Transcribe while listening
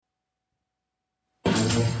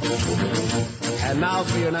And now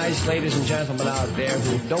for you nice ladies and gentlemen out there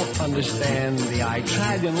who don't understand the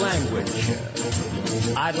Italian language,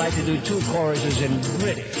 I'd like to do 2 choruses in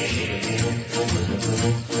British.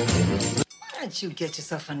 Why don't you get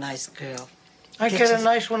yourself a nice girl? I get a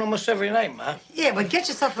nice one almost every night, Ma. Yeah, but get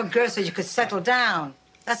yourself a girl so you could settle down.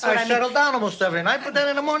 That's what I mean. settle down almost every night, but then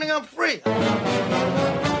in the morning I'm free.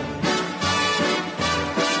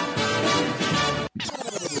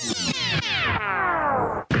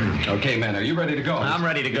 Okay, man, are you ready to go? I'm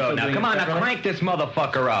ready to go. Now, come on, now crank this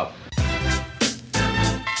motherfucker up.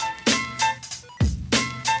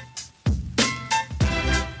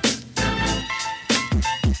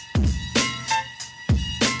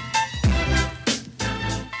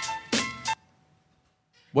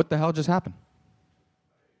 What the hell just happened?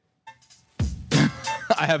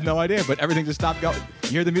 I have no idea, but everything just stopped going. You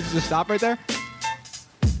hear the music just stop right there?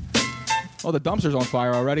 Oh, the dumpster's on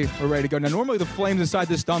fire already. We're ready to go. Now, normally the flames inside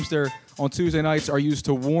this dumpster on Tuesday nights are used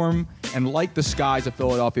to warm and light the skies of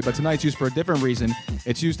Philadelphia, but tonight's used for a different reason.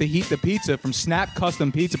 It's used to heat the pizza from Snap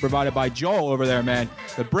Custom Pizza provided by Joel over there, man.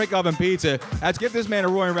 The brick oven pizza. Let's give this man a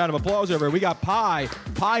roaring round of applause over here. We got pie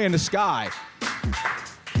in the sky.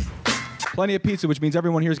 Plenty of pizza, which means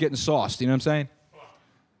everyone here is getting sauced. You know what I'm saying?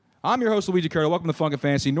 I'm your host, Luigi Curto. Welcome to Funk and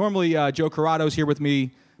Fantasy. Normally, Joe Corrado's here with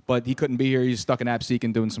me, but he couldn't be here. He's stuck in AppSeek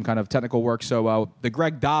and doing some kind of technical work. So the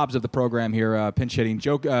Greg Dobbs of the program here, pinch hitting.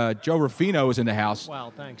 Joe Ruffino is in the house.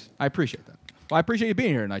 Wow, thanks. I appreciate that. Well, I appreciate you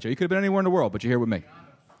being here tonight, Joe. You could have been anywhere in the world, but you're here with me.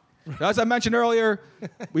 As I mentioned earlier,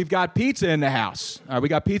 we've got pizza in the house. We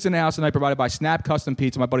got pizza in the house tonight provided by Snap Custom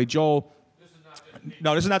Pizza. My buddy Joel.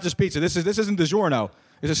 No, this is not just pizza. This isn't DiGiorno.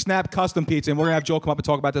 It's a Snap Custom Pizza, and we're going to have Joel come up and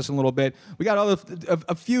talk about this in a little bit. We got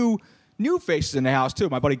a few new faces in the house, too.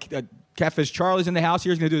 My buddy Catfish Charlie's in the house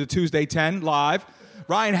here. He's going to do the Tuesday 10 live.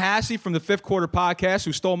 Ryan Hasse from the Fifth Quarter Podcast,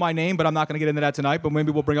 who stole my name, but I'm not going to get into that tonight, but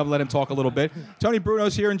maybe we'll bring up and let him talk a little bit. Tony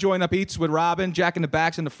Bruno's here enjoying up eats with Robin. Jack in the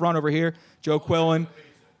back's in the front over here. Joe Quillen.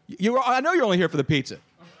 I know you're only here for the pizza.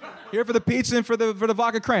 Here for the pizza and for the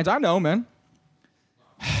vodka crayons. I know, man.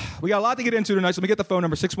 We got a lot to get into tonight, so let me get the phone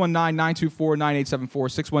number, 619-924-9874,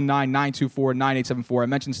 619-924-9874. I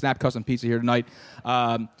mentioned Snap Custom Pizza here tonight.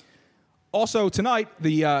 Also, tonight,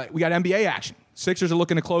 we got NBA action. Sixers are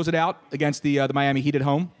looking to close it out against the Miami Heat at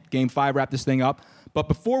home. Game 5 wrapped this thing up. But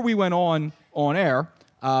before we went on air,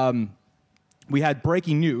 we had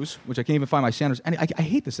breaking news, which I can't even find my Sanders. And I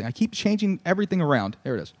hate this thing. I keep changing everything around.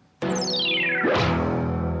 There it is.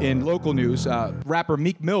 In local news, rapper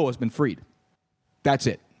Meek Mill has been freed. That's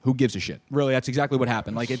it. Who gives a shit? Really, that's exactly what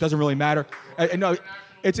happened. Like, it doesn't really matter. No,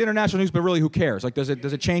 it's international news, but really, who cares? Like, does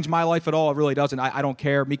it change my life at all? It really doesn't. I don't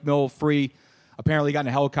care. Meek Mill free. Apparently, he got in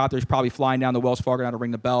a helicopter. He's probably flying down to Wells Fargo now to ring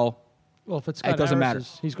the bell. Well, if it's Scott it doesn't matter.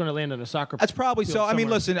 He's going to land in a soccer. That's probably so. I mean,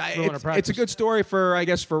 listen, it's a good story for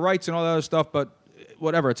rights and all that other stuff, but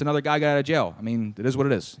whatever. It's another guy got out of jail. I mean, it is what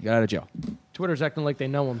it is. He got out of jail. Twitter's acting like they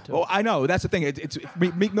know him too. Oh, I know. That's the thing.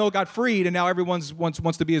 Meek Mill got freed, and now everyone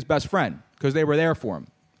wants to be his best friend because they were there for him.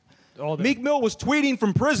 Meek Mill was tweeting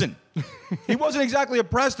from prison. He wasn't exactly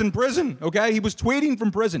oppressed in prison, okay? He was tweeting from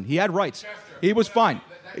prison. He had rights. He was fine.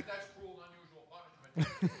 That's cruel and unusual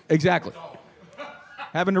punishment. Exactly.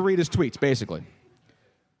 Having to read his tweets, basically.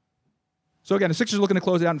 So again, the Sixers are looking to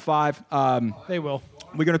close it out in 5. They will.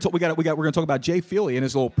 We're going to talk about Jay Feely and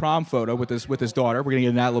his little prom photo with his daughter. We're going to get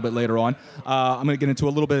into that a little bit later on. I'm going to get into a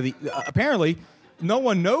little bit of the apparently. No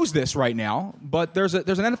one knows this right now, but there's an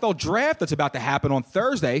NFL draft that's about to happen on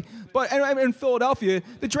Thursday. But in Philadelphia,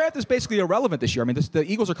 the draft is basically irrelevant this year. I mean, the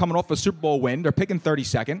Eagles are coming off a Super Bowl win. They're picking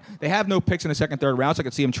 32nd. They have no picks in the second, third round, so I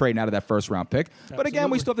could see them trading out of that first-round pick. Absolutely. But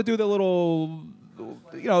again, we still have to do the little,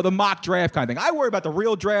 the mock draft kind of thing. I worry about the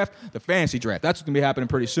real draft, the fantasy draft. That's going to be happening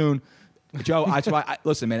pretty soon. Joe,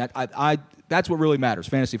 listen, man, that's what really matters,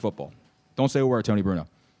 fantasy football. Don't say a word, Tony Bruno.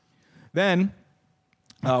 Then...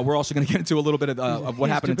 we're also going to get into a little bit of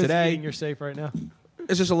what happened today. You're safe right now.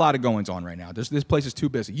 There's just a lot of goings on right now. This place is too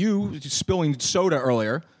busy. You spilling soda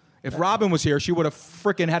earlier. If Robin was here, she would have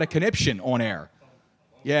freaking had a conniption on air.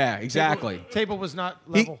 Yeah, exactly. Table was not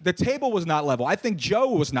level. The table was not level. I think Joe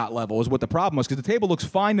was not level is what the problem was because the table looks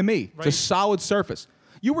fine to me. Right. It's a solid surface.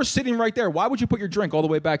 You were sitting right there. Why would you put your drink all the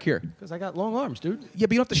way back here? Because I got long arms, dude. Yeah,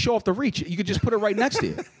 but you don't have to show off the reach. You could just put it right next to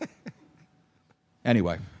you.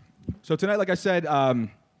 Anyway. So tonight, like I said,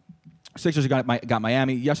 Sixers got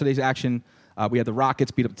Miami. Yesterday's action, we had the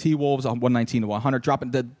Rockets beat up the T-Wolves on 119-100.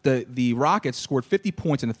 Dropping the Rockets scored 50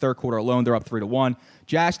 points in the third quarter alone. They're up 3-1.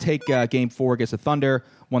 Jazz take Game 4 against the Thunder,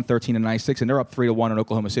 113-96, and they're up 3-1 in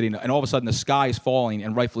Oklahoma City. And all of a sudden, the sky is falling,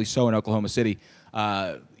 and rightfully so in Oklahoma City.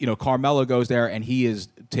 Carmelo goes there, and he is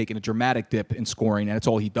taking a dramatic dip in scoring, and it's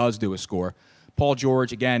all he does do is score. Paul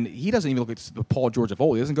George, again, he doesn't even look at the Paul George of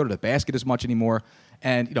old. He doesn't go to the basket as much anymore.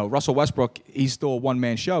 And, you know, Russell Westbrook, he's still a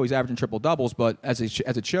one-man show. He's averaging triple-doubles, but as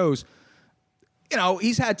it shows, you know,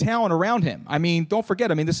 he's had talent around him. I mean, don't forget,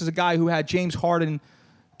 this is a guy who had James Harden,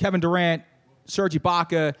 Kevin Durant, Serge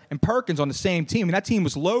Ibaka, and Perkins on the same team. I mean, that team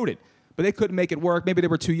was loaded, but they couldn't make it work. Maybe they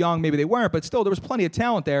were too young, maybe they weren't, but still, there was plenty of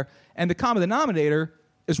talent there. And the common denominator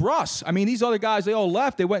is Russ. I mean, these other guys, they all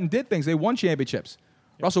left. They went and did things. They won championships.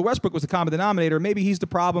 Yep. Russell Westbrook was the common denominator. Maybe he's the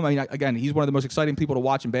problem. I mean, again, he's one of the most exciting people to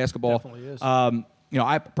watch in basketball. Definitely is. You know,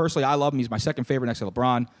 I personally love him. He's my second favorite next to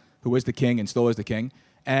LeBron, who is the king and still is the king.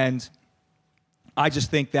 And I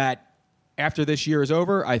just think that after this year is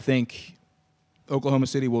over, I think Oklahoma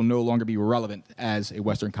City will no longer be relevant as a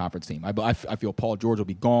Western Conference team. I feel Paul George will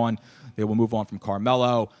be gone. They will move on from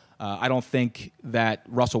Carmelo. I don't think that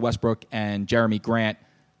Russell Westbrook and Jeremy Grant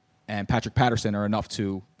and Patrick Patterson are enough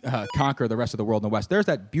to conquer the rest of the world in the West. There's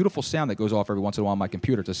that beautiful sound that goes off every once in a while on my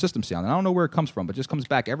computer. It's a system sound. And I don't know where it comes from, but it just comes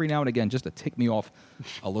back every now and again just to tick me off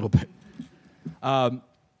a little bit.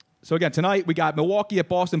 So, again, tonight we got Milwaukee at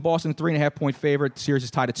Boston. Boston, 3.5-point favorite. Series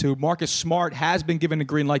is tied at 2. Marcus Smart has been given the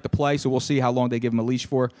green light to play, so we'll see how long they give him a leash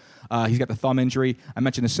for. He's got the thumb injury. I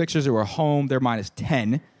mentioned the Sixers who are home. They're minus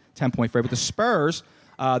 10-point favorite. The Spurs,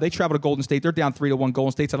 they travel to Golden State. They're down 3-1.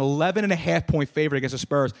 Golden State's an 11.5-point favorite against the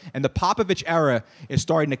Spurs. And the Popovich era is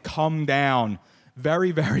starting to come down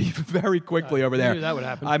very, very, very quickly over there. I knew that would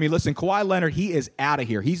happen. I mean, listen, Kawhi Leonard, he is out of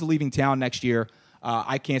here. He's leaving town next year.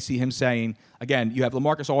 I can't see him saying, again, you have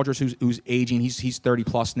LaMarcus Aldridge who's aging. He's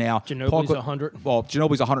 30-plus now. Ginobili's 100. Well,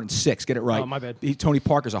 Ginobili's 106. Get it right. Oh, my bad. Tony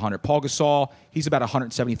Parker's 100. Paul Gasol, he's about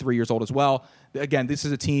 173 years old as well. Again, this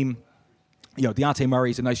is a team, you know, Dejounte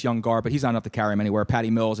Murray's a nice young guard, but he's not enough to carry him anywhere.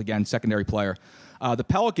 Patty Mills, again, secondary player. The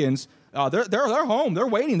Pelicans, they're home. They're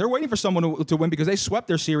waiting. They're waiting for someone to win because they swept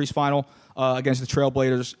their series final against the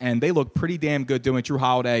Trailblazers, and they look pretty damn good doing it. Drew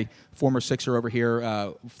Holiday, former Sixer over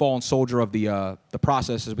here, fallen soldier of the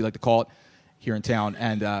process, as we like to call it, here in town,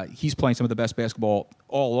 and he's playing some of the best basketball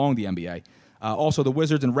all along the NBA. Also, the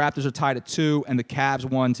Wizards and Raptors are tied at 2, and the Cavs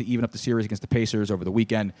won to even up the series against the Pacers over the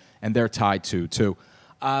weekend, and they're tied 2-2.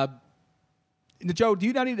 Joe,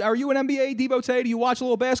 are you an NBA devotee? Do you watch a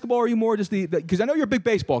little basketball, or are you more just because I know you're a big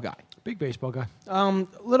baseball guy. Big baseball guy. A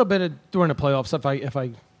little bit during the playoffs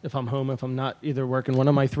if I'm home, if I'm not either working one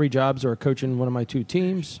of my 3 jobs or coaching one of my 2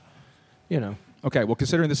 teams, you know. Okay, well,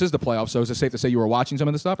 considering this is the playoffs, so is it safe to say you were watching some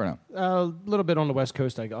of this stuff or no? A little bit on the West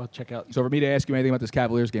Coast. I'll check out. So for me to ask you anything about this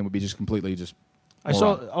Cavaliers game would be just completely just. I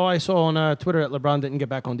saw on Twitter that LeBron didn't get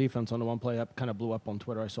back on defense on the one play. That kind of blew up on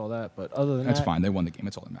Twitter. I saw that, but other than that's that, fine. They won the game.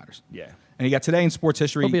 That's all that matters. Yeah. And you got today in sports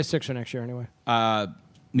history. He'll be a Sixer next year anyway. Let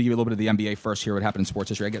me give you a little bit of the NBA first here. What happened in sports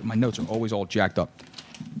history? My notes are always all jacked up.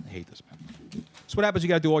 I hate this, man. So what happens? You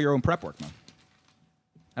got to do all your own prep work, man.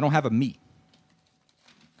 I don't have a me.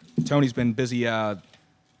 Tony's been busy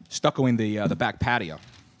stuccoing the back patio,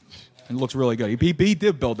 and it looks really good. He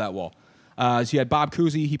did build that wall. So you had Bob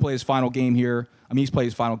Cousy. He played his final game here. He's played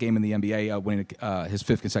his final game in the NBA, winning his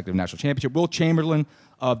 5th consecutive national championship. Will Chamberlain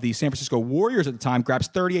of the San Francisco Warriors at the time grabs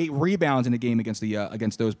 38 rebounds in the game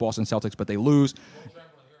against those Boston Celtics, but they lose.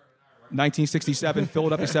 1967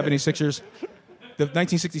 Philadelphia 76ers. The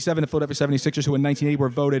 1967 Philadelphia 76ers, who in 1980 were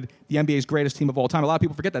voted the NBA's greatest team of all time. A lot of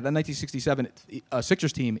people forget that 1967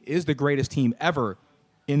 Sixers team is the greatest team ever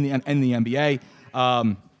in the NBA.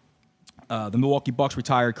 The Milwaukee Bucks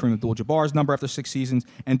retired Kareem Abdul-Jabbar's number after 6 seasons.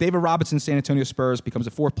 And David Robinson, San Antonio Spurs, becomes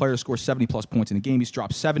the 4th player to score 70-plus points in the game. He's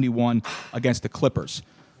dropped 71 against the Clippers.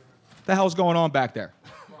 What the hell's going on back there?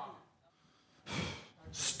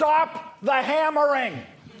 Stop the hammering!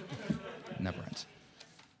 Never ends.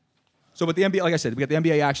 So with the NBA, like I said, we got the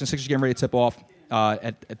NBA action. Sixers getting ready to tip off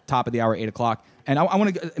at top of the hour, 8 o'clock. And I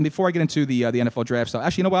want to, and before I get into the NFL draft stuff,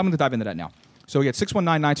 actually, you know what? I'm going to dive into that now. So we got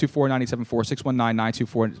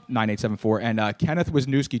 619-924-9874, 619-924-9874. And Kenneth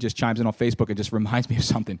Wisniewski just chimes in on Facebook and just reminds me of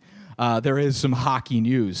something. There is some hockey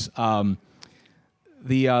news. The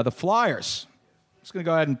Flyers. I'm just going to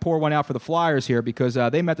go ahead and pour one out for the Flyers here because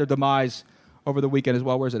they met their demise over the weekend as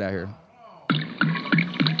well. Where's it at here?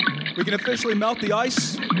 We can officially melt the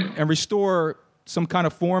ice and restore some kind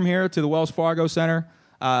of form here to the Wells Fargo Center.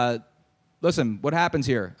 Listen, what happens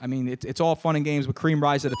here? I mean, it's all fun and games, but cream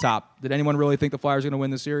rise to the top. Did anyone really think the Flyers were going to win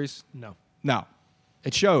this series? No. No.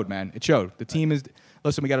 It showed, man. It showed. The team is –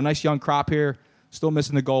 listen, we got a nice young crop here, still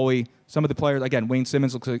missing the goalie. Some of the players – again, Wayne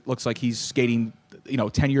Simmons looks like he's skating,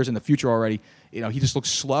 10 years in the future already. He just looks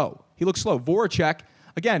slow. He looks slow. Voracek,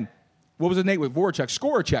 again, what was his name with Voracek?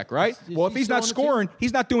 Score-a-check, right? Well, if he's not scoring,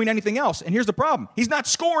 he's not doing anything else. And here's the problem. He's not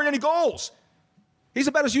scoring any goals. He's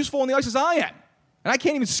about as useful on the ice as I am. And I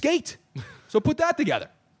can't even skate. So put that together.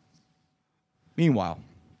 Meanwhile,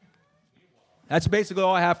 that's basically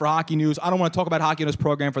all I have for hockey news. I don't want to talk about hockey in this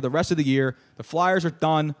program for the rest of the year. The Flyers are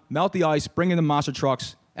done. Melt the ice. Bring in the monster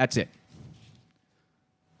trucks. That's it.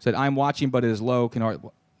 Said, I'm watching, but it is low. The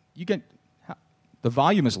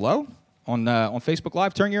volume is low on Facebook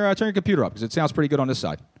Live. Turn your computer up because it sounds pretty good on this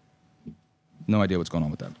side. No idea what's going on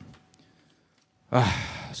with that.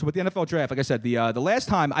 So with the NFL draft, like I said, the last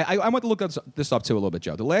time I went to look this up too a little bit,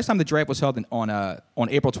 Joe. The last time the draft was held on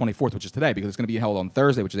April 24th, which is today, because it's going to be held on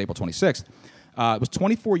Thursday, which is April 26th. It was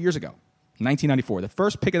 24 years ago, 1994. The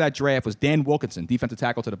first pick of that draft was Dan Wilkinson, defensive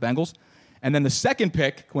tackle to the Bengals. And then the second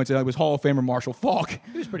pick, coincidentally, was Hall of Famer Marshall Faulk,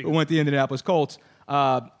 who went to the Indianapolis Colts.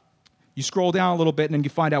 You scroll down a little bit, and then you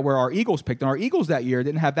find out where our Eagles picked. And our Eagles that year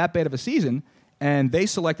didn't have that bad of a season, and they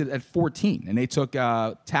selected at 14. And they took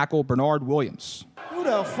tackle Bernard Williams. Who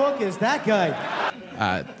the fuck is that guy?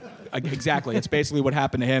 Exactly. It's basically what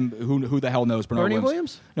happened to him. Who the hell knows Bernard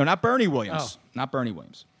Williams? No, not Bernie Williams. Oh. Not Bernie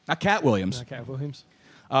Williams. Not Cat Williams. Not Cat Williams.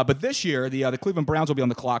 But this year, the Cleveland Browns will be on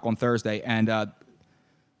the clock on Thursday, and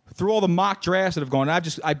through all the mock drafts that have gone,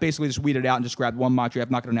 I basically just weeded out and just grabbed one mock draft.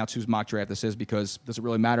 I'm not going to announce whose mock draft this is because it doesn't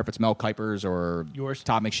really matter if it's Mel Kiper's or yours,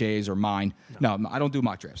 Todd McShay's or mine. No, I don't do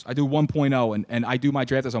mock drafts. I do 1.0, and I do my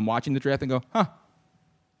draft as I'm watching the draft and go,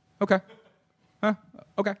 okay,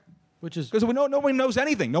 okay. Which is because nobody knows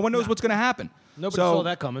anything. No one knows what's going to happen. Nobody saw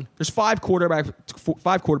that coming. There's five quarterbacks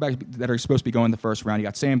that are supposed to be going in the first round. You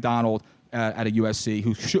got Sam Donald at a USC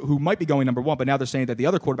who might be going number one, but now they're saying that the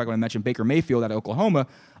other quarterback I mentioned, Baker Mayfield out of Oklahoma,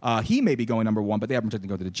 he may be going number one, but they have him to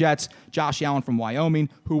go to the Jets. Josh Allen from Wyoming,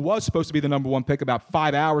 who was supposed to be the number one pick about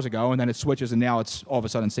 5 hours ago, and then it switches, and now it's all of a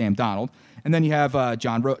sudden Sam Donald. And then you have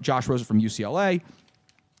Josh Rosen from UCLA,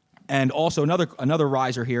 and also another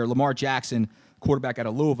riser here, Lamar Jackson, quarterback out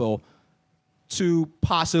of Louisville, to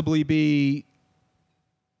possibly be,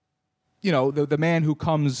 the man who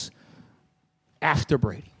comes after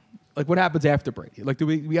Brady. Like, what happens after Brady? Like, do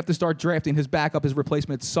we have to start drafting his backup, his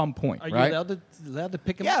replacement at some point, right? Are you allowed to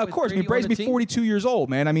pick him up? Yeah, of course. I mean, Brady's 42 years old,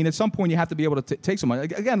 man. I mean, at some point you have to be able to take someone.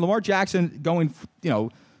 Again, Lamar Jackson going,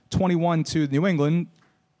 21 to New England,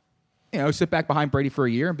 sit back behind Brady for a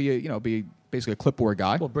year and be basically a clipboard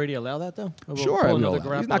guy. Will Brady allow that, though? Sure.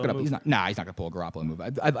 He's not going to pull a Garoppolo move.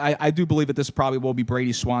 I do believe that this probably will be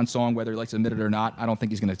Brady's swan song, whether he likes to admit it or not. I don't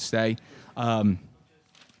think he's going to stay.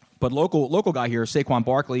 But local guy here, Saquon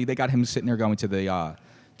Barkley, they got him sitting there going to the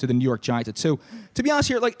New York Giants at 2. To be honest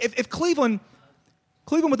here, like if Cleveland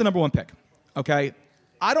with the number one pick, okay,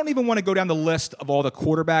 I don't even want to go down the list of all the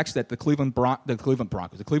quarterbacks that the Cleveland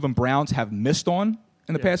Browns have missed on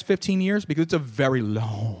in the past 15 years because it's a very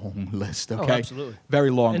long list. Okay, absolutely,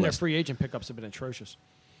 very long and list. Their free agent pickups have been atrocious.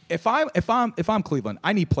 If I'm Cleveland,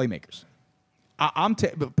 I need playmakers.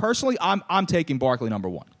 Personally, I'm taking Barkley number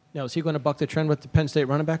one. Now, is he going to buck the trend with the Penn State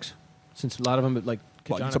running backs? Since a lot of them, like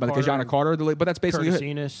Kajana Carter, but that's basically Curtis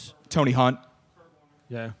Enis. Tony Hunt.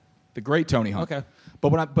 Yeah. The great Tony Hunt. Okay.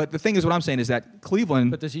 But the thing is, what I'm saying is that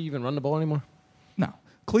Cleveland. But does he even run the ball anymore? No.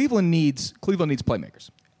 Cleveland needs playmakers.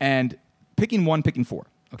 And picking 4.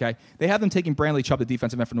 Okay. They have them taking Brantley Chubb, the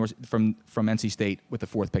defensive end from NC State, with the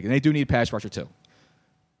 4th pick, and they do need a pass rusher too.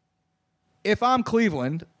 If I'm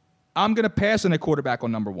Cleveland, I'm going to pass on a quarterback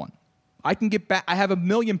on number 1. I can get back. I have 1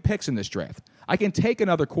 million picks in this draft. I can take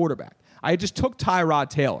another quarterback. I just took Tyrod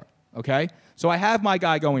Taylor, okay? So I have my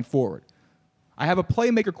guy going forward. I have a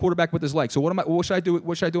playmaker quarterback with his legs. So what should I do?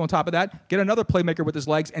 What should I do on top of that? Get another playmaker with his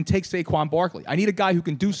legs and take Saquon Barkley. I need a guy who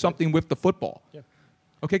can do something with the football. Yeah.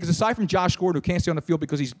 Okay, because aside from Josh Gordon, who can't stay on the field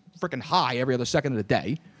because he's freaking high every other second of the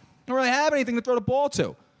day, I don't really have anything to throw the ball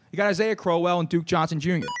to. You got Isaiah Crowell and Duke Johnson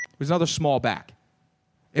Jr., who's another small back.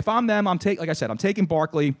 If I'm them, I'm taking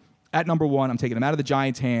Barkley at number 1. I'm taking him out of the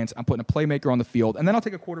Giants' hands. I'm putting a playmaker on the field. And then I'll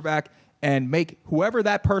take a quarterback and make whoever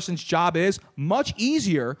that person's job is much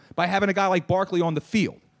easier by having a guy like Barkley on the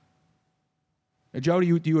field. Hey, Joe, do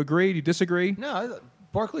you agree? Do you disagree? No,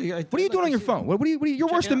 Barkley. What are you doing on your phone? You're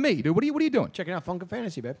worse than me, dude. What are you doing? Checking out Funkin'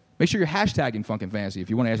 Fantasy, babe. Make sure you're hashtagging Funkin' Fantasy if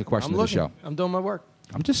you want to ask a question to the show. I'm doing my work.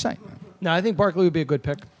 I'm just saying. No, I think Barkley would be a good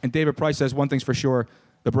pick. And David Price says one thing's for sure.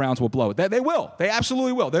 The Browns will blow it. They will. They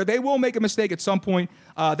absolutely will. They will make a mistake at some point.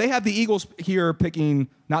 They have the Eagles here picking,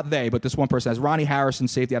 not they, but this one person has Ronnie Harrison,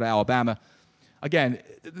 safety out of Alabama. Again,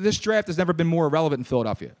 this draft has never been more relevant in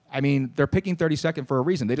Philadelphia. I mean, they're picking 32nd for a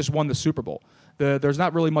reason. They just won the Super Bowl. There's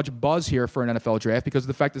not really much buzz here for an NFL draft because of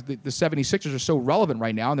the fact that the 76ers are so relevant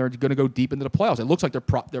right now and they're going to go deep into the playoffs. It looks like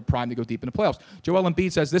they're primed to go deep into the playoffs. Joel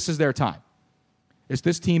Embiid says this is their time.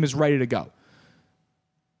 This team is ready to go.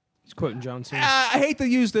 He's quoting John Cena. I hate to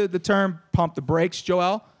use the term pump the brakes,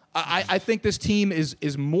 Joel. I think this team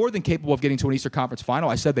is more than capable of getting to an Eastern Conference final.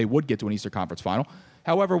 I said they would get to an Eastern Conference final.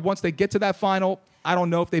 However, once they get to that final, I don't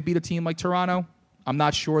know if they beat a team like Toronto. I'm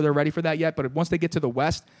not sure they're ready for that yet. But once they get to the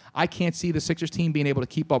West, I can't see the Sixers team being able to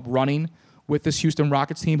keep up running with this Houston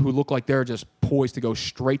Rockets team, who look like they're just poised to go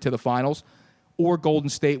straight to the finals, or Golden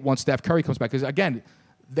State once Steph Curry comes back. Because again,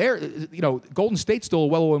 Golden State's still a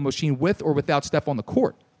well-oiled machine with or without Steph on the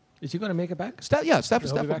court. Is he going to make it back? Steph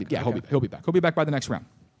will be back. He'll be back. He'll be back by the next round.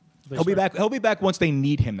 He'll be back. He'll be back once they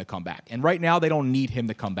need him to come back. And right now, they don't need him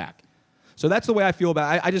to come back. So that's the way I feel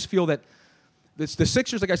about it. I just feel that the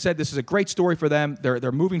Sixers, like I said, this is a great story for them.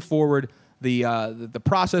 They're moving forward. The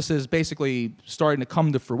process is basically starting to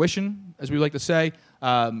come to fruition, as we like to say.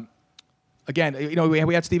 Again,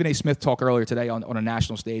 we had Stephen A. Smith talk earlier today on a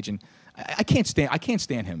national stage, and I can't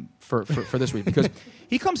stand him for this reason, because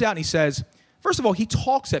he comes out and he says, first of all, he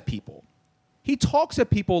talks at people. He talks at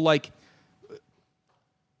people like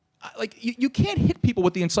you can't hit people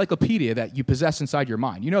with the encyclopedia that you possess inside your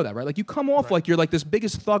mind. You know that, right? Like, you come off like you're like this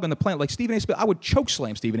biggest thug on the planet. Like Stephen A. Smith, I would choke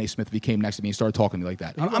slam Stephen A. Smith if he came next to me and started talking to me like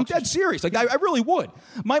that. I'm dead serious. Like, I really would.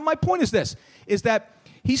 My point is this, is that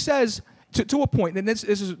he says to a point, and this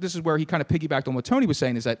is where he kind of piggybacked on what Tony was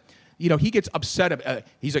saying, is that, he gets upset.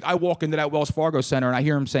 He's like, I walk into that Wells Fargo Center and I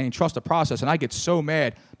hear him saying, trust the process. And I get so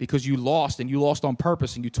mad because you lost, and you lost on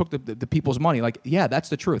purpose, and you took the people's money. Like, yeah, that's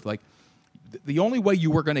the truth. Like, the only way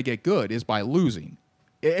you were going to get good is by losing.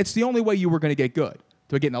 It's the only way you were going to get good,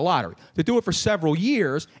 to get in the lottery. To do it for several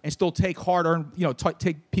years and still take hard-earned,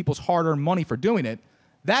 take people's hard-earned money for doing it,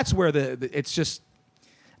 that's where it's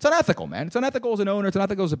unethical, man. It's unethical as an owner. It's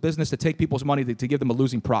unethical as a business to take people's money to give them a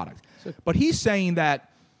losing product. But he's saying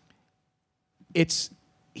that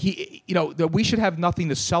that we should have nothing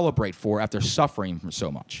to celebrate for after suffering from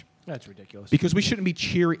so much. That's ridiculous. Because we shouldn't be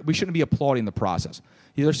cheering. We shouldn't be applauding the process.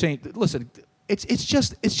 They're saying, listen, it's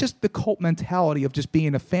just the cult mentality of just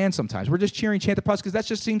being a fan. Sometimes we're just cheering, chant the process, because that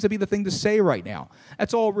just seems to be the thing to say right now.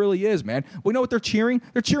 That's all it really is, man. We know what they're cheering.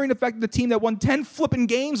 They're cheering the fact that the team that won 10 flipping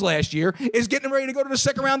games last year is getting ready to go to the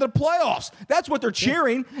second round of the playoffs. That's what they're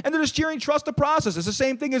cheering, and they're just cheering, trust the process. It's the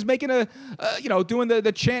same thing as making doing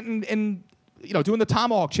the chant in doing the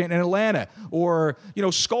Tomahawk chant in Atlanta, or,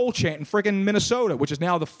 Skull chant in freaking Minnesota, which is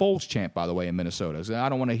now the Foles chant, by the way, in Minnesota. So I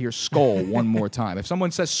don't want to hear Skull one more time. If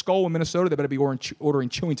someone says Skull in Minnesota, they better be ordering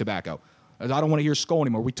chewing tobacco. I don't want to hear Skull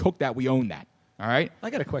anymore. We took that. We own that. All right?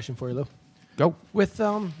 I got a question for you, Lou. Go. With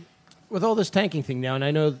all this tanking thing now, and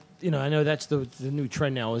I know that's the new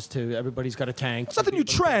trend now, is to everybody's got a tank. It's not the new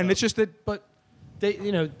trend. It's just that. But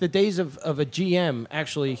the days of a GM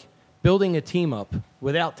actually building a team up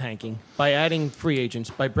without tanking, by adding free agents,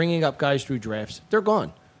 by bringing up guys through drafts, they're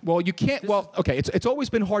gone. Well, you can't. It's always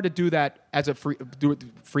been hard to do that as a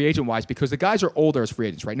free agent wise, because the guys are older as free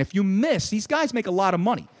agents, right? And if you miss, these guys make a lot of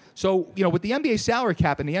money. So, with the NBA salary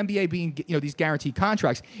cap and the NBA being, these guaranteed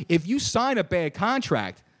contracts, if you sign a bad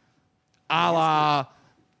contract, a la,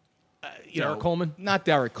 Derek Coleman, not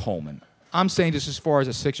Derek Coleman. I'm saying just as far as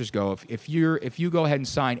the Sixers go, if you go ahead and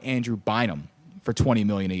sign Andrew Bynum for $20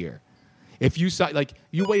 million a year. If you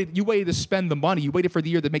you waited to spend the money, you waited for the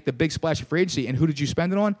year to make the big splash of free agency, and who did you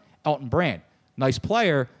spend it on? Elton Brand, nice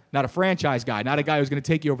player, not a franchise guy, not a guy who's going to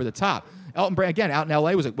take you over the top. Elton Brand, again, out in LA,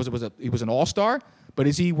 he was an all-star, but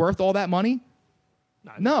is he worth all that money?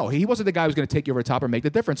 No, he wasn't the guy who was going to take you over the top or make the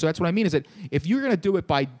difference. So that's what I mean, is that if you're going to do it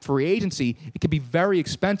by free agency, it could be very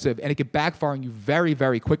expensive, and it could backfire on you very,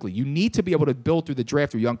 very quickly. You need to be able to build through the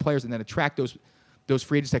draft through young players and then attract those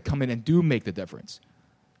free agents that come in and do make the difference.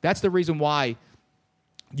 That's the reason why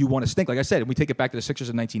you want to stink. Like I said, we take it back to the Sixers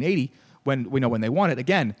in 1980 when they won it.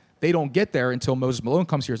 Again, they don't get there until Moses Malone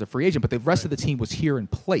comes here as a free agent, but the rest of the team was here in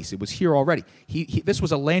place. It was here already. This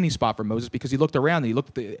was a landing spot for Moses, because he looked around and he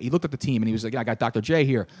looked at the team and he was like, I got Dr. J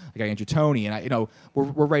here, I got Andrew Toney, and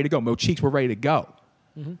we're ready to go. Mo Cheeks, we're ready to go.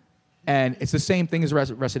 Mm-hmm. And it's the same thing as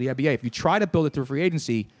the rest of the NBA. If you try to build it through free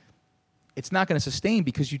agency, it's not going to sustain,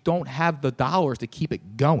 because you don't have the dollars to keep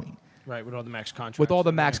it going. Right, with all the max contracts. With all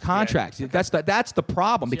the max contracts. Yeah. That's the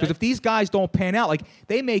problem. Because if these guys don't pan out, like,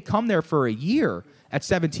 they may come there for a year at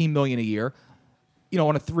 $17 million a year,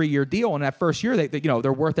 on a 3-year deal. And that first year,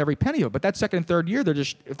 they're worth every penny of it. But that second and third year,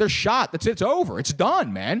 if they're shot, it's over. It's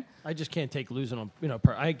done, man. I just can't take losing on,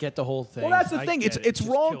 I get the whole thing. Well, that's the thing. It's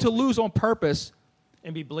wrong to lose on purpose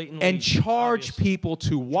and be blatantly and charge people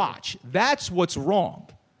to watch. That's what's wrong.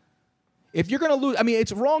 If you're going to lose,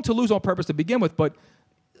 it's wrong to lose on purpose to begin with, but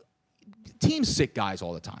teams sit guys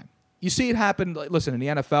all the time. You see it happen. Listen, in the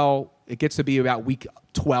NFL, it gets to be about week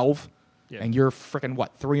 12, and you're freaking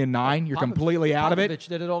 3-9. You're completely out of it.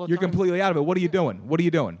 Did it all the you're time. Completely out of it. What are you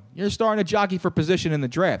doing? You're starting to jockey for position in the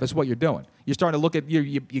draft. That's what you're doing. You're starting to look at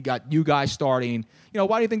you got you guys starting.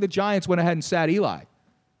 Why do you think the Giants went ahead and sat Eli?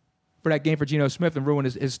 for that game for Geno Smith and ruin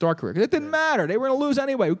his star career. It didn't matter. They were going to lose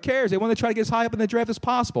anyway. Who cares? They wanted to try to get as high up in the draft as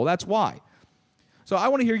possible. That's why. So I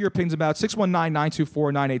want to hear your opinions about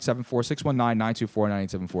 619-924-9874,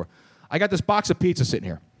 619-924-9874. I got this box of pizza sitting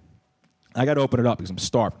here. I got to open it up because I'm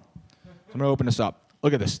starving. So I'm going to open this up.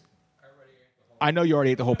 Look at this. I know you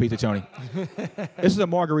already ate the whole pizza, Tony. This is a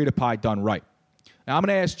margarita pie done right. Now I'm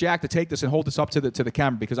going to ask Jack to take this and hold this up to the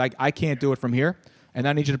camera because I can't do it from here. And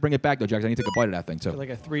I need you to bring it back, though, Jack. I need to take a bite of that thing, too. Like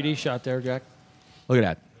a 3D shot there, Jack. Look at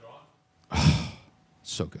that. Oh,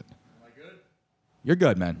 so good. Am I good? You're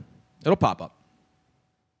good, man. It'll pop up.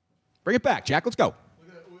 Bring it back, Jack. Let's go. Look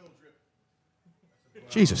at that oil drip.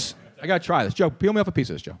 Jesus. I got to try this. Joe, peel me off a piece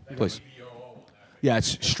of this, Joe, please. Yeah,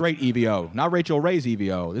 it's straight EVO. Not Rachel Ray's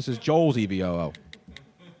EVO. This is Joel's EVO.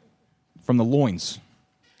 From the loins.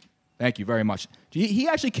 Thank you very much. He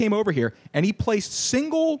actually came over here, and he placed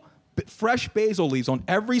single fresh basil leaves on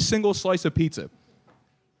every single slice of pizza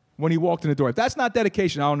when he walked in the door. If that's not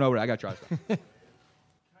dedication, I don't know what I got to try this.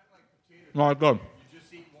 No, it's good. You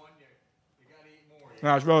just eat one, you got to eat more.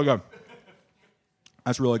 No, it's really good.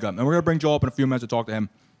 That's really good. And we're going to bring Joel up in a few minutes to talk to him.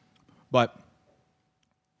 But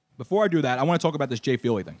before I do that, I want to talk about this Jay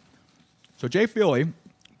Feely thing. So Jay Feely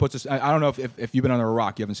puts this, I don't know if you've been under a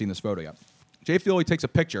rock, you haven't seen this photo yet. Jay Feely takes a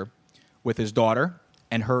picture with his daughter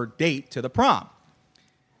and her date to the prom.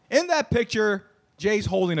 In that picture, Jay's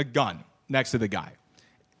holding a gun next to the guy.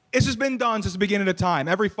 This has been done since the beginning of time.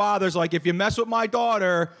 Every father's like, if you mess with my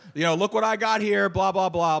daughter, look what I got here, blah, blah,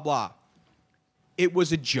 blah, blah. It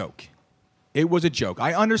was a joke. It was a joke.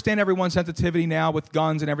 I understand everyone's sensitivity now with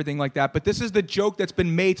guns and everything like that, but this is the joke that's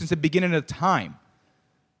been made since the beginning of time.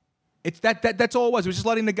 It's that's all it was. It was just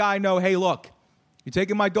letting the guy know, hey, look, you're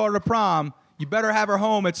taking my daughter to prom. You better have her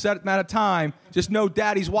home at set amount of time. Just know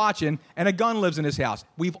daddy's watching, and a gun lives in his house.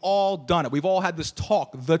 We've all done it. We've all had this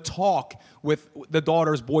talk with the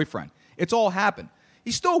daughter's boyfriend. It's all happened.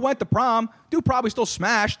 He still went to prom. Dude probably still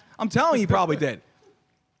smashed. I'm telling you, he probably did.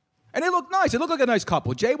 And it looked nice. It looked like a nice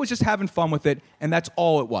couple. Jay was just having fun with it, and that's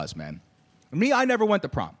all it was, man. Me, I never went to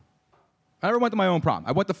prom. I never went to my own prom.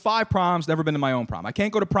 I went to 5 proms, never been to my own prom. I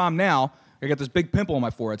can't go to prom now. I got this big pimple on my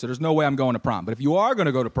forehead, so there's no way I'm going to prom. But if you are going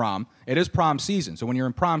to go to prom, it is prom season. So when you're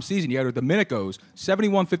in prom season, you go to Domenico's,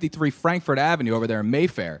 7153 Frankfurt Avenue over there in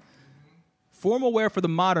Mayfair. Formal wear for the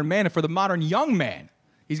modern man and for the modern young man.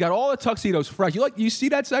 He's got all the tuxedos fresh. You see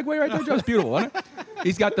that segue right there, Joe? It's beautiful, isn't it?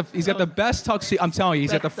 He's got the best tuxedo. I'm telling you,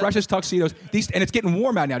 he's got the freshest tuxedos. And it's getting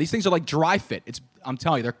warm out now. These things are like dry fit. I'm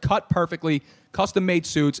telling you, they're cut perfectly, custom made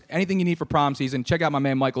suits, anything you need for prom season. Check out my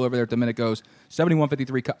man Michael over there at Domenico's,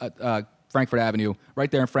 7153 Frankfurt Avenue, right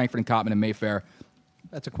there in Frankfurt and Cotman and Mayfair.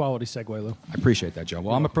 That's a quality segue, Lou. I appreciate that, Joe.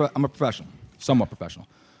 Well, I'm a professional, somewhat professional.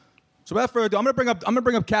 So without further ado, I'm going to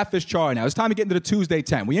bring up Catfish Charlie now. It's time to get into the Tuesday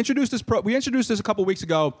 10. We introduced this a couple weeks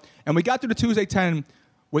ago, and we got through the Tuesday 10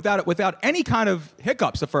 without any kind of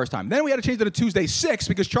hiccups the first time. Then we had to change it to Tuesday 6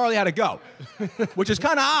 because Charlie had to go, which is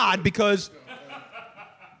kind of odd because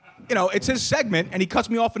it's his segment and he cuts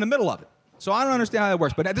me off in the middle of it. So I don't understand how that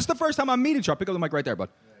works. But this is the first time I'm meeting Charlie. Pick up the mic right there, bud.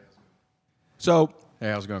 So hey,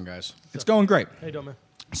 how's it going, guys? It's going great. How you doing, man?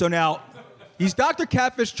 So now, he's Dr.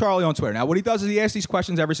 Catfish Charlie on Twitter. Now, what he does is he asks these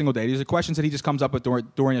questions every single day. These are questions that he just comes up with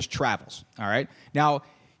during his travels, all right? Now,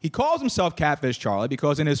 he calls himself Catfish Charlie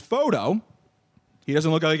because in his photo, he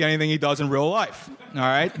doesn't look like anything he does in real life, all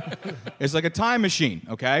right? It's like a time machine,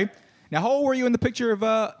 okay? Now, how old were you in the picture of...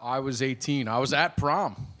 I was 18. I was at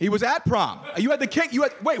prom. He was at prom. You had the king...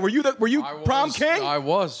 Wait, were you prom king? I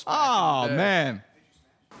was. Oh, man.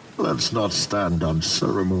 Let's not stand on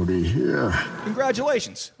ceremony here.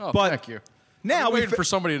 Congratulations. Oh, but thank you. Now I'm waiting for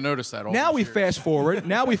somebody to notice that. Now we fast forward.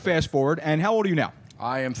 And how old are you now?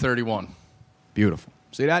 I am 31. Beautiful.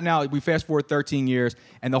 See that? Now we fast forward 13 years,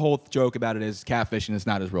 and the whole joke about it is catfishing is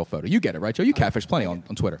not his real photo. You get it, right, Joe? You catfish plenty on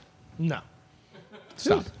Twitter. No.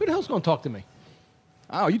 Stop. Who the hell's going to talk to me?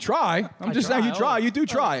 Oh, you try. I'm just saying you try. You do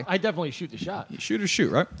try. I definitely shoot the shot. You shoot or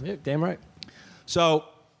shoot, right? Yeah, damn right. So,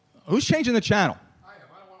 who's changing the channel?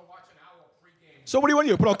 So what do you want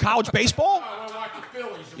to do? Put on college baseball? I want to watch the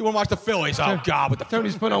Phillies. You want to watch the Phillies? Oh, God. With the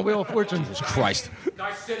Tony's put on Wheel of Fortune. Jesus Christ.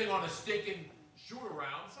 Guy sitting on a stinking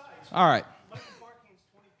shoot-around. All right.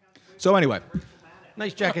 So anyway.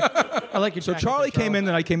 Nice jacket. I like your So jacket. Charlie came in,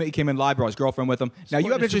 and he came in live, brought his girlfriend with him. Now,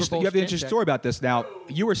 you have an interesting story about this. Now,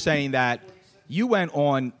 you were saying that you went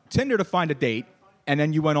on Tinder to find a date, and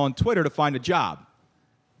then you went on Twitter to find a job.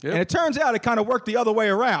 Yep. And it turns out it kind of worked the other way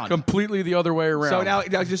around. Completely the other way around. So now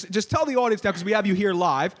just tell the audience now, because we have you here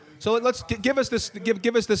live. So let's give us this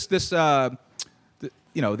the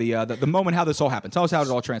moment how this all happened. Tell us how it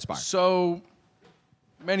all transpired. So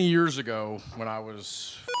many years ago, when I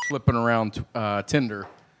was flipping around Tinder,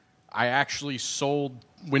 I actually sold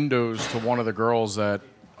windows to one of the girls that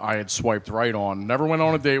I had swiped right on. Never went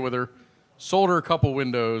on a date with her. Sold her a couple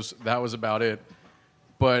windows. That was about it.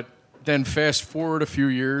 But then fast forward a few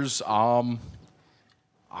years, I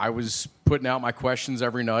was putting out my questions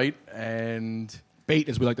every night, and bait,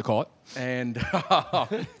 as we like to call it. And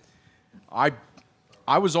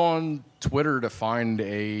I was on Twitter to find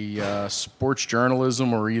a sports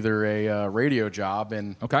journalism or either a radio job,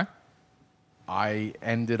 and I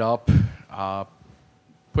ended up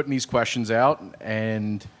putting these questions out,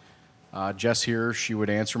 and Jess here, she would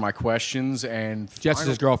answer my questions, and Jess is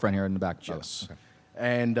his girlfriend here in the back. Yes. Okay.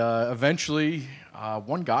 And eventually,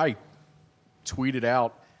 one guy tweeted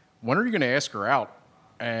out, "When are you going to ask her out?"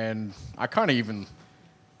 And I kind of even,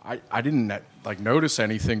 I didn't notice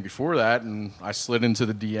anything before that, and I slid into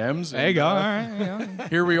the DMs. There you go. All right.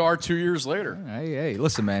 Here we are 2 years later. Hey,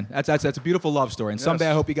 listen, man, that's a beautiful love story, and someday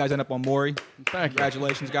I hope you guys end up on Maury.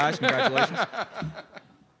 Congratulations, guys. Congratulations.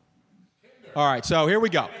 All right, so here we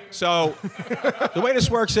go. So the way this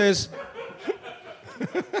works is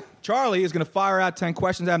Charlie is going to fire out 10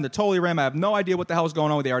 questions at him. They're totally random. I have no idea what the hell is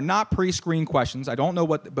going on. They are not pre-screened questions. I don't know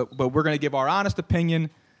what, but we're going to give our honest opinion,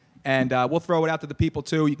 and we'll throw it out to the people,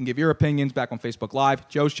 too. You can give your opinions back on Facebook Live.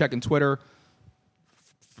 Joe's checking Twitter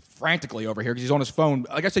frantically over here because he's on his phone.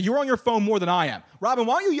 Like I said, you're on your phone more than I am. Robin,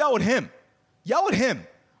 why don't you yell at him? Yell at him.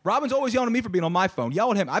 Robin's always yelling at me for being on my phone.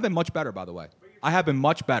 Yell at him. I've been much better, by the way. I have been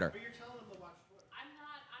much better.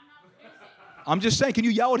 I'm just saying, can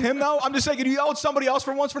you yell at him, though? I'm just saying, can you yell at somebody else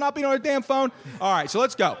for once for not being on their damn phone? All right, so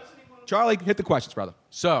let's go. Charlie, hit the questions, brother.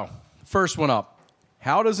 So, first one up.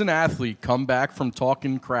 How does an athlete come back from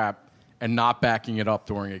talking crap and not backing it up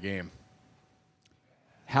during a game?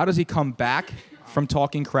 How does he come back from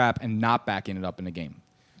talking crap and not backing it up in a game?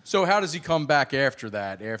 So how does he come back after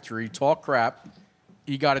that? After he talked crap,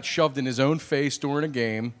 he got it shoved in his own face during a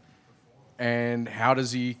game, and how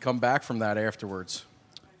does he come back from that afterwards?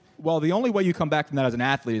 Well, the only way you come back from that as an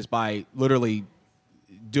athlete is by literally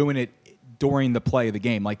doing it during the play of the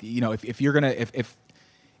game. Like, you know, if you're gonna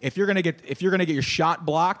get your shot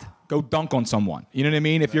blocked, go dunk on someone. You know what I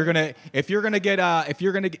mean? If you're gonna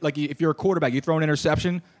get like if you're a quarterback, you throw an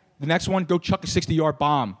interception, the next one, go chuck a 60-yard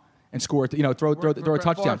bomb and score. You know, throw a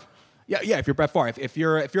touchdown. Favre? Yeah. If you're Brett Favre, if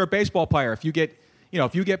you're a baseball player, if you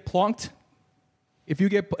get plunked. If you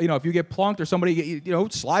get plunked or somebody,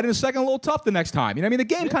 slide in a second a little tough the next time. You know what I mean?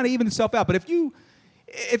 The game kind of evens itself out. But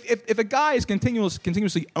if a guy is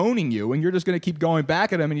continuously owning you and you're just going to keep going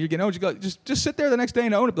back at him and you're just sit there the next day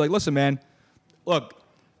and own it. Be like, listen, man, look,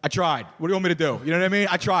 I tried. What do you want me to do? You know what I mean?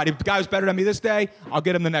 I tried. If the guy was better than me this day, I'll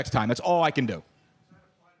get him the next time. That's all I can do.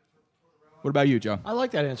 What about you, Joe? I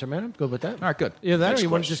like that answer, man. I'm good with that. All right, good. Yeah, that or you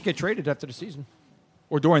want to just get traded after the season.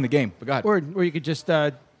 Or during the game. But go ahead. Or you could just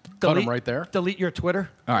cut him right there. Delete your Twitter.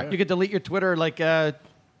 All right. You could delete your Twitter like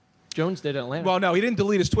Jones did at Atlanta. Well, no, he didn't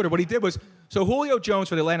delete his Twitter. What he did was, so Julio Jones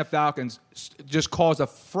for the Atlanta Falcons just caused a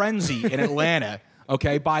frenzy in Atlanta,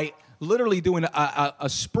 okay, by literally doing a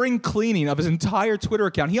spring cleaning of his entire Twitter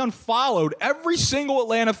account. He unfollowed every single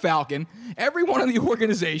Atlanta Falcon, everyone in the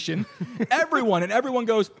organization, everyone, and everyone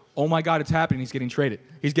goes, oh my God, it's happening. He's getting traded.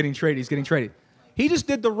 He's getting traded. He's getting traded. He just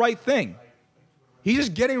did the right thing. He's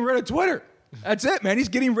just getting rid of Twitter. That's it, man. He's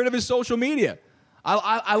getting rid of his social media.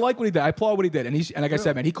 I like what he did. I applaud what he did. And like I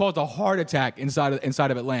said, man, he caused a heart attack inside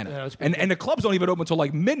of Atlanta. Yeah, and the clubs don't even open until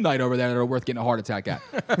like midnight over there that are worth getting a heart attack at.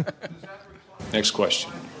 Next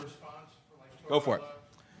question. Go for it.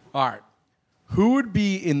 All right. Who would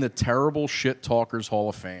be in the Terrible Shit Talkers Hall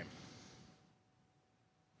of Fame?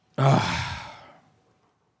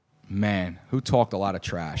 Man, who talked a lot of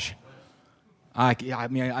trash? I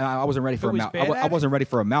wasn't ready for a Mount. I wasn't ready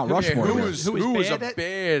for a Mount Rushmore. Who was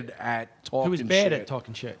bad at talking shit? Who was bad at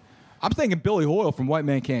talking shit? I'm thinking Billy Hoyle from White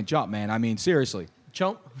Man Can't Jump, man. I mean, seriously.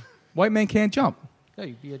 Chump? White Man Can't Jump. Yeah,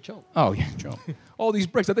 you'd be a chump. Oh, yeah, chump. All these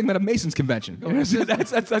bricks. I think I'm at a Masons convention.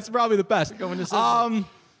 That's probably the best.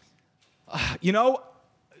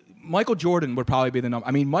 Michael Jordan would probably be the number.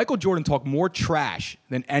 I mean, Michael Jordan talked more trash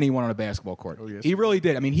than anyone on a basketball court. Oh, yes. He really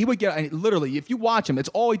did. I mean, he would get literally. If you watch him, it's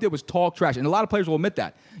all he did was talk trash, and a lot of players will admit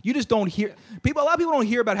that. You just don't hear people. A lot of people don't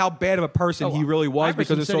hear about how bad of a person he really was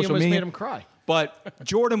because of social media. Made him cry. But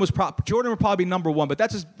Jordan would probably be number one. But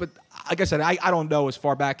that's just. But like I said, I don't know as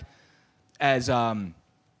far back as.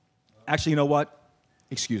 Actually, you know what?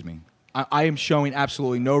 Excuse me. I am showing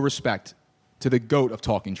absolutely no respect to the GOAT of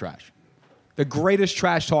talking trash. The greatest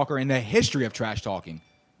trash talker in the history of trash talking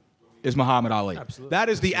is Muhammad Ali. Absolutely. That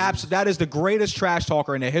is the greatest trash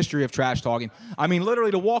talker in the history of trash talking. I mean,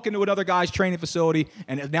 literally to walk into another guy's training facility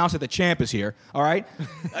and announce that the champ is here, all right?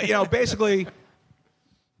 Basically,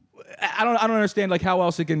 I don't understand like how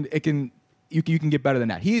else you can get better than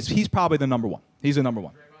that. He's probably the number one. He's the number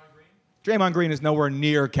one. Draymond Green is nowhere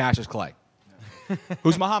near Cassius Clay.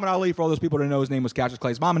 Who's Muhammad Ali, for all those people that know his name was Cassius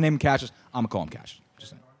Clay. His mama named him Cassius. I'm going to call him Cassius.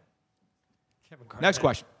 Just saying. Next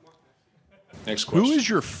question. Next question. Who is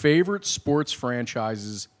your favorite sports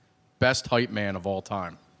franchise's best hype man of all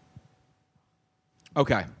time?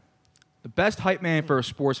 Okay. The best hype man for a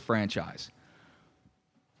sports franchise.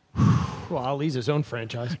 Well, Ali's his own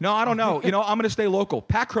franchise. No, I don't know. I'm going to stay local.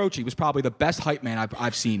 Pat Croce was probably the best hype man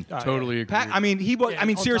I've seen. Totally agree. Pat, I mean, he was. Yeah, I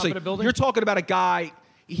mean, on seriously, top of the building? you're talking about a guy.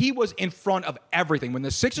 He was in front of everything when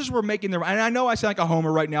the Sixers were making their. And I know I sound like a homer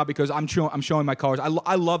right now because I'm showing my colors.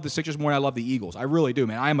 I love the Sixers more than I love the Eagles. I really do,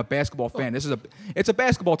 man. I am a basketball fan. It's a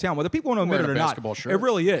basketball town, whether people want to admit it or not. Shirt. It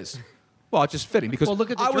really is. Well, it's just fitting because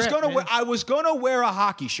look at the I was draft, man. I was gonna wear a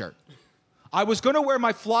hockey shirt. I was going to wear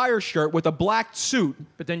my Flyers shirt with a black suit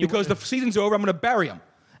because the season's over. I'm going to bury him.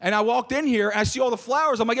 And I walked in here, and I see all the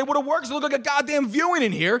flowers. I'm like, it would have worked. It looked like a goddamn viewing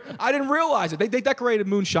in here. I didn't realize it. They decorated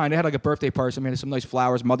moonshine. They had like a birthday party. I mean, some nice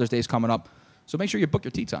flowers. Mother's Day's coming up. So make sure you book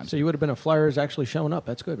your tea time. So you would have been a Flyers actually showing up.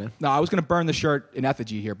 That's good, man. No, I was going to burn the shirt in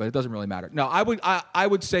effigy here, but it doesn't really matter. No, I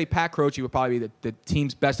would say Pat Croce would probably be the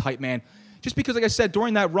team's best hype man. Just because, like I said,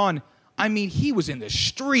 during that run, I mean, he was in the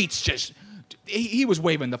streets just... He was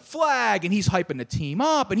waving the flag, and he's hyping the team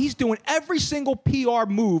up, and he's doing every single PR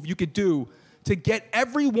move you could do to get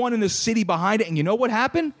everyone in the city behind it. And you know what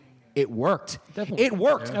happened? It worked. Definitely. It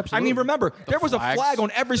worked. Yeah, I mean, remember, there was a flag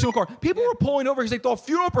on every single car. People were pulling over because they thought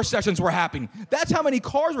funeral processions were happening. That's how many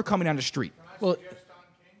cars were coming down the street. Well,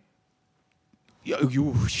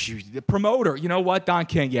 the promoter, you know what? Don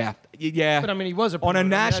King, yeah. but I mean, he was a promoter.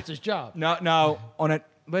 That's his job. No,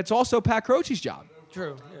 but it's also Pat Croce's job.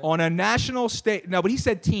 True. Yeah. On a national state, no, but he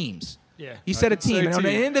said teams. Yeah. He said a team. And on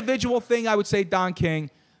an individual thing, I would say Don King.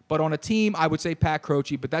 But on a team, I would say Pat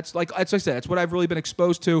Croce. But that's like I said, that's what I've really been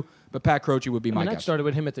exposed to. But Pat Croce would be my guess. That started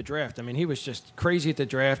with him at the draft. I mean, he was just crazy at the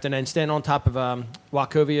draft, and then standing on top of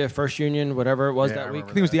Wachovia First Union, whatever it was that week. I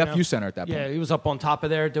think it was the FU Center at that point. Yeah, he was up on top of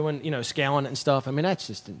there doing, scaling it and stuff. I mean, that's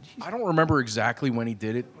just. I don't remember exactly when he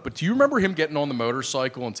did it, but do you remember him getting on the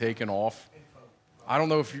motorcycle and taking off? I don't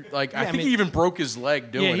know if you I think he even broke his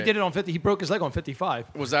leg doing it. Yeah, he did it on 50. He broke his leg on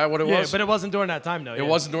 55. Was that what it was? Yeah, but it wasn't during that time though. It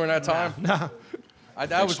wasn't during that time. No.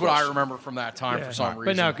 That was what I remember from that time for some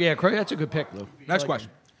reason. But no, that's a good pick, Lou. Next question.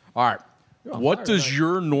 All right. What does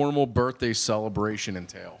your normal birthday celebration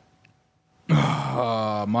entail?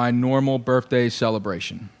 My normal birthday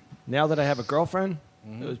celebration. Now that I have a girlfriend,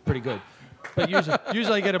 it was pretty good. But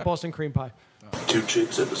usually I get a Boston cream pie. 2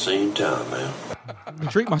 chicks at the same time, man. I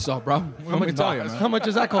treat myself, bro. What am I tell you, man? How much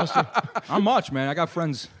does that cost you? How much, man? I got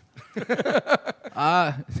friends.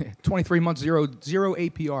 23 months, zero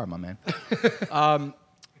APR, my man.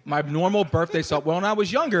 My normal birthday when I was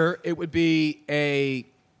younger, it would be a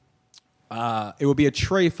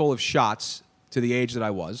tray full of shots to the age that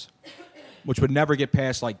I was, which would never get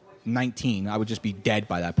past like 19. I would just be dead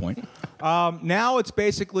by that point. Now it's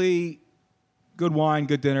basically good wine,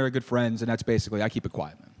 good dinner, good friends, and that's basically, I keep it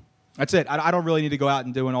quiet, man. That's it. I don't really need to go out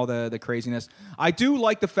and doing all the craziness. I do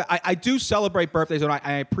like the fact, I do celebrate birthdays, and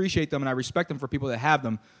I appreciate them, and I respect them for people that have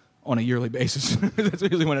them on a yearly basis. That's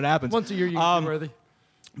usually when it happens. Once a year, you're worthy.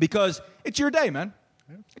 Because it's your day, man.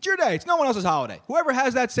 It's your day. It's no one else's holiday. Whoever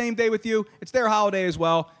has that same day with you, it's their holiday as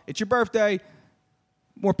well. It's your birthday.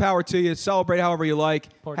 More power to you. Celebrate however you like.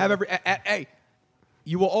 Hey,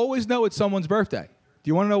 you will always know it's someone's birthday. Do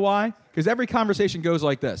you want to know why? Because every conversation goes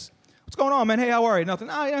like this. What's going on, man? Hey, how are you? Nothing.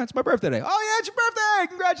 Oh, yeah, it's my birthday today. Oh, yeah, it's your birthday.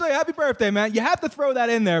 Congratulations. Happy birthday, man. You have to throw that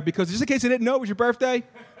in there because just in case they didn't know it was your birthday,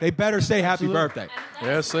 they better say happy birthday.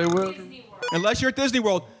 Yes, they will. Unless you're at Disney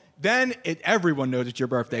World, then everyone knows it's your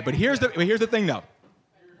birthday. But here's the thing, though.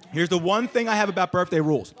 Here's the one thing I have about birthday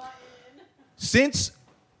rules. Since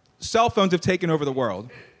cell phones have taken over the world,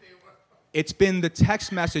 it's been the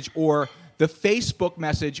text message or the Facebook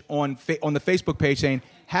message on the Facebook page saying,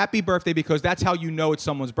 happy birthday, because that's how you know it's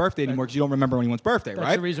someone's birthday anymore, because you don't remember anyone's birthday, right?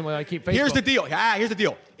 That's the reason why I keep Facebook. Here's the deal. Here's the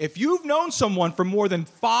deal. If you've known someone for more than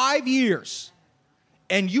 5 years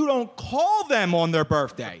and you don't call them on their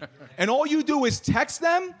birthday and all you do is text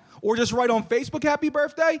them or just write on Facebook happy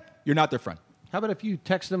birthday, you're not their friend. How about if you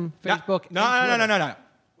text them Facebook? No.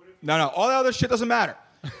 All that other shit doesn't matter.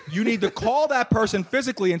 You need to call that person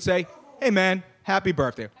physically and say, hey, man, happy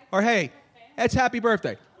birthday. Or, hey, it's happy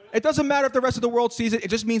birthday. It doesn't matter if the rest of the world sees it. It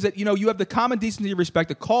just means that, you have the common decency and respect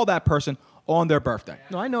to call that person on their birthday.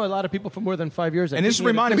 No, I know a lot of people for more than 5 years. And this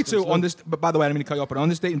reminded me, too, on this, but by the way, I didn't mean to cut you off, but on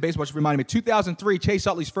this date in baseball, it reminded me, 2003, Chase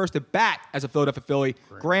Utley's first at bat as a Philadelphia Philly,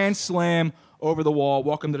 grand slam over the wall.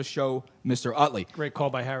 Welcome to the show, Mr. Utley. Great call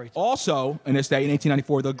by Harry. Also, in this day, in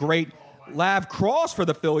 1894, the great Lav Cross for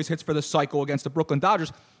the Phillies hits for the cycle against the Brooklyn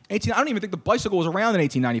Dodgers. I don't even think the bicycle was around in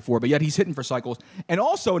 1894, but yet he's hitting for cycles. And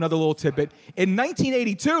also, another little tidbit, in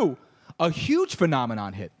 1982, a huge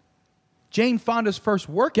phenomenon hit. Jane Fonda's first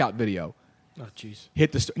workout video. Oh, jeez.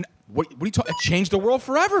 Hit the... What are you talking? It changed the world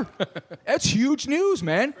forever. That's huge news,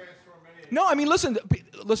 man. No, I mean, listen.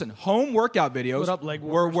 Home workout videos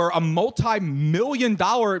were a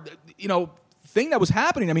multi-million-dollar, thing that was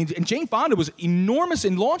happening. I mean, and Jane Fonda was enormous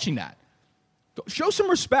in launching that. Show some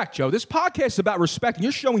respect, Joe. This podcast is about respect, and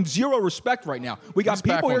you're showing zero respect right now. We got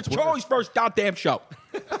people here. It's Charlie's first goddamn show.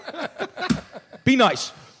 Be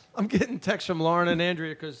nice. I'm getting texts from Lauren and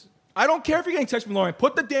Andrea because... I don't care if you're getting texts from Lauren.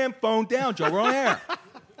 Put the damn phone down, Joe. We're on air.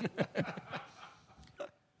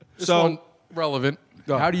 This one relevant.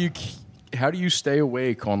 How do you stay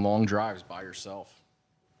awake on long drives by yourself?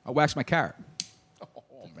 I wax my carrot.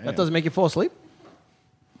 Oh, man. That doesn't make you fall asleep?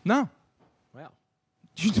 No. Wow.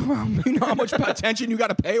 You know how much attention you got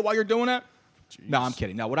to pay while you're doing that? Jeez. No, I'm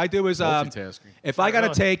kidding. No, what I do is if I got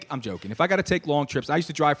to take, I'm joking. If I got to take long trips, I used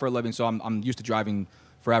to drive for a living, so I'm used to driving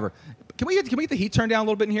forever. Can we get the heat turned down a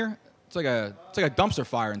little bit in here? It's like a dumpster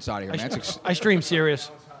fire inside of here, man. I stream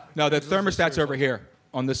Sirius. No, the thermostat's over here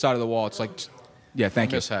on this side of the wall. It's like, yeah,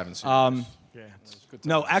 thank you. Miss having Sirius.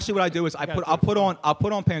 No, actually, what I do is I'll put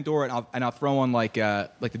on Pandora and I'll throw on like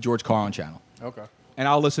the George Carlin channel. Okay. And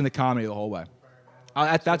I'll listen to comedy the whole way.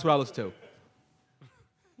 That's what I listen to.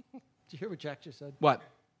 Did you hear what Jack just said? What?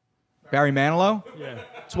 Barry Manilow? Yeah.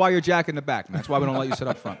 That's why you're Jack in the back, man. That's why we don't let you sit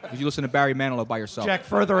up front. Because you listen to Barry Manilow by yourself. Jack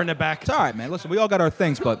further in the back. It's all right, man. Listen, we all got our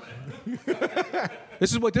things, but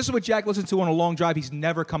this is what Jack listens to on a long drive he's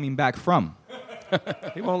never coming back from.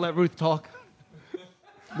 He won't let Ruth talk.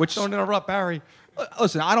 Don't interrupt Barry.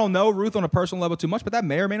 Listen, I don't know Ruth on a personal level too much, but that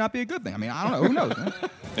may or may not be a good thing. I mean, I don't know. Who knows, man?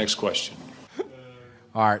 Next question.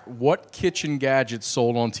 All right. What kitchen gadget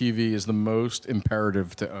sold on TV is the most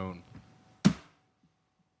imperative to own?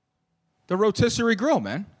 The rotisserie grill,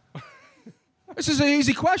 man. This is an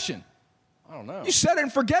easy question. I don't know. You set it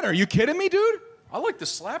and forget it. Are you kidding me, dude? I like the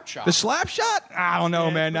slap shot. The slap shot? I don't know,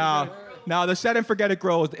 man. No, the set and forget it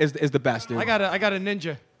grill is the best, dude. I got a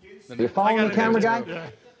Ninja. You following the camera guy? Yeah.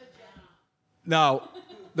 No,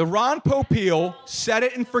 the Ron Popeil set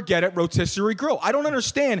it and forget it rotisserie grill. I don't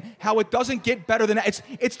understand how it doesn't get better than that.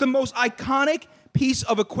 It's the most iconic piece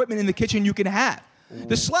of equipment in the kitchen you can have.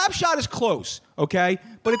 The slap shot is close, okay,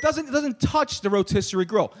 but it doesn't touch the rotisserie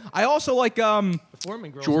grill. I also like the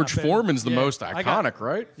Foreman grill. George Foreman's the most iconic,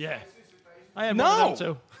 right? Yeah. I have one of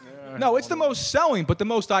them too. No, it's the most selling, but the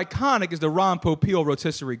most iconic is the Ron Popeil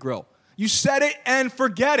rotisserie grill. You set it and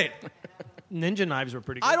forget it. Ninja knives were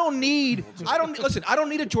pretty good. I don't need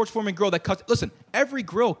a George Foreman grill that cuts. Listen, every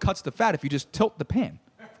grill cuts the fat if you just tilt the pan.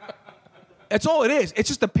 That's all it is. It's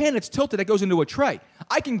just a pan that's tilted that goes into a tray.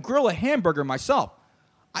 I can grill a hamburger myself.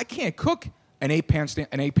 I can't cook an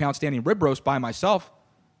 8-pound standing rib roast by myself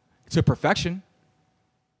to perfection.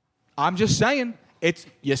 I'm just saying.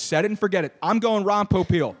 You set it and forget it. I'm going Ron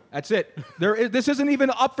Popeil. That's it. This isn't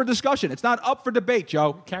even up for discussion. It's not up for debate,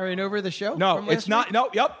 Joe. Carrying over the show? No, it's not. Week? No,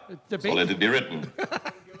 yep. Debate. So let it be written.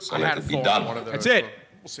 So let it be done. That's it.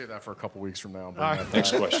 We'll save that for a couple weeks from now.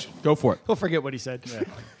 Next question. Go for it. He'll forget what he said. Yeah.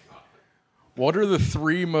 What are the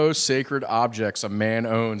 3 most sacred objects a man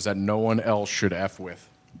owns that no one else should F with?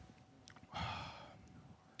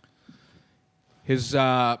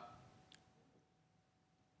 The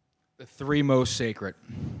 3 most sacred.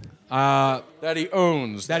 That he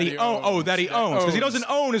owns. That he owns. Because he doesn't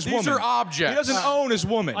own his woman. These are objects. He doesn't own his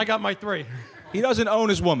woman. I got my 3. He doesn't own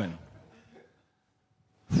his woman.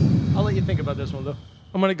 I'll let you think about this one, though.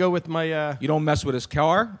 I'm going to go with my... You don't mess with his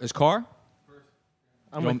car?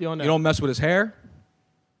 I'm with you on that. You don't mess with his hair?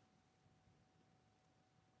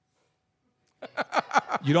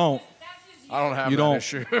 You don't. I don't have that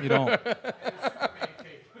issue. You don't.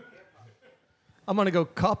 I'm going to go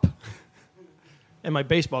cup and my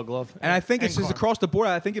baseball glove. And I think it's just car. across the board.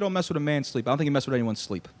 I think you don't mess with a man's sleep. I don't think you mess with anyone's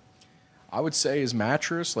sleep. I would say his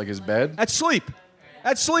mattress, like his bed. That's sleep.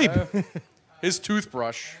 His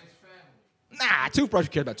toothbrush. Nah, toothbrush. You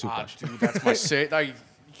care about toothbrush. Dude, that's my say. You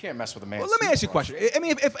can't mess with a man's Well, let me ask you a question. I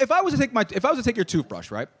mean, if I was to take your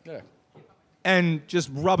toothbrush, right? Yeah. And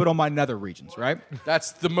just rub it on my nether regions, right?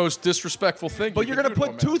 That's the most disrespectful thing. But you're going to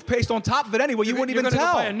put toothpaste on top of it anyway. You wouldn't even tell. You're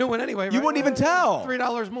going to buy a new one anyway, right? You wouldn't even tell.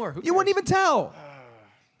 $3 more. You wouldn't even tell.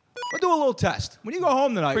 We'll do a little test. When you go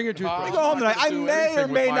home tonight, Bring your toothbrush. When you go home tonight, I may or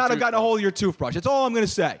may not have gotten a hold of your toothbrush. That's all I'm going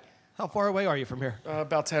to say. How far away are you from here?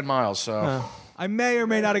 About 10 miles, so. I may or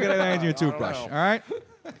may not have gotten a hold of your toothbrush, all right?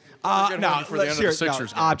 one before the end of the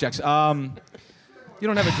Sixers game. Objects. You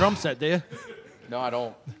don't have a drum set, do you? No, I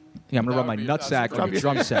don't. Yeah, I'm gonna rub That my would be- nutsack that's on your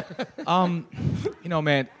drum set.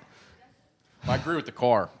 Man, I agree with the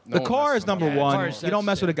car. No the one car messes is number with one. cars, You don't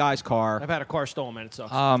mess with a guy's car. I've had a car stolen, man. It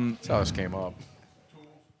sucks. That's how this came up.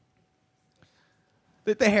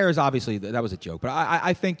 The hair is obviously that was a joke, but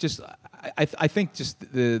I think just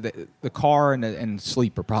the car and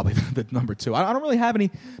sleep are probably the number two. I don't really have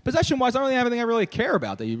any possession wise. I don't really have anything I really care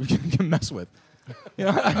about that you can mess with.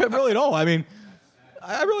 I really don't. I mean,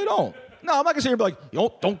 I really don't. No, I'm not gonna sit here and be like,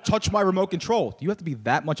 don't touch my remote control. Do you have to be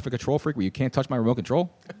that much of a control freak where you can't touch my remote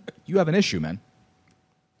control? You have an issue, man.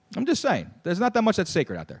 I'm just saying. There's not that much that's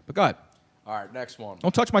sacred out there. But go ahead. All right, next one.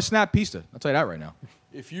 Don't touch my Snap Pista. I'll tell you that right now.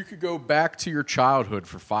 If you could go back to your childhood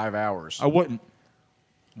for 5 hours, I wouldn't.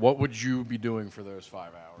 What would you be doing for those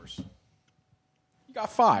 5 hours? You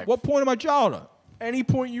got 5. What point of my childhood? Any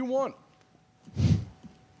point you want.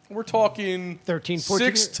 We're talking 13,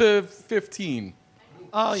 14. 6 to 15.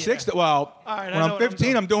 Oh, yeah. 6 to, well, All right, I when know I'm what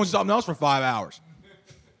 15, I'm doing something else for 5 hours.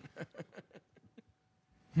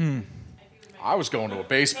 I was going to a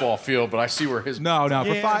baseball field, but I see where his No, Yeah.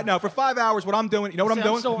 for 5 hours, what I'm doing, you know what I'm See, I'm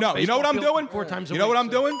doing? still on No, you know what I'm baseball doing? field 4 times a You know week, what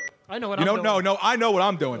I'm so- doing? I know what You I'm know, doing. no, I know what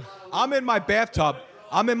I'm doing. I'm in my bathtub.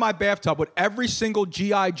 I'm in my bathtub with every single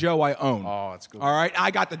GI Joe I own. Oh, that's good. All right,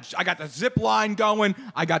 I got the zip line going.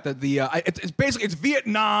 I got it's basically it's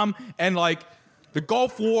Vietnam and like the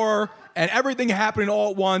Gulf War and everything happening all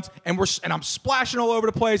at once, and I'm splashing all over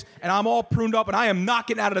the place, and I'm all pruned up, and I am not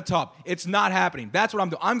getting out of the tub. It's not happening. That's what I'm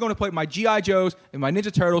doing. I'm going to play with my GI Joes and my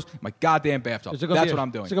Ninja Turtles in my goddamn bathtub. That's what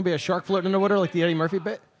I'm doing. Is there going to be a shark floating in the water like the Eddie Murphy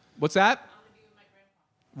bit? What's that?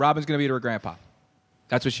 Robin's going to be with her grandpa.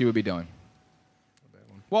 That's what she would be doing.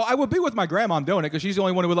 Well, I would be with my grandma doing it because she's the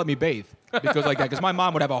only one who would let me bathe. Because like that, because my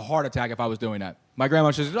mom would have a heart attack if I was doing that. My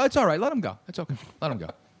grandma says, "It's all right, let him go. It's okay, let him go."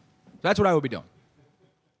 That's what I would be doing.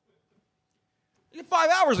 You get 5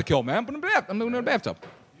 hours to kill, man. Put him in the bath. I'm doing it in the bathtub.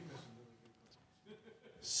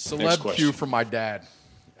 Celeb cue from my dad.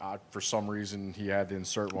 For some reason, he had to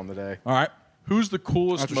insert one today. All right. Who's the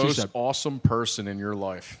coolest, That's what she most said. awesome person in your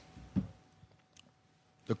life?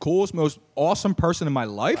 The coolest, most awesome person in my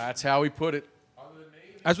life? That's how he put it.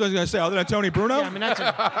 That's what I was going to say. Other than Tony Bruno? Yeah, I mean, that's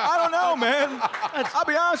I don't know, man. I'll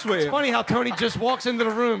be honest with you. It's funny how Tony just walks into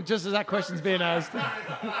the room just as that question's being asked.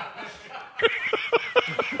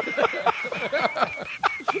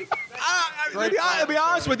 I'll be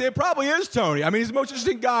honest with you, it probably is Tony. I mean, he's the most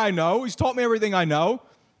interesting guy I know. He's taught me everything I know.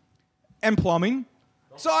 And plumbing.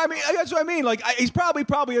 So, I mean, that's what I mean. Like, he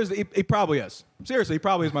probably is. He probably is. Seriously, he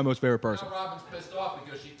probably is my most favorite person. Now Robin's pissed off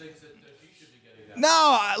because she thinks that she should be getting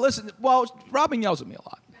that. No, listen. Well, Robin yells at me a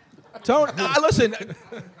lot. Tony, listen.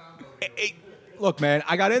 Look, man,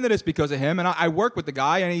 I got into this because of him, and I work with the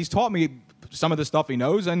guy, and he's taught me some of the stuff he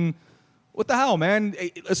knows. And what the hell, man?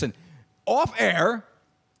 Listen, off air,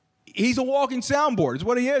 he's a walking soundboard. Is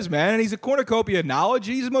what he is, man. And he's a cornucopia of knowledge.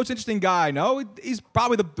 He's the most interesting guy I know. He's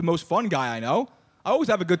probably the most fun guy I know. I always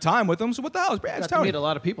have a good time with him. So what the hell? It's Got to Tony. meet a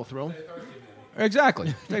lot of people through him.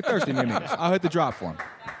 Exactly. Stay thirsty, me. I'll hit the drop for him.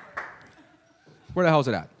 Where the hell's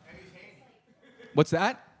it at? What's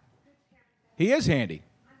that? He is handy.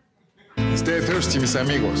 Stay thirsty, mis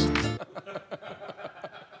amigos.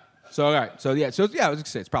 So, all right. So, yeah, I was going to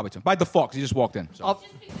say it's probably Tim. By default, because he just walked in. So.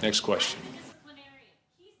 Next question.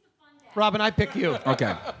 Robin, I pick you.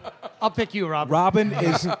 Okay. I'll pick you, Robin. Robin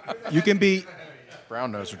is, you can be,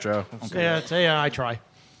 Brown noser Joe. Okay. Yeah, I try.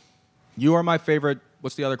 you are my favorite,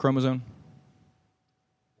 what's the other chromosome?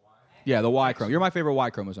 Yeah, the Y chromosome. You're my favorite Y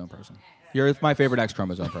chromosome person. You're my favorite X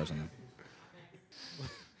chromosome person.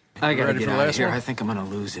 I gotta Ready get for the out of last here. one? I think I'm gonna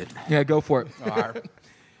lose it. Yeah, go for it. All right.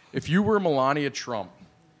 If you were Melania Trump,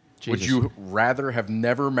 would Jesus. you rather have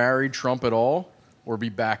never married Trump at all or be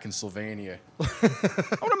back in Sylvania? I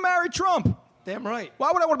want to marry Trump. Damn right.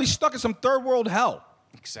 Why would I want to be stuck in some third world hell?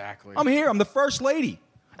 Exactly. I'm here. I'm the first lady.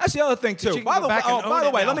 That's the other thing, you too. can By go the back and by own the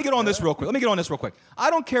it way, now. let me get on this real quick. I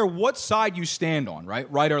don't care what side you stand on,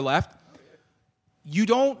 right or left.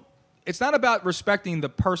 It's not about respecting the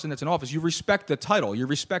person that's in office. You respect the title. You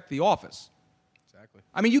respect the office. Exactly.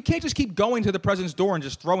 I mean, you can't just keep going to the president's door and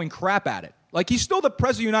just throwing crap at it. Like, he's still the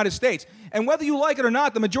president of the United States. And whether you like it or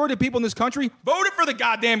not, the majority of people in this country voted for the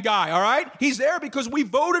goddamn guy, all right? He's there because we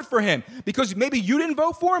voted for him. Because maybe you didn't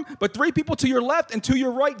vote for him, but 3 people to your left and to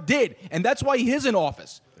your right did. And that's why he is in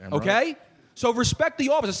office, Damn okay? right. So respect the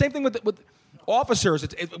office. The same thing with officers,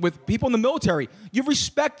 with people in the military. You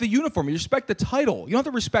respect the uniform. You respect the title. You don't have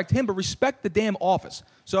to respect him, but respect the damn office.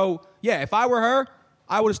 So, yeah, if I were her,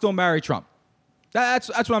 I would have still married Trump. That's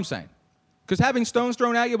what I'm saying. Because having stones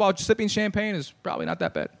thrown at you while sipping champagne is probably not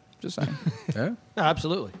that bad. Just saying. Yeah. No,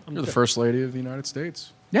 absolutely. You're the first lady of the United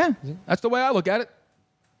States. Yeah, that's the way I look at it.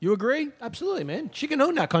 You agree? Absolutely, man. She can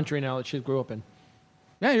own that country now that she grew up in.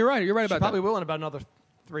 Yeah, you're right. You're right She about probably that. will in about another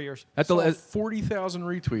 3 years. At Saw the 40,000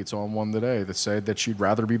 retweets on one today that said that she'd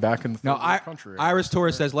rather be back in the no, country. Iris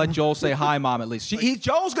Torres says, "Let Joel say hi, Mom." At least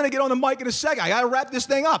Joel's going to get on the mic in a second. I got to wrap this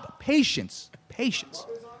thing up. Patience.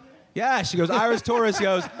 Yeah, she goes. Iris Torres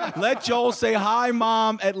goes, "Let Joel say hi,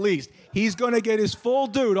 Mom. At least he's going to get his full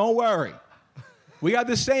due. Don't worry." We got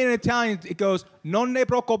this saying in Italian. It goes, "Non ne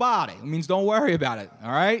preoccupare." It means don't worry about it.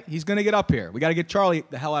 All right? He's going to get up here. We got to get Charlie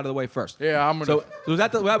the hell out of the way first. Yeah, I'm going to. So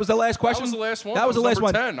that was the last question? That was the last one. That was the last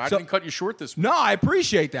one. 10. I didn't cut you short this week. No, I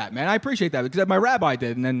appreciate that, man. I appreciate that because my rabbi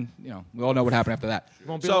did, and then, we all know what happened after that. It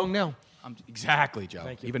won't be long now. Exactly, Joe.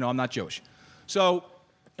 Thank you. Even though I'm not Jewish. So,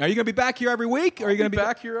 are you going to be back here every week? Or are you going to be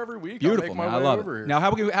back here every week? Beautiful, I'll make man. my I way love over it. here. Now,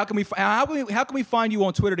 how can we find you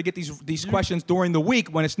on Twitter to get these questions during the week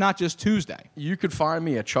when it's not just Tuesday? You could find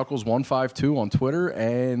me at Chuckles152 on Twitter,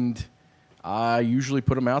 and I usually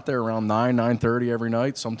put them out there around 9:30 every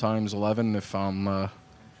night. Sometimes 11 if I'm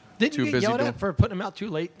Didn't too you get busy. yelled at for putting them out too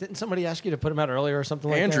late? Didn't somebody ask you to put them out earlier or something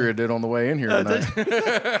like that? Andrea did on the way in here tonight.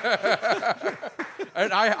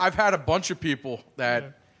 And I've had a bunch of people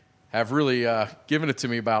that have really given it to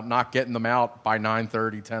me about not getting them out by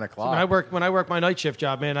 9:30, 10 o'clock. When I work my night shift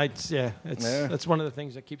job, man, that's one of the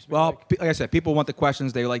things that keeps me awake. Like I said, people want the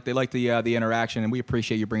questions. They like the interaction, and we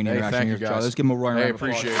appreciate you bringing the interaction thank here, you, guys. Charlie. Let's give him a roaring round of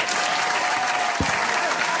applause. Appreciate it.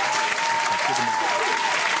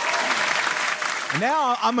 And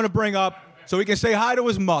now I'm going to bring up, so he can say hi to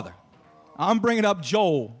his mother. I'm bringing up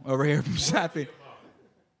Joel over here from Snappy.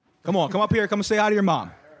 Come on, come up here. Come and say hi to your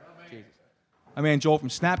mom. I mean, Joel from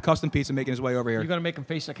Snap Custom Pizza making his way over here. You going to make him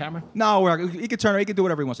face the camera? No, he can turn. He can do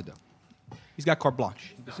whatever he wants to do. He's got carte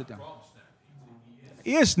blanche. You can sit down.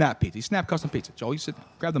 He is Snap Pizza. He's Snap Custom Pizza. Joel, you sit down.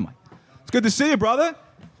 Grab the mic. It's good to see you, brother.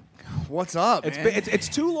 What's up, man? It's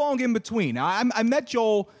too long in between. I met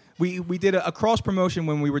Joel. We did a cross promotion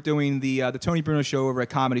when we were doing the Tony Bruno show over at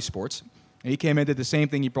Comedy Sports, and he came in, did the same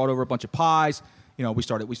thing. He brought over a bunch of pies. We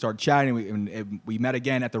started chatting. And we met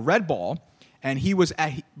again at the Red Ball, and he was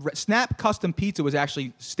at Snap Custom Pizza was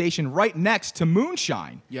actually stationed right next to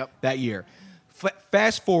Moonshine. That year.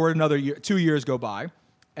 Fast forward another year, 2 years go by,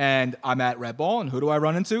 and I'm at Red Ball, and who do I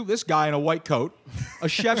run into? This guy in a white coat, a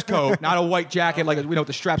chef's coat, not a white jacket like with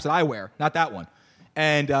the straps that I wear, not that one.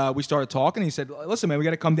 And we started talking. He said, "Listen, man, we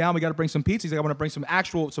got to come down. We got to bring some pizza." He's like, "I want to bring some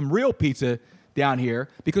real pizza down here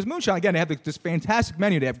because Moonshine, again, they have this fantastic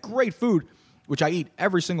menu. They have great food, which I eat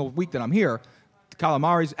every single week that I'm here. The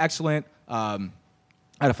calamari's excellent. I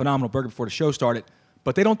had a phenomenal burger before the show started,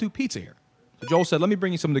 but they don't do pizza here." So Joel said, "Let me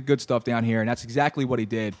bring you some of the good stuff down here," and that's exactly what he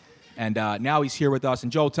did. And now he's here with us.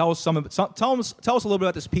 And Joel, tell us a little bit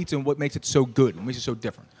about this pizza and what makes it so good, what makes it so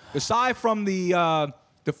different. Aside from the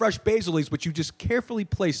fresh basil leaves, which you just carefully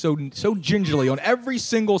place so gingerly on every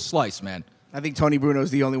single slice, man. I think Tony Bruno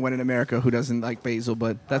is the only one in America who doesn't like basil,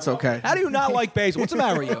 but that's okay. How do you not like basil? What's the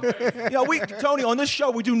matter with you? Tony, on this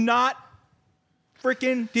show, we do not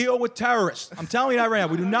freaking deal with terrorists. I'm telling you that right now.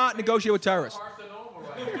 We do not negotiate with terrorists.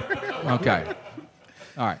 Okay.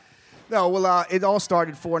 All right. No, well, it all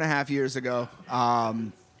started 4.5 years ago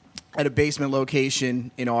at a basement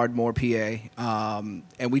location in Ardmore, PA.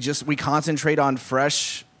 And we concentrate on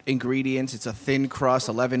fresh ingredients. It's a thin crust,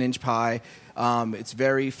 11-inch pie. It's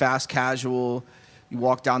very fast casual. You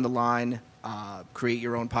walk down the line, create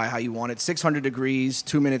your own pie how you want it. 600 degrees,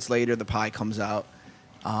 2 minutes later, the pie comes out.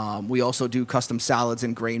 We also do custom salads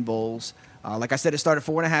and grain bowls. Like I said, it started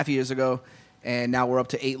 4.5 years ago, and now we're up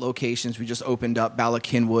to 8 locations. We just opened up Bala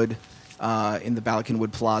Cynwyd in the Bala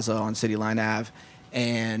Cynwyd Plaza on City Line Ave,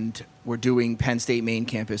 and we're doing Penn State main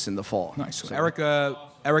campus in the fall. Nice. So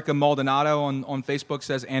Erica Maldonado on Facebook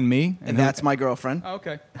says, "And me." And that's my girlfriend. Oh,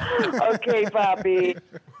 okay. Okay, Poppy.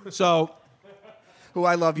 So, who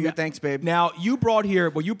I love you. Thanks, babe. Now, what you brought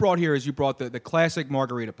here is you brought the classic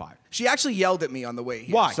margarita pie. She actually yelled at me on the way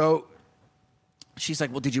here. Why? So she's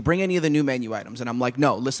like, "Well, did you bring any of the new menu items?" And I'm like,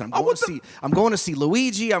 "No, listen, I'm going to see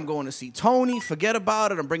Luigi. I'm going to see Tony. Forget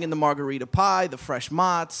about it. I'm bringing the margarita pie, the fresh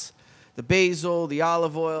mozz, the basil, the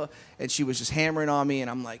olive oil." And she was just hammering on me,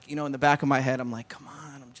 and I'm like, in the back of my head, I'm like, "Come on,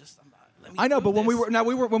 I know, but when we were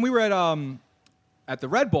at the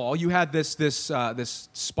Red Ball, you had this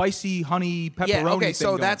spicy honey pepperoni. Yeah, okay, thing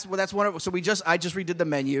so going. that's one of. So I just redid the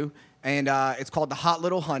menu, and it's called the Hot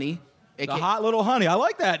Little Honey. Hot Little Honey. I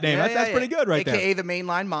like that name. That's pretty good, right there. AKA the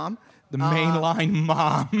mainline mom. The mainline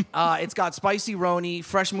mom. It's got spicy roni,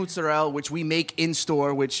 fresh mozzarella, which we make in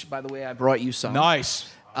store. Which, by the way, I brought you some. Nice.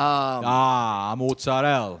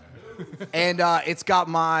 Mozzarella. And it's got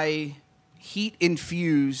my heat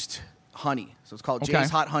infused honey. So it's called Okay. Jay's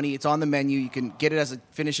Hot Honey. It's on the menu. You can get it as a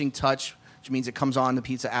finishing touch, which means it comes on the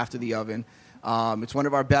pizza after the oven. It's one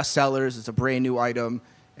of our best sellers. It's a brand new item,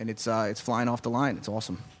 and it's flying off the line. It's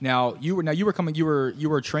awesome. Now you were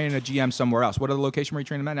training a GM somewhere else. What other location were you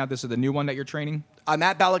training at? Now this is the new one that you're training. I'm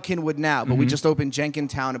at Bala Cynwyd now, but we Mhm. just opened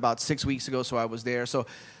Jenkintown about 6 weeks ago, so I was there. So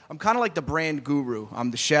I'm kind of like the brand guru.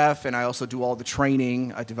 I'm the chef, and I also do all the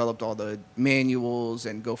training. I developed all the manuals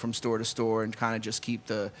and go from store to store and kind of just keep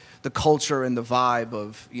the culture and the vibe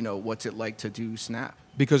of, what's it like to do Snap.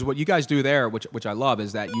 Because what you guys do there, which I love,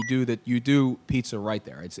 is that you do pizza right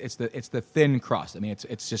there. It's the thin crust. I mean,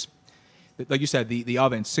 it's just like you said, the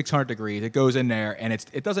oven 600 degrees. It goes in there, and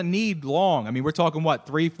it doesn't need long. I mean, we're talking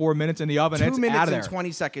 3-4 minutes in the oven. 2 it's minutes out of and there.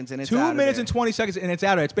 20 seconds, and it's 2 out of minutes there. and 20 seconds, and it's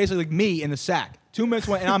out of there. It's basically like me in the sack. 2 minutes,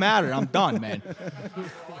 and I'm out of it. I'm done, man.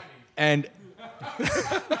 And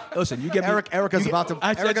listen, you get Erica's about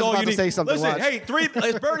to say something. Listen, Watch. hey,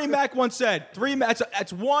 as Bernie Mac once said, 3 minutes.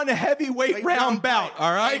 That's one heavyweight round bout.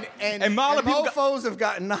 All right, And a lot of people mofos have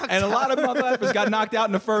gotten knocked and a out. lot of motherfuckers got knocked out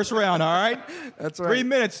in the first round. All right, that's right. 3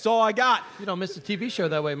 minutes. That's all I got. You don't miss the TV show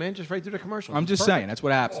that way, man. Just right through the commercial. I'm just saying. That's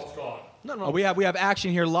what happens. No. We have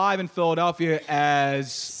action here live in Philadelphia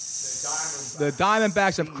as the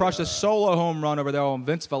Diamondbacks have crushed a solo home run over there on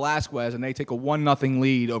Vince Velasquez, and they take a 1-0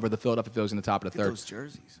 lead over the Philadelphia Phillies in the top of the third. Those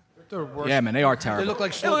jerseys. They're worse. Yeah, man, they are terrible. They look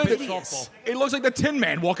like slow pitch softball. It looks like the Tin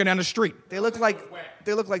Man walking down the street. They look like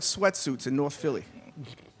sweatsuits in North Philly.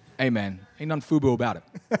 Hey, man, ain't nothing FUBU about it.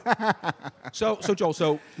 So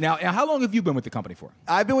Joel, now how long have you been with the company for?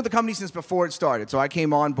 I've been with the company since before it started. So I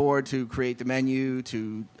came on board to create the menu,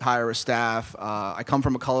 to hire a staff. I come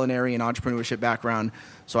from a culinary and entrepreneurship background,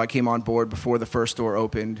 so I came on board before the first store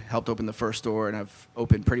opened, helped open the first store, and I've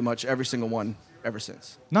opened pretty much every single one ever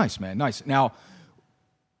since. Nice, man, nice. Now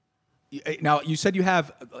you said you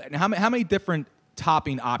have how many different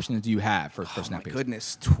topping options do you have for Snap Pizza?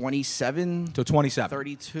 Goodness, 27 to 27.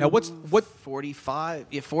 32. Now what 45?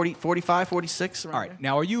 Yeah, 45, 46. All right.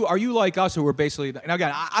 Now are you like us who are basically now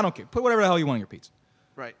again, I don't care. Put whatever the hell you want on your pizza.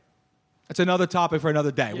 Right. That's another topic for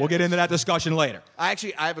another day. We'll get into that discussion later. I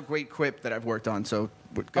have a great quip that I've worked on, so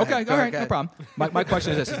go Okay, ahead, all right, go no ahead. problem. My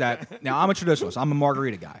question is this: is that now I'm a traditionalist. I'm a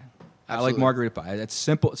margarita guy. I like Absolutely. margarita pie. It's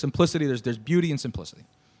simple, simplicity. There's beauty in simplicity.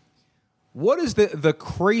 What is the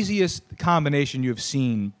craziest combination you've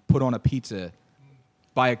seen put on a pizza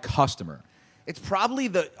by a customer? It's probably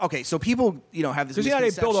so people, have this Because they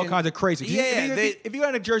build all misconception. kinds of crazy. If you go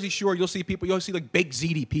on a Jersey Shore, you'll see like baked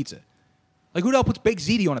ziti pizza. Like who the hell puts baked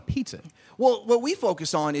ziti on a pizza? Well, what we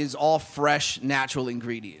focus on is all fresh, natural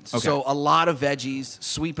ingredients. Okay. So a lot of veggies,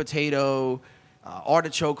 sweet potato,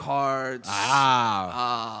 artichoke hearts,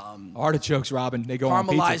 Artichokes, Robin. They go on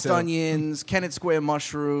pizza caramelized too. onions, Kennett Square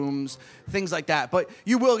mushrooms, things like that. But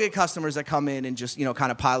you will get customers that come in and just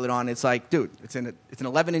kind of pile it on. It's like, dude, it's an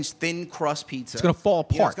 11-inch thin crust pizza. It's gonna fall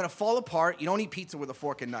apart. It's gonna fall apart. You don't eat pizza with a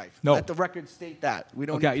fork and knife. No. Let the record state that we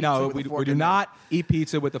don't. Okay, eat pizza with we a fork do and not knife. eat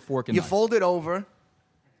pizza with a fork and You knife. fold it over.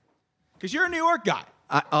 Because you're a New York guy.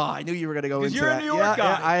 I knew you were gonna go into You're that. a New York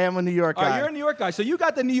guy. Yeah, I am a New York All guy. right, you're a New York guy. So you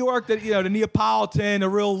got the New York, the Neapolitan, the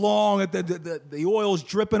real long, the oil's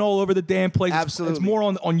dripping all over the damn place. Absolutely. It's more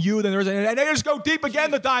on you than there is. And they just go deep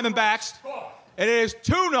again, the Diamondbacks. And it is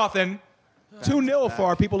 2-0. 2-0 for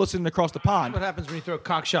our people listening across the pond. What happens when you throw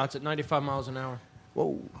cock shots at 95 miles an hour?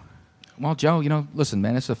 Whoa. Well, Joe, listen,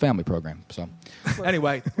 man, it's a family program. So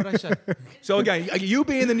anyway. What I say? So again, you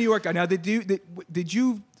being the New York guy, now did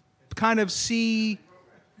you kind of see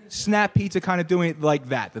Snap Pizza kind of doing it like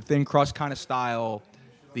that, the thin crust kind of style,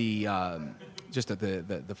 the just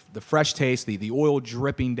the fresh taste, the oil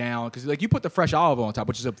dripping down, because like you put the fresh olive oil on top,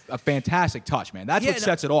 which is a fantastic touch, man. That's what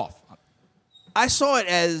sets it off. I saw it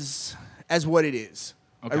as what it is.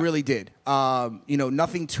 Okay. I really did.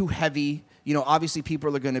 Nothing too heavy. Obviously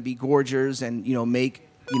people are going to be gorgers and make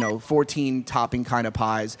 14 topping kind of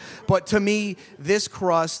pies. But to me, this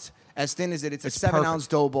crust, as thin as it's a 7-ounce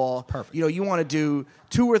dough ball. Perfect. You want to do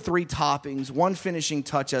 2 or 3 toppings, one finishing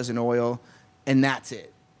touch as an oil, and that's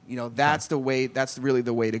it. That's the way. That's really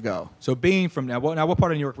the way to go. So being from now, what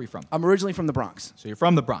part of New York are you from? I'm originally from the Bronx. So you're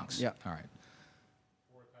from the Bronx. Yeah. All right.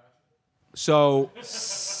 So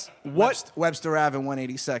Webster Ave and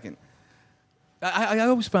 182nd. I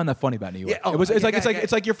always found that funny about New York. Yeah, oh,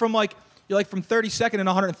 It's like you're from 32nd and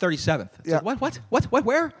 137th. It's Yeah. like, what?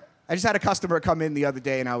 Where? I just had a customer come in the other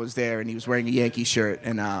day, and I was there, and he was wearing a Yankee shirt,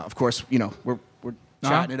 and of course, we're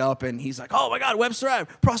chatting it up, and he's like, "Oh my God, Webster Ave,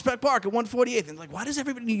 Prospect Park at 148th," and like, why does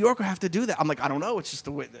everybody in New York have to do that? I'm like, I don't know. It's just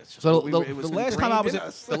the way. That's just So what the it was last time I was ingrained in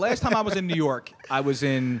us. the last time I was in New York, I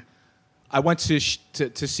went to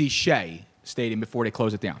see Shay Stadium before they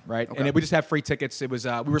closed it down, right? Okay. And we just had free tickets. It was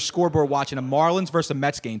we were scoreboard watching a Marlins versus a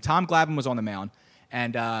Mets game. Tom Glavine was on the mound,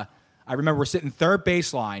 and I remember we're sitting third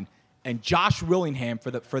baseline, and Josh Willingham for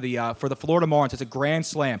the Florida Marlins hits a grand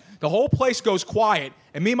slam. The whole place goes quiet,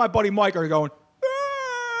 and me and my buddy Mike are going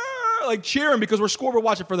like cheering because we're scoreboard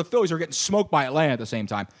watching for the Phillies. We're getting smoked by Atlanta at the same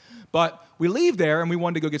time, but we leave there and we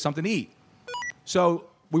wanted to go get something to eat. So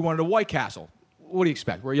we wanted a White Castle. What do you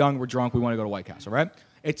expect? We're young, we're drunk, we want to go to White Castle, right?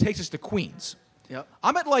 It takes us to Queens. Yep.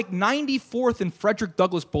 I'm at like 94th and Frederick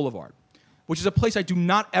Douglass Boulevard, which is a place I do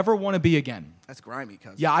not ever want to be again. That's grimy,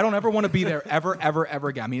 cousin. Yeah, I don't ever want to be there ever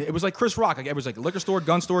again. I mean, it was like Chris Rock. Like, it was like a liquor store,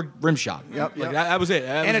 gun store, rim shop. Yep. Like, that was it.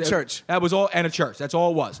 And a church. That was all, and a church. That's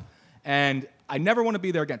all it was. And I never want to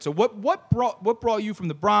be there again. So what brought you from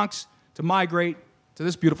the Bronx to migrate to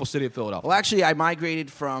this beautiful city of Philadelphia? Well, actually, I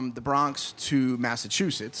migrated from the Bronx to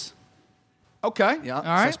Massachusetts. Okay. Yeah. All So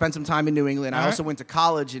right. I spent some time in New England. All I right. also went to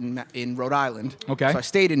college in Rhode Island. Okay. So I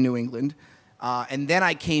stayed in New England, and then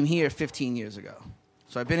I came here 15 years ago.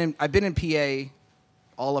 So I've been in PA,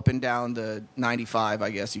 all up and down the 95, I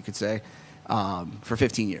guess you could say, for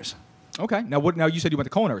 15 years. Okay. Now you said you went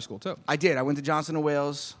to culinary school too. I did. I went to Johnson &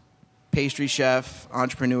 Wales, pastry chef,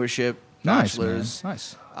 entrepreneurship, Nice, bachelor's. man.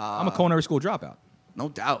 Nice. I'm a culinary school dropout. No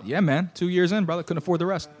doubt. Yeah, man. 2 years in, brother. Couldn't afford the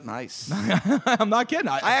rest. Nice. I'm not kidding.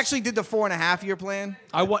 I actually did the 4.5-year plan.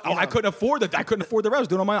 I couldn't afford the rest. I was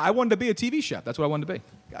doing all mine. I wanted to be a TV chef. That's what I wanted to be.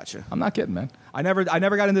 Gotcha. I'm not kidding, man. I never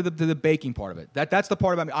got into the baking part of it. That's the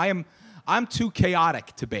part about me. I'm too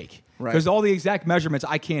chaotic to bake. Right. Because all the exact measurements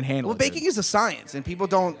I can't handle. Well, baking is a science, and people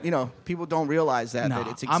don't realize that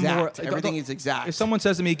it's exact. Everything is exact. If someone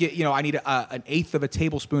says to me, I need an eighth of a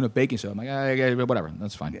tablespoon of baking soda, I'm like, whatever,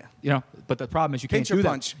 that's fine. Yeah. You know, but the problem is you can't Pinch or do that.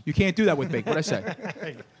 punch. You can't do that with bake. What'd I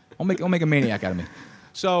say? I'll make a maniac out of me.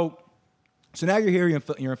 So now you're here.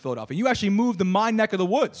 You're in Philadelphia. You actually moved to my neck of the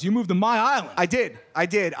woods. You moved to my island. I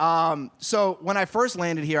did. So when I first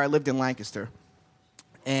landed here, I lived in Lancaster,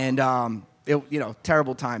 and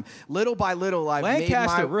terrible time. Little by little, I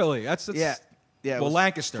Lancaster, made my, really? That's yeah. Yeah, well,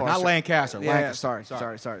 Lancaster, not Lancaster. Yeah, Lancaster.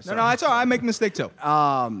 sorry. No, it's all right. I make a mistake too.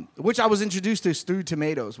 Which I was introduced to stewed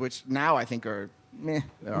tomatoes, which now I think are meh.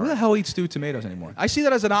 Who the hell eats stewed tomatoes anymore? I see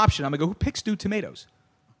that as an option. I'm gonna go, who picks stewed tomatoes?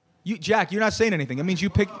 You, Jack, you're not saying anything. It means you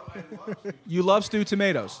pick. You love stewed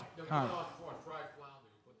tomatoes. All right.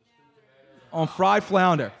 On fried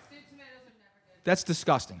flounder. That's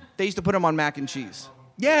disgusting. They used to put them on mac and cheese.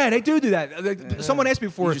 Yeah, they do that. Someone asked me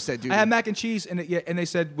before. You just said, I had mac and cheese, and they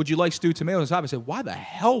said, "Would you like stewed tomatoes on top?" I said, "Why the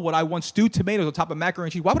hell would I want stewed tomatoes on top of macaroni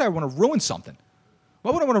and cheese? Why would I want to ruin something?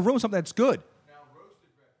 Why would I want to ruin something that's good?"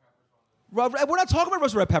 We're not talking about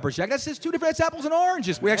roasted red peppers, Jack. That's just two different. That's apples and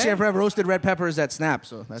oranges. We man. actually have roasted red peppers at Snap.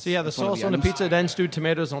 So that's So you have the that's one of sauce on the items. pizza, then stewed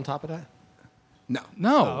tomatoes on top of that? No.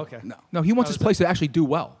 No. Oh, okay. No, he wants his place to actually do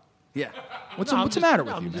well. Yeah. What's No, the I'm matter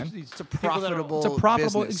just- with you, I'm man? just- It's a profitable. It's a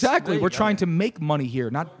profitable. business. Exactly. There you We're go. trying to make money here,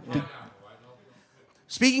 not.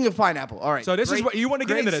 Speaking of pineapple, all right. So this is what you want to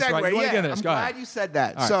get great into this, right? segue. You want to Yeah, get into this. I'm Go ahead. glad you said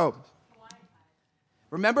that. All right. So,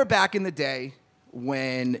 remember back in the day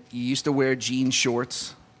when you used to wear jean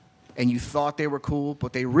shorts and you thought they were cool,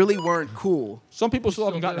 but they really weren't cool. Some people still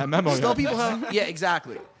haven't gotten that memo. Still yet. people have, yeah,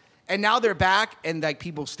 exactly. And now they're back, and like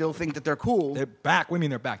people still think that they're cool. They're back. What do you mean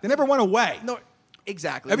they're back? They never went away. No,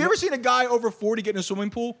 exactly. Have you ever seen a guy over 40 get in a swimming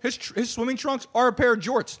pool? His swimming trunks are a pair of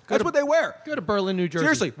jorts. That's what they wear. Go to Berlin, New Jersey.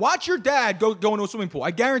 Seriously, watch your dad go into a swimming pool.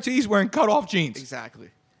 I guarantee he's wearing cut-off jeans. Exactly.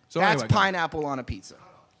 So That's anyway, go. pineapple on a pizza.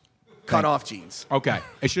 Cut off jeans. Okay,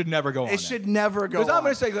 it should never go on. It should never go. Because I'm on.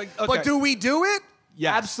 going to say, like, okay. But do we do it?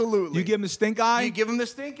 Yes. Absolutely. You give him the stink eye. You give them the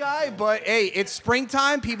stink eye, but hey, it's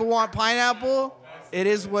springtime. People want pineapple. It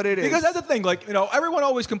is what it is. Because that's the thing, like, everyone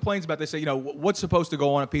always complains about. They say, what's supposed to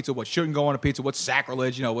go on a pizza, what shouldn't go on a pizza, what's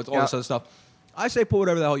sacrilege, what's all this other stuff. I say put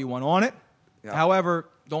whatever the hell you want on it. Yeah. However,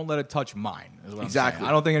 don't let it touch mine. Is what Exactly. I'm saying.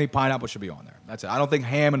 I don't think any pineapple should be on there. That's it. I don't think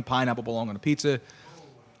ham and pineapple belong on a pizza.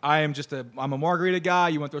 I'm a margarita guy.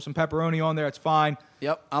 You want to throw some pepperoni on there? It's fine.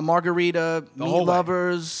 Yep, I'm margarita, The meat whole way.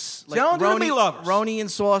 lovers. See, I don't do the meat lovers. Roni and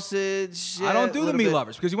sausage. I don't do the little meat bit.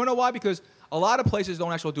 lovers because you want to know why? Because a lot of places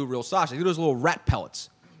don't actually do real sausage. They do those little rat pellets,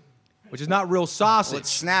 which is not real sausage. Well, at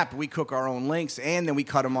Snap, we cook our own links, and then we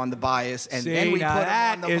cut them on the bias, and See, then we now put them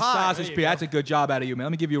that on the is pie. sausage pie. That's a good job out of you, man.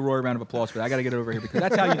 Let me give you a roaring round of applause for that. I got to get it over here because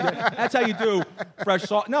that's how you do. That's how you do fresh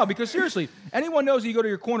sauce. No, because seriously, anyone knows that you go to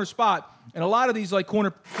your corner spot, and a lot of these like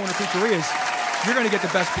corner pizzerias, you're going to get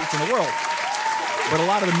the best pizza in the world. But a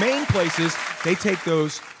lot of the main places, they take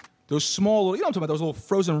those small, little, I'm talking about those little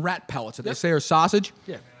frozen rat pellets that they say are sausage.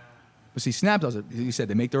 Yeah. But see, Snap does it. He said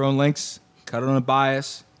they make their own links, cut it on a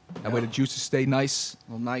bias. That way the juices stay nice.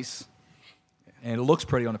 Well, nice. and it looks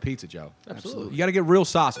pretty on a pizza, Joe. Absolutely. You got to get real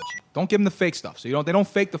sausage. Don't give them the fake stuff. So they don't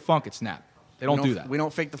fake the funk at Snap. They don't do that. We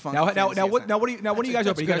don't fake the funk. Now, at now, Fantasy now, at what, Snap. now, what do you, now, when are you guys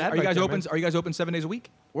open? Are you guys open 7 days a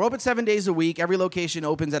week? We're open 7 days a week. Every location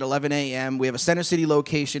opens at 11 a.m. We have a Center City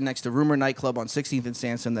location next to Rumor Nightclub on 16th and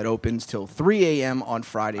Sansom that opens till 3 a.m. on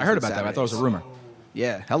Fridays. I heard and about that. I thought it was a Saturdays. rumor.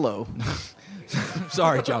 Yeah, hello.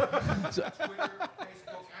 Sorry, Joe.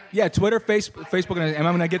 Yeah, Twitter, Facebook, and I'm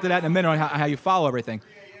going to get to that in a minute on how you follow everything.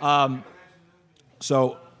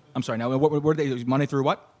 So, I'm sorry. Now, what were they? Monday through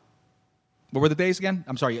what? What were the days again?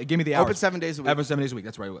 I'm sorry. Give me the hours. Open 7 days a week. Open 7 days a week.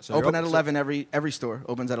 That's right. So Open at 11. Every store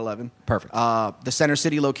opens at 11. Perfect. The Center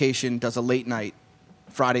City location does a late night,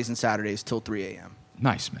 Fridays and Saturdays till 3 a.m.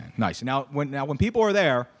 Nice, man. Nice. Now, when people are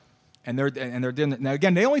there, and they're doing now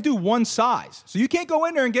again, they only do one size, so you can't go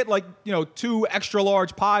in there and get 2 extra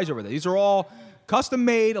large pies over there. These are all custom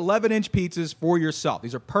made 11-inch pizzas for yourself.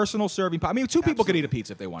 These are personal serving pies. I mean, 2 people could eat a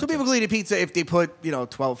pizza if they wanted. 2 people could eat a pizza if they put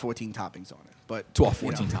 12, 14 toppings on it. But 12,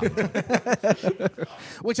 14 toppings,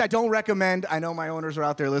 which I don't recommend. I know my owners are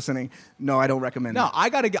out there listening. No, I don't recommend. No,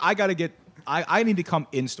 that. I need to come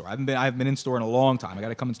in store. I haven't been in store in a long time. I got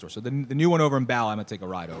to come in store. So the new one over in Ball, I'm gonna take a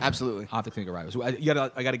ride over. Absolutely, I'll have to take a ride. So I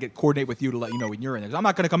got to coordinate with you to let you know when you're in there. 'Cause I'm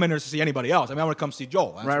not gonna come in there to see anybody else. I mean, I want to come see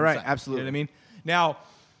Joel. That's what I'm Right, saying. absolutely. You know what I mean? Now,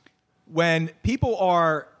 when people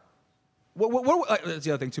are, that's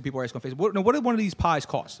the other thing too. People are asking on Facebook. What did one of these pies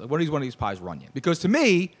cost? What does one of these pies run you? Because to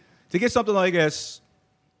me, to get something like this,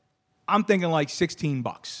 I'm thinking like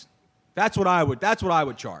 $16. That's what I would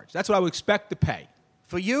charge. That's what I would expect to pay.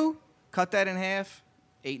 For you, cut that in half,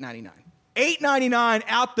 $8.99. $8.99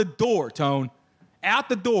 out the door, Tone. Out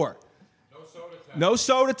the door. No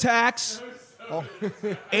soda tax.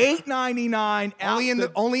 $8.99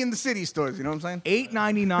 out only in the city stores. You know what I'm saying?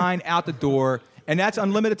 $8.99 out the door, and that's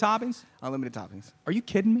unlimited toppings. Unlimited toppings. Are you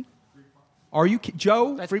kidding me? Are you,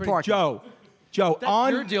 Joe? That's free pretty- parking. Joe,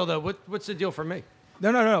 That's your deal, though. What's the deal for me?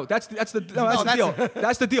 No. That's the deal.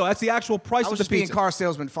 That's the deal. That's the actual price I was of the just being pizza. car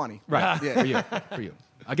salesman funny. Right. Yeah. For you.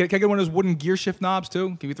 Can I get one of those wooden gear shift knobs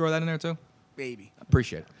too? Can you throw that in there too? Baby.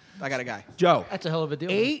 Appreciate it. I got a guy. Joe. That's a hell of a deal.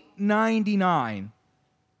 $8.99.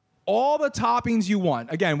 All the toppings you want.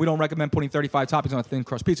 Again, we don't recommend putting 35 toppings on a thin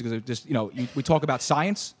crust pizza because it just, we talk about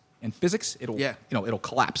science and physics. It'll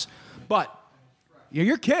collapse. But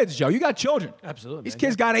your kids, Joe, you got children. Absolutely. These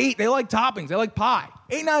kids got to eat. They like toppings. They like pie.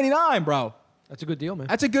 $8.99, bro. That's a good deal, man.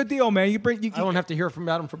 That's a good deal, man. I don't have to hear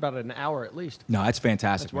about them for about an hour at least. No, that's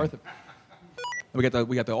fantastic. That's worth it. We got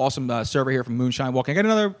the awesome server here from Moonshine Walking. Get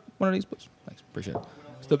another one of these, please. Thanks, appreciate it.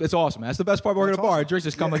 It's awesome, man. That's the best part of working at a bar. Drinks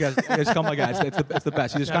just come like that. It's the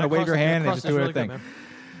best. You just kind of wave your hand and just do everything.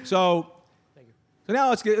 So now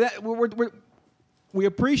let's get. We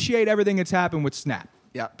appreciate everything that's happened with Snap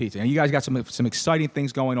Pizza, and you guys got some exciting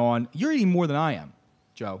things going on. You're eating more than I am,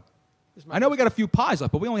 Joe. I know we got a few pies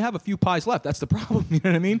left, but we only have a few pies left. That's the problem. You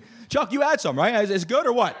know what I mean? Chuck, you had some, right? Is it good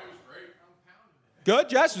or what? Good,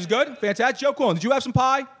 Jess? It was good? Fantastic. Joe Cohen, did you have some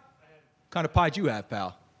pie? What kind of pie did you have,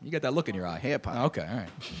 pal? You got that look in your eye. Hair pie. Oh, okay, all right.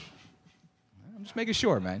 I'm just making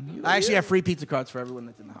sure, man. I actually have free pizza cards for everyone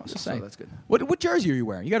that's in the house, so that's good. What jersey are you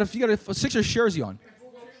wearing? You got a Sixers jersey on.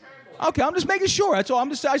 Okay, I'm just making sure. That's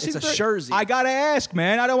all. It's a jersey. I gotta ask,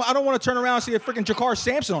 man. I don't want to turn around and see a freaking Jakar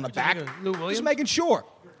Sampson on the back. Lou Williams? Just making sure.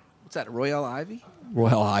 What's that, Royale Ivy?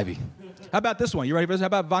 Royal Ivy. How about this one? You ready for this? How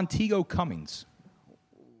about Vonteego Cummings?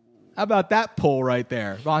 How about that pull right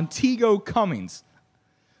there? Vonteego Cummings.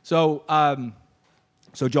 So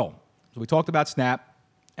Joel, we talked about Snap,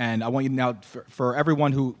 and I want you now, for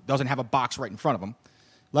everyone who doesn't have a box right in front of them,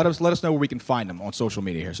 let us know where we can find them on social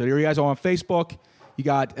media here. So you guys are on Facebook. You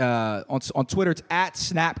got on Twitter, it's at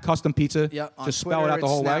Snap Custom Pizza. Yeah, on just Twitter, spell it out the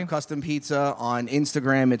whole Snap way. Custom Pizza. On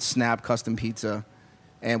Instagram, it's Snap Custom Pizza.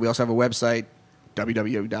 And we also have a website,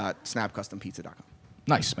 www.snapcustompizza.com.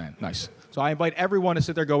 Nice, man. Nice. So I invite everyone to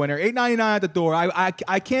sit there, go in there. $8.99 at the door.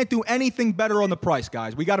 I can't do anything better on the price,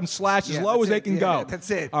 guys. We got them slashed as low as they can go.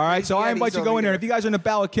 That's it. All right, so I invite you to go in there. If you guys are in the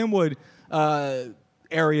Bala Kinwood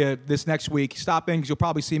area this next week, stop in because you'll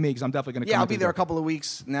probably see me because I'm definitely going to come in. Yeah, I'll be there a couple of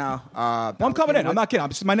weeks now. I'm coming in. I'm not kidding.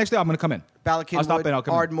 My next day, I'm going to come in. Bala I'll stop in. Kinwood, I'll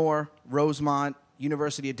come in. Ardmore, Rosemont,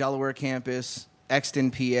 University of Delaware campus,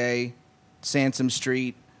 Exton, PA, Sansom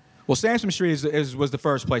Street. Well, Sansom Street was the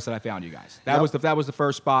first place that I found you guys. That was the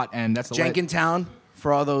first spot, and that's the Jenkintown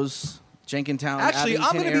for all those Jenkintown. Actually,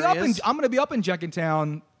 I'm going to be up in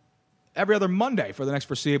Jenkintown every other Monday for the next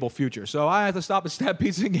foreseeable future. So I have to stop at Snap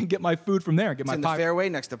Pizza and get my food from there. Get my in pie. the fairway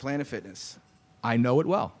next to Planet Fitness. I know it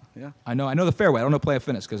well. Yeah, I know the fairway. I don't know Planet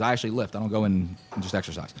Fitness because I actually lift. I don't go in and just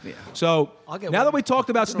exercise. Yeah. So now that we talked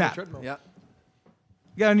about Snap, yeah,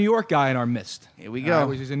 we got a New York guy in our midst. Here we go.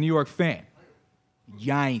 He's a New York fan.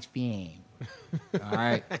 Giants fan. All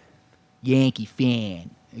right. Yankee fan.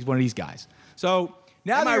 He's one of these guys. So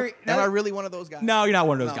now Am that I really one of those guys? No, you're not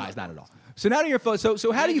one of those guys. Not at all. So now that you're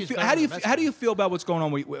so how do you feel? How do you feel about what's going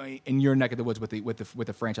on in your neck of the woods with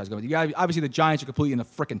the franchise going? You got, obviously the Giants are completely in the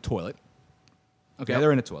frickin' toilet. Okay,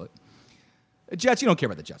 they're in the toilet. The Jets, you don't care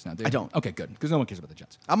about the Jets now, do you? I don't. Okay, good, because no one cares about the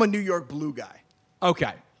Jets. I'm a New York Blue guy.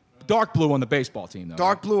 Okay, dark blue on the baseball team, though.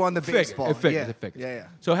 Dark blue on the baseball. It figures. Yeah.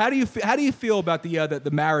 So how do you feel about the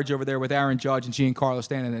marriage over there with Aaron Judge and Giancarlo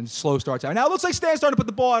Stanton and slow starts out? Now it looks like Stan's starting to put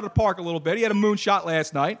the ball out of the park a little bit. He had a moonshot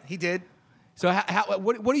last night. He did. So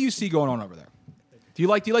what do you see going on over there? Do you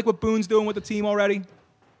like what Boone's doing with the team already?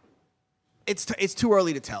 It's too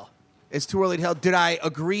early to tell. It's too early to tell. Did I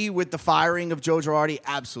agree with the firing of Joe Girardi?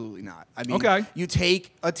 Absolutely not. I mean, you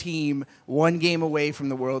take a team one game away from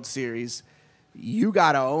the World Series, you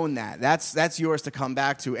got to own that. That's yours to come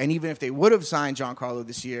back to. And even if they would have signed Giancarlo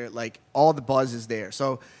this year, like, all the buzz is there.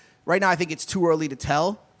 So right now I think it's too early to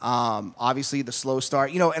tell. Obviously the slow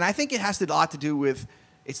start, and I think it has a lot to do with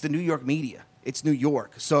it's the New York media. It's New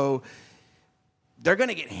York. So they're going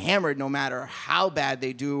to get hammered no matter how bad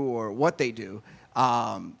they do or what they do.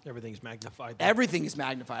 Everything's magnified. Everything is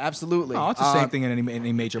magnified, absolutely. Oh, it's the same thing in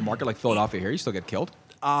any major market like Philadelphia here. You still get killed.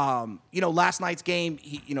 Last night's game,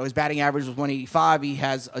 his batting average was 185. He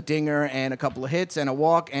has a dinger and a couple of hits and a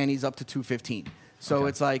walk, and he's up to 215. So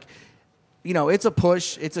it's like, it's a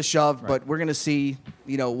push, it's a shove, but we're going to see,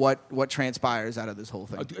 what transpires out of this whole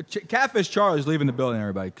thing. Catfish Charlie's leaving the building,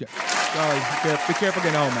 everybody. Charlie, be careful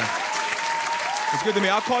getting home, man. It's good to me.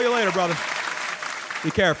 I'll call you later, brother.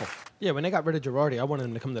 Be careful. Yeah, when they got rid of Girardi, I wanted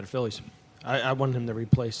him to come to the Phillies. I wanted him to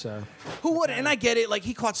replace. Who would? And I get it. Like,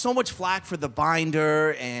 he caught so much flack for the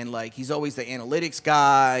binder, and like he's always the analytics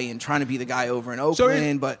guy and trying to be the guy over in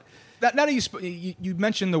Oakland. But now that you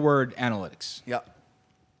mentioned the word analytics. Yep.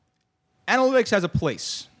 Analytics has a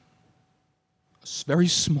place. A very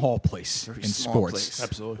small place in sports.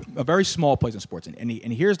 Absolutely. A very small place in sports. And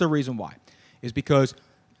here's the reason why. Is because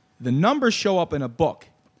the numbers show up in a book,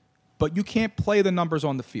 but you can't play the numbers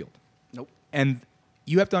on the field. Nope. And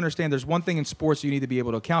you have to understand there's one thing in sports you need to be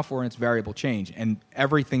able to account for, and it's variable change. And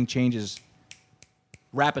everything changes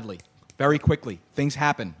rapidly, very quickly. Things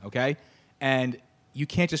happen, okay? And you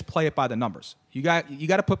can't just play it by the numbers. You got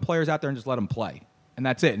to put players out there and just let them play. And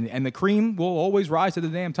that's it. And the cream will always rise to the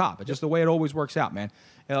damn top. It's just the way it always works out, man.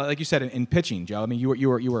 Like you said, in pitching, Joe, I mean, you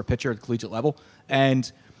were a pitcher at the collegiate level.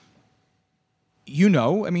 And,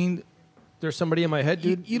 I mean, there's somebody in my head,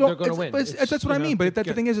 dude. You don't. They're going to win. That's what I mean. But the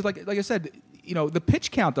thing is like I said, the pitch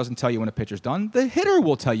count doesn't tell you when a pitcher's done. The hitter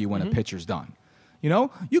will tell you when a pitcher's done. You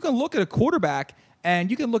can look at a quarterback and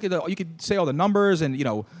you can you could say all the numbers and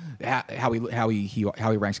how he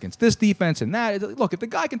ranks against this defense and that. Look, if the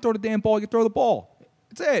guy can throw the damn ball, he can throw the ball.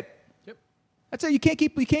 That's it. Yep. That's it. You can't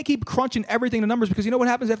keep crunching everything to numbers, because you know what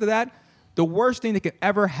happens after that? The worst thing that can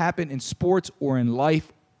ever happen in sports or in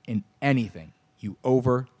life, in anything, you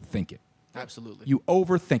overthink it. Absolutely. You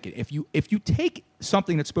overthink it. If you take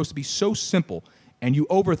something that's supposed to be so simple and you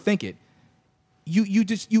overthink it,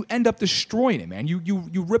 you end up destroying it, man. You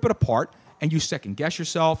rip it apart and you second guess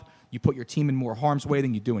yourself. You put your team in more harm's way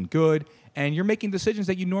than you're doing good, and you're making decisions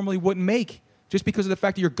that you normally wouldn't make just because of the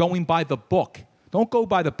fact that you're going by the book. Don't go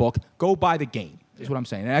by the book. Go by the game. Is what I'm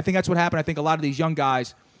saying. And I think that's what happened. I think a lot of these young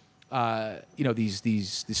guys,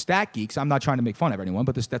 these stat geeks. I'm not trying to make fun of anyone,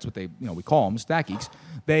 but that's what we call them, stat geeks.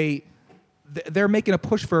 They're making a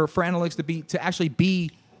push for analytics to actually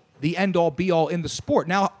be the end all be all in the sport.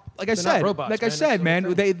 Now, like I said,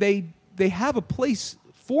 man, they have a place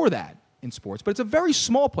for that in sports, but it's a very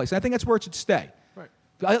small place. And I think that's where it should stay. Right.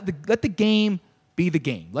 Let the game be the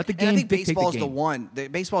game. Let the game and I think dictate baseball's the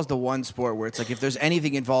game. Baseball's the one sport where it's like, if there's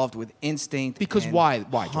anything involved with instinct, because and why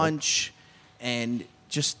punch and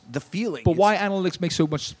just the feeling. But why analytics make so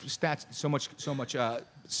much stats, so much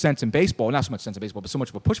sense in baseball, not so much sense in baseball, but so much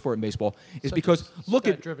of a push for it in baseball, is because look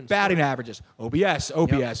at batting averages, OPS.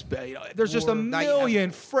 There's just a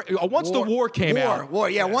million. Once the WAR came out,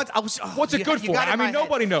 what's it good for? I mean,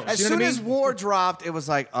 nobody knows. As soon as WAR dropped, it was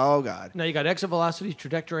like, oh god. Now you got exit velocity,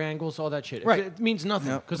 trajectory angles, all that shit. Right. It means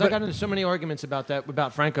nothing, because I got into so many arguments about that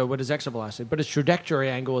about Franco. What is exit velocity? But his trajectory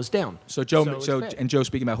angle is down. So Joe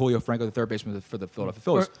speaking about Julio Franco, the third baseman for the Philadelphia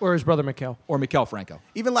Phillies, or his brother Maikel, or Maikel Franco.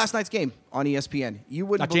 Even last night's game on ESPN, you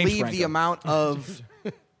wouldn't believe the amount of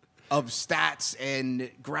stats and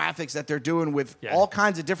graphics that they're doing with all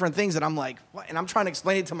kinds of different things. And I'm like, what? And I'm trying to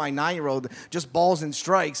explain it to my 9-year-old, just balls and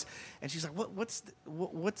strikes. And she's like, what's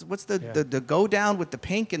the go down with the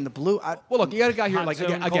pink and the blue? Well, look, you got a guy here hot like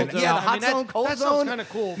zone, again. The hot zone, cold that zone. That sounds kind of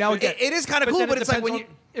cool. Now again, it is kind of cool, but it's like when you.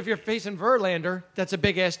 if you're facing Verlander, that's a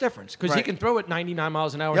big ass difference because he Right. can throw it 99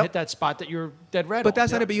 miles an hour Yep. and hit that spot that you're dead red. But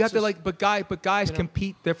that's on. not it. But you have to It's like. But guys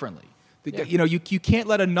compete differently. Yeah. You know, you can't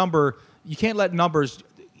let a number. You can't let numbers.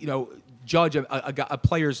 You know, judge a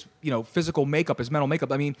player's physical makeup, his mental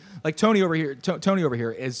makeup. I mean, like Tony over here. Tony over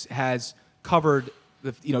here has covered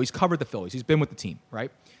the. He's covered the Phillies. He's been with the team,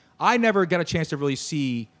 right? I never got a chance to really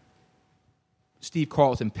see Steve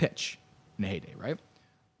Carlton pitch in the heyday, right?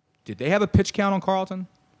 Did they have a pitch count on Carlton?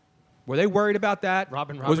 Were they worried about that?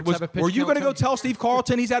 Robin Roberts have a pitch were you count going to go too? tell Steve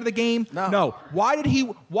Carlton he's out of the game? No. Why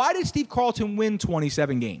did Steve Carlton win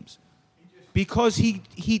 27 games? Because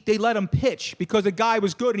they let him pitch because the guy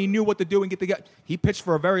was good and he knew what to do and get the guy. He pitched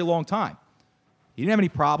for a very long time. He didn't have any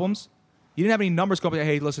problems. He didn't have any numbers go up.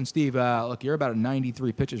 Hey, listen, Steve, look, you're about at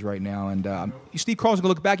 93 pitches right now, and Steve Carlton's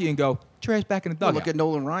going to look back at you and go, "Get your ass back in the dugout." Look at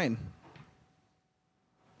Nolan Ryan.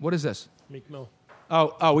 What is this? Meek Mill.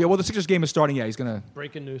 Oh, yeah. Well, the Sixers game is starting. Yeah, he's going to.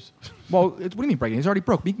 Breaking news. Well, what do you mean breaking? He's already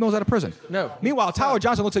broke. Meek Mill's out of prison. No. Meanwhile, Tyler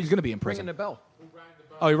Johnson looks like he's going to be in prison. Ringing the bell.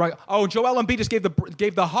 Oh, you're right. Oh, Joel Embiid just gave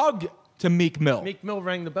the hug to Meek Mill. Meek Mill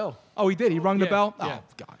rang the bell. Oh, he did. He rung the bell. Yeah. Oh,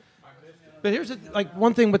 God. But here's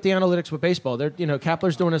one thing with the analytics with baseball. They're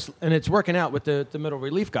Kapler's doing this, and it's working out with the middle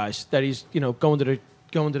relief guys that he's going to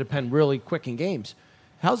the pen really quick in games.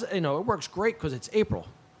 It works great because it's April,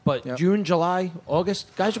 but June, July,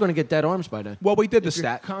 August, guys are going to get dead arms by then. Well, we did the if you're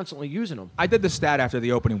stat. constantly using them. I did the stat after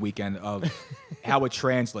the opening weekend of how it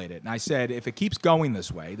translated, and I said if it keeps going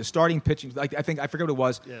this way, the starting pitching, I forget what it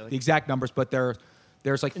was, the exact numbers, but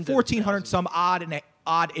there's like 1,400 some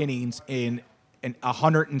odd innings in an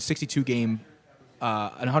 162 game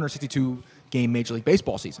Major League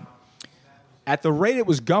Baseball season. At the rate it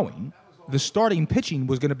was going, the starting pitching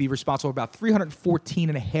was going to be responsible for about 314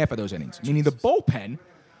 and a half of those innings, meaning the bullpen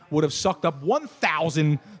would have sucked up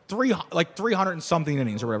 300 and something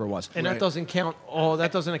innings or whatever it was. And that doesn't count all.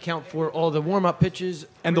 That doesn't account for all the warm-up pitches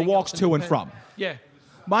and the walks to and from. Yeah.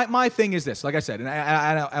 My thing is this, like I said, and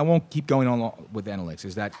I won't keep going on with analytics,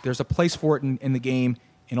 is that there's a place for it in the game,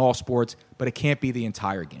 in all sports, but it can't be the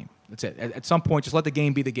entire game. That's it. At some point, just let the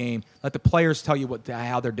game be the game. Let the players tell you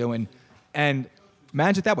how they're doing, and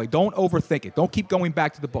manage it that way. Don't overthink it. Don't keep going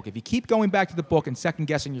back to the book. If you keep going back to the book and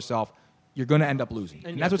second-guessing yourself, you're going to end up losing,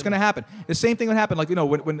 and that's what's going to happen. The same thing would happen, like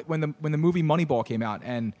when the movie Moneyball came out,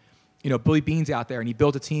 and Billy Bean's out there and he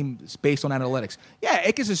built a team based on analytics. Yeah,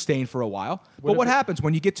 it can sustain for a while, but what happens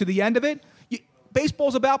when you get to the end of it?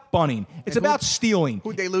 Baseball's about bunning. It's about stealing.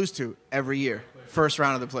 Who'd they lose to every year? First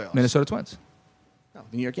round of the playoffs. Minnesota Twins. No,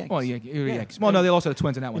 New York Yankees. Well, Yankees. Well, no, they lost to the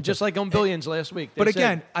Twins in that one. Just like on Billions last week. But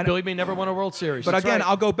again, Billy Bean never won a World Series. But That's again, right.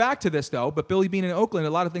 I'll go back to this though. But Billy Bean in Oakland, a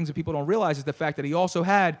lot of things that people don't realize is the fact that he also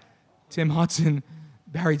had Tim Hudson,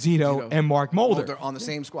 Barry Zito, and Mark Mulder on the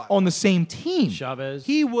same squad. on the same team. Chavez.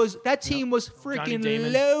 That team was Johnny freaking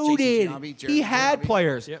Damon. loaded. Jason Giambi, He Jerry had Giambi.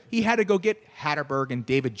 players. Yep. He had to go get Hatterberg and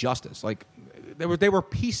David Justice. Like they were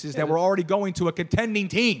pieces that were already going to a contending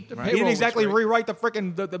team. He payroll didn't was exactly great. rewrite the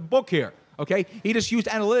freaking the book here. Okay, he just used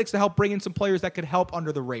analytics to help bring in some players that could help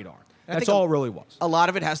under the radar. That's all it really was. A lot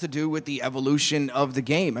of it has to do with the evolution of the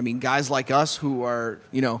game. I mean, guys like us who are,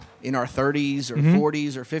 in our 30s or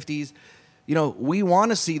 40s or 50s, we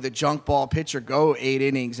want to see the junk ball pitcher go 8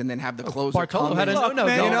 innings and then have the closer Bartolo come had in. a no-no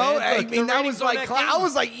man, going. I Look, mean, the that ratings was on like, that game- I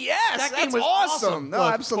was like, yes, that game that's was awesome. No,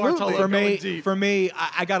 Look, absolutely. Bartolo- For me,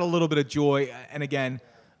 I got a little bit of joy, and again,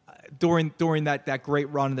 during that great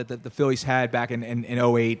run that the Phillies had back in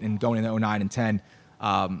 08 and going into 09 and 10,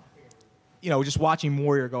 just watching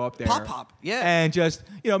Moyer go up there. Pop, yeah. And just,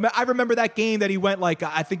 I remember that game that he went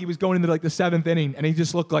I think he was going into the 7th inning, and he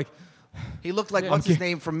just looked like, He looked like what's his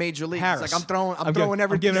name from Major League. Harris. He's like, I'm giving throwing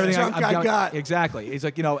everything junk I got. Exactly. He's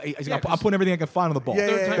like, I'm putting everything I can find on the ball. Third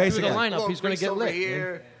time through basically. the lineup, Little he's going to grease get over lit.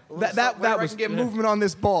 here. That I was can get movement on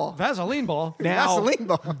this ball. Vaseline ball. now. Vaseline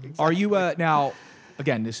ball. Are you now?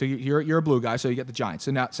 Again, so you're a blue guy, so you get the Giants.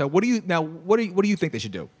 So what do you think they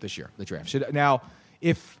should do this year? The draft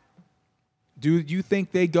do you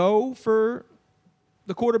think they go for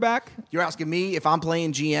the quarterback? You're asking me if I'm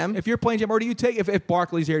playing GM? If you're playing GM, or do you take if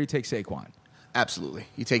Barkley's here, you take Saquon? Absolutely.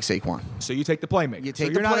 You take Saquon. So you take the playmaker. You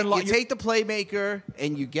take, so you take the playmaker,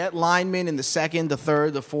 and you get linemen in the 2nd, the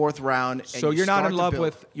 3rd, the 4th round. And So you're not in love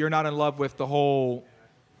build. with the whole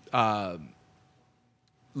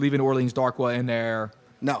leaving Orleans Darkwa in there.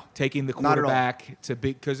 No, taking the not at all. quarterback to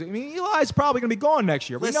be because Eli's probably going to be gone next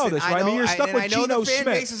year. Listen, we know this, right? You're stuck with I know Geno the fan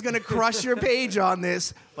Smith. base is going to crush your page on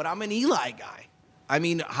this, but I'm an Eli guy. I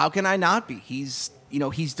mean, how can I not be? He's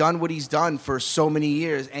done what he's done for so many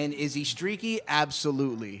years. And is he streaky?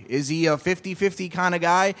 Absolutely. Is he a 50-50 kind of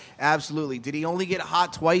guy? Absolutely. Did he only get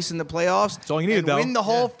hot twice in the playoffs? That's all you needed, and though. win the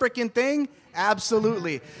whole freaking thing?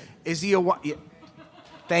 Absolutely. Is he a... Yeah.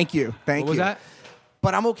 Thank you. Thank you. What was that?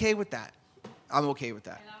 But I'm okay with that.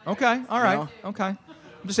 Okay. All right. Okay. I'm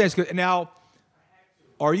just saying it's good. Now,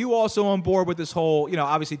 are you also on board with this whole,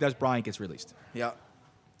 obviously Des Bryant gets released. Yep.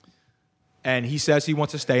 And he says he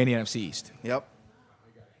wants to stay in the NFC East. Yep.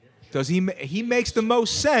 Does he makes the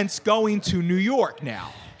most sense going to New York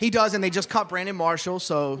now? He does, and they just cut Brandon Marshall,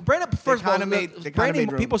 so First of all, made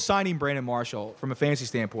room. people signing Brandon Marshall from a fantasy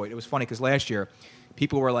standpoint, it was funny because last year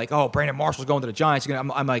people were like, "Oh, Brandon Marshall's going to the Giants."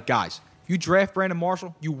 I'm like, guys, if you draft Brandon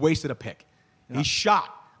Marshall, you wasted a pick. Yep. He's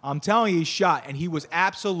shot. I'm telling you, he's shot, and he was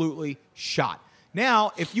absolutely shot.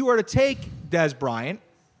 Now, if you were to take Des Bryant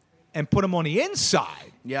and put him on the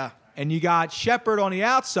inside, and you got Shepard on the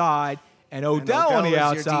outside and Odell on the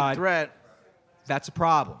outside, deep threat. That's a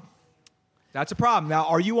problem. That's a problem. Now,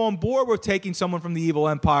 are you on board with taking someone from the evil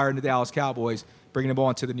empire and the Dallas Cowboys, bringing them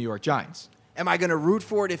on to the New York Giants? Am I going to root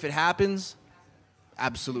for it if it happens?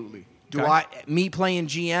 Absolutely. Me playing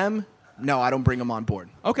GM? No, I don't bring him on board.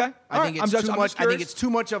 Okay. I think it's too much. I think it's too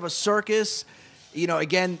much of a circus.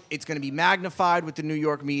 Again, it's going to be magnified with the New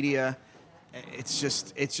York media. It's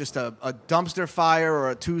just a dumpster fire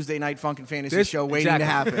or a Tuesday night funkin' fantasy show waiting to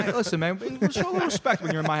happen. Hey, listen, man, show a little respect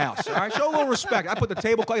when you're in my house. All right, show a little respect. I put the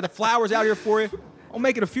tablecloth, the flowers out here for you. I'll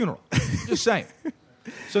make it a funeral. Just saying.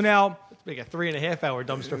 So now, let's make a 3.5-hour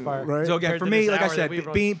dumpster fire. Right. So again, for me, like I said,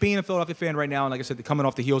 being a Philadelphia fan right now, and like I said, coming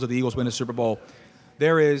off the heels of the Eagles winning the Super Bowl,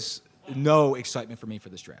 there is no excitement for me for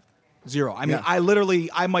this draft. Zero. I mean,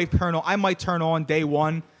 I might turn on day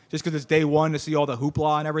one. Just because it's day one to see all the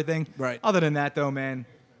hoopla and everything. Right. Other than that, though, man,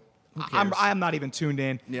 I'm not even tuned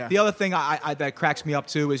in. Yeah. The other thing that cracks me up,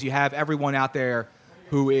 too, is you have everyone out there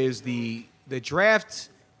who is the draft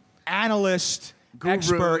analyst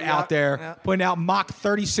expert out there putting out mock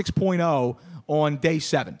 36.0 on day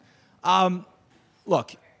 7.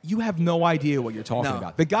 Look, you have no idea what you're talking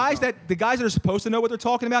about. The guys that are supposed to know what they're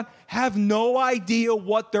talking about have no idea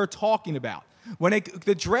what they're talking about. When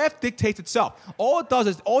the draft dictates itself, all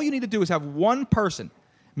you need to do is have one person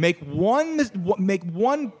make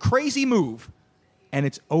one crazy move, and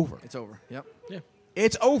it's over. It's over. Yep. Yeah.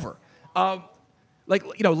 It's over.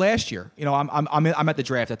 Last year, I'm at the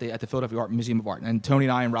draft at the Philadelphia Museum of Art, and Tony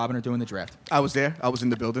and I and Robin are doing the draft. I was there. I was in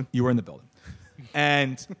the building. You were in the building,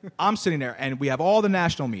 and I'm sitting there, and we have all the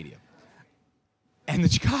national media, and the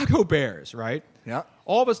Chicago Bears, right? Yeah.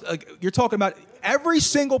 All of us, you're talking about every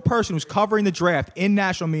single person who's covering the draft in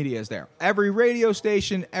national media is there. Every radio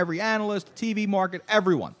station, every analyst, TV market,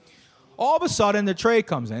 everyone. All of a sudden, the trade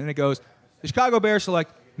comes in, and it goes, the Chicago Bears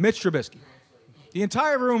select Mitch Trubisky. The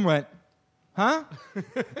entire room went, huh?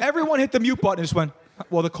 Everyone hit the mute button and just went,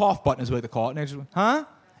 well, the cough button is what they call it. And they just went, huh?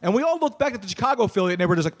 And we all looked back at the Chicago affiliate, and they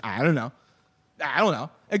were just like, I don't know.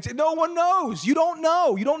 No one knows. You don't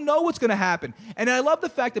know. You don't know what's going to happen. And I love the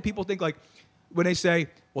fact that people think, like, when they say,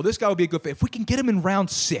 well, this guy would be a good fit. If we can get him in round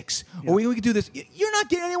 6, or we can do this, you're not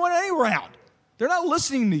getting anyone in any round. They're not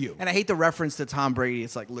listening to you. And I hate the reference to Tom Brady.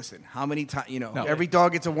 It's like, listen, how many times, every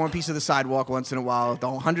dog gets a one piece of the sidewalk once in a while. The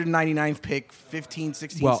 199th pick, 15,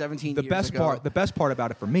 16, 17 years ago. The best part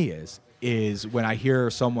about it for me is when I hear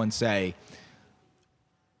someone say,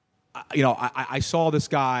 I saw this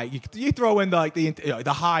guy. You throw in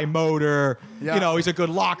the high motor. Yeah. He's a good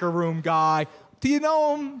locker room guy. Do you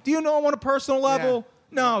know him? Do you know him on a personal level?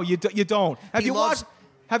 Yeah. No, you don't. Have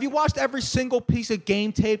you watched every single piece of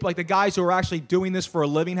game tape, like the guys who are actually doing this for a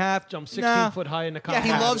living have? Jump 16 foot high in the car. Yeah,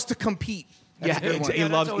 he loves to compete. He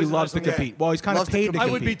loves to compete. Well, he's kind of paid to compete.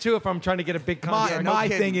 I would be too if I'm trying to get a big contract. My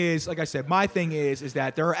thing is, like I said, is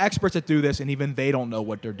that there are experts that do this, and even they don't know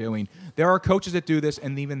what they're doing. There are coaches that do this,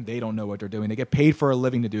 and even they don't know what they're doing. They get paid for a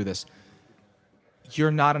living to do this. You're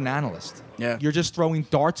not an analyst. Yeah. You're just throwing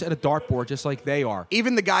darts at a dartboard just like they are.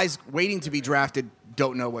 Even the guys waiting to be drafted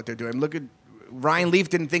don't know what they're doing. Look at Ryan Leaf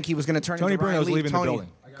didn't think he was going to turn Tony into Ryan Bruno's Leaf. leaving the building.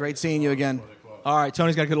 Great seeing you again. All right,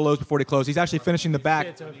 Tony's got to get the Lowe's before they close. He's actually finishing the back.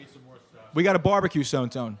 We got a barbecue soon,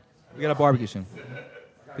 Tone. We got a barbecue soon.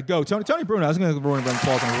 Go, Tony Bruno. I was going to run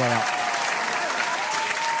Paul's on the way out.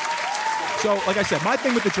 So, like I said, my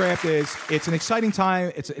thing with the draft is it's an exciting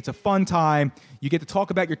time. It's a fun time. You get to talk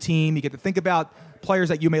about your team. You get to think about players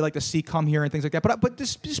that you may like to see come here and things like that. But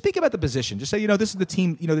just speak about the position. Just say, this is the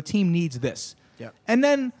team. The team needs this. Yeah. And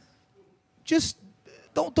then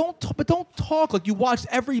don't talk like you watched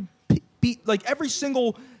every beat, like every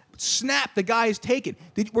single snap the guy is taking.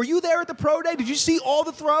 Were you there at the pro day? Did you see all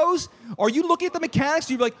the throws? Are you looking at the mechanics?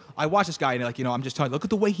 You're like, I watch this guy, and like, I'm just telling you, look at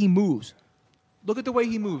the way he moves. Look at the way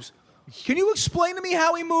he moves. Can you explain to me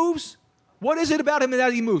how he moves? What is it about him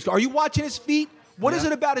that he moves? Are you watching his feet? What is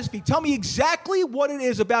it about his feet? Tell me exactly what it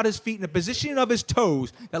is about his feet and the positioning of his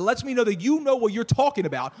toes that lets me know that you know what you're talking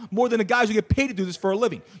about more than the guys who get paid to do this for a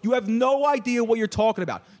living. You have no idea what you're talking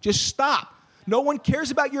about. Just stop. No one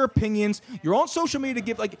cares about your opinions. You're on social media to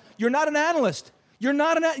give, you're not an analyst.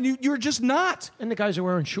 You're just not. And the guys are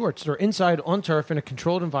wearing shorts. They're inside on turf in a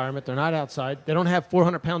controlled environment. They're not outside. They don't have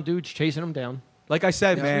 400-pound dudes chasing them down. Like I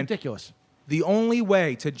said, man. It's ridiculous. The only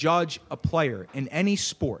way to judge a player in any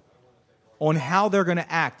sport on how they're going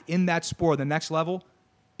to act in that sport, the next level,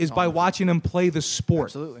 is by watching them play the sport.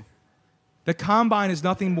 Absolutely. The combine is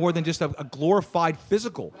nothing more than just a glorified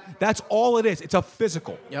physical. That's all it is. It's a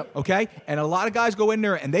physical. Yep. Okay? And a lot of guys go in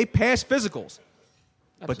there and they pass physicals.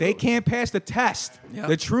 Absolutely. But they can't pass the test,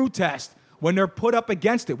 the true test, when they're put up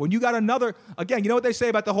against it. When you got another, again, you know what they say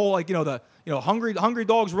about the whole, hungry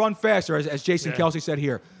dogs run faster, as Jason Kelsey said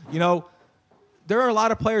here. There are a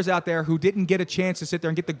lot of players out there who didn't get a chance to sit there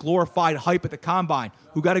and get the glorified hype at the combine,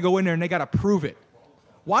 who got to go in there and they got to prove it.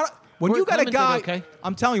 When you got a guy,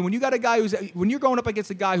 I'm telling you, when you're going up against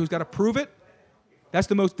a guy who's got to prove it, that's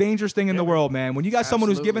the most dangerous thing in the world, man. When you got someone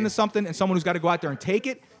who's given to something and someone who's got to go out there and take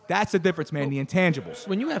it, that's the difference, man, the intangibles.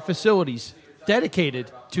 When you have facilities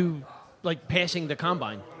dedicated to, passing the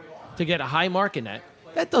combine to get a high mark in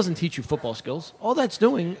that doesn't teach you football skills. All that's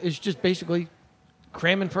doing is just basically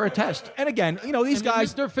cramming for a test. And again, these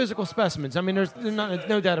guys, they're physical specimens. I mean, there's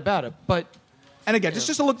no doubt about it. But and again,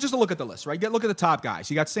 just to look at the list, right? Look at the top guys.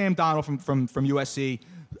 You got Sam Donald from USC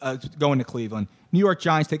going to Cleveland. New York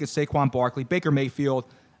Giants taking Saquon Barkley, Baker Mayfield,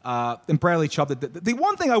 and Bradley Chubb. The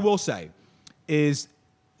one thing I will say is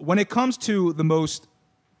when it comes to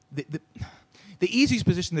the easiest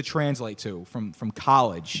position to translate to from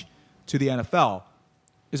college to the NFL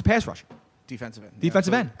is pass rusher. Defensive end.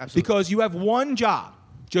 Defensive end. Absolutely. Because you have one job.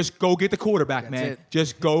 Just go get the quarterback, man.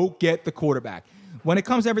 Just go get the quarterback. When it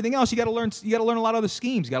comes to everything else, you got to learn a lot of other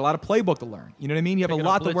schemes. You got a lot of playbook to learn. You know what I mean? You have a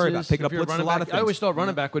lot to worry about. Picking up blitzes, a lot of things. I always thought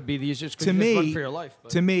running back would be the easiest because you just run for your life.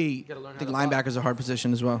 To me, I think linebacker's a hard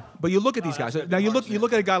position as well. But you look at these guys. Now you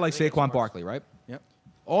look at a guy like Saquon Barkley, right? Yep.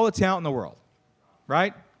 All the talent in the world,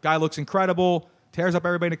 right? Guy looks incredible. Tears up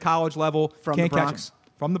everybody at college level. From Can't the Bronx. Catch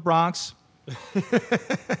him. From the Bronx.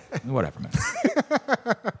 Whatever, man.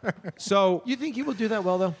 So you think he will do that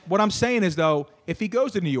well, though? What I'm saying is, though, if he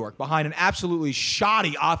goes to New York behind an absolutely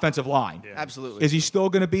shoddy offensive line, absolutely, is he still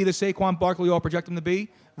going to be the Saquon Barkley we all project him to be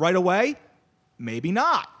right away? Maybe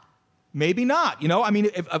not. Maybe not.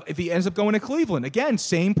 If he ends up going to Cleveland, again,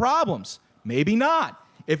 same problems. Maybe not.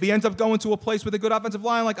 If he ends up going to a place with a good offensive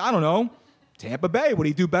line, like, I don't know, Tampa Bay, would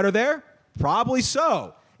he do better there? Probably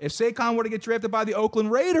so. If Saquon were to get drafted by the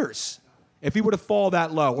Oakland Raiders, if he were to fall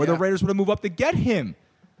that low, or the Raiders were to move up to get him,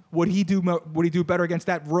 would he do better against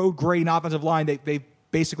that road grade offensive line they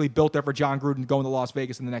basically built there for John Gruden going to Las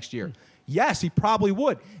Vegas in the next year? Yes, he probably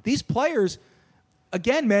would. These players,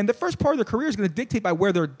 again, man, the first part of their career is going to dictate by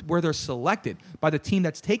where they're selected by the team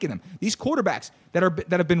that's taking them. These quarterbacks that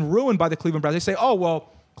have been ruined by the Cleveland Browns, they say, "Oh well,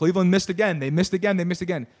 Cleveland missed again. They missed again. They missed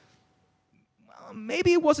again." Well,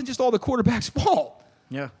 maybe it wasn't just all the quarterback's fault.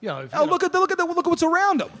 Yeah. Look at what's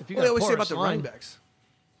around them. What they always say about the running backs.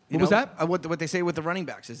 What was that? What they say with the running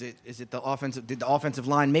backs is it the offensive? Did the offensive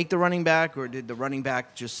line make the running back, or did the running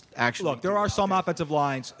back just actually? Look, there are some offensive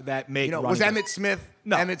lines that make. Was Emmitt Smith?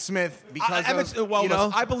 No. Emmitt Smith because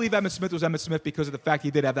I believe Emmitt Smith was Emmitt Smith because of the fact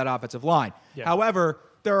he did have that offensive line. Yeah. However,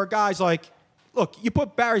 there are guys like, look, you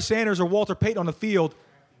put Barry Sanders or Walter Payton on the field.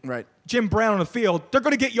 Right. Jim Brown on the field, they're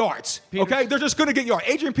going to get yards. Okay? They're just going to get yards.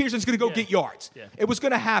 Adrian Peterson's going to go get yards. Yeah. It was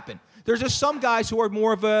going to happen. There's just some guys who are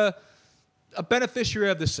more of a beneficiary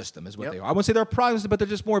of the system is what they are. I wouldn't say they're a product, but they're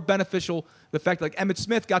just more beneficial. The fact that Emmitt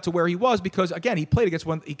Smith got to where he was because, again, he played against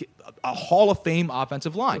a Hall of Fame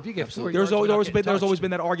offensive line. If you get there's always been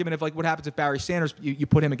that argument of, like, what happens if Barry Sanders, you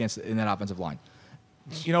put him against in that offensive line.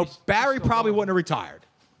 Barry probably wouldn't have retired.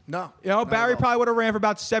 No. Barry probably would have ran for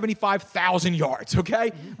about 75,000 yards,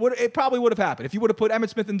 okay? It probably would have happened. If you would have put Emmitt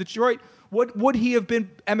Smith in Detroit, would he have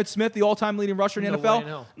been Emmitt Smith, the all-time leading rusher in the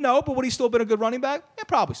NFL? No, but would he still have been a good running back? Yeah,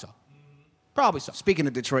 probably so. Probably so. Speaking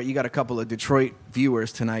of Detroit, you got a couple of Detroit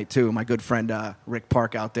viewers tonight, too. My good friend Rick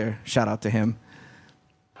Park out there. Shout out to him.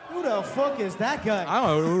 the fuck is that guy? I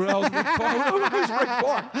don't know who the hell is Rick Park. Who's Rick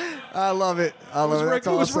Park? I love it. I love it. That's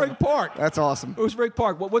Who's awesome. Rick Park? That's awesome. Who's Rick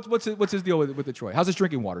Park? What's his deal with Detroit? How's his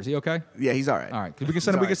drinking water? Is he okay? Yeah, he's all right. All right. We can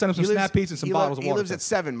send him some Snap Peas and some bottles of water. He lives at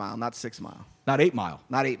 7 Mile, not 6 Mile. Not 8 Mile.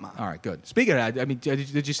 Not 8 Mile. All right, good. Speaking of that, I mean,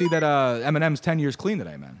 did you see that Eminem's 10 years clean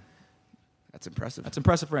today, man? That's impressive. That's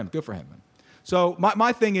impressive for him. Good for him, man. So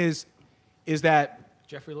my thing is that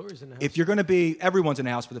Jeffrey Lurie's in the house. if you're going to be, everyone's in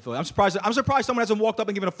the house for the Phillies. I'm surprised someone hasn't walked up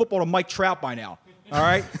and given a football to Mike Trout by now. All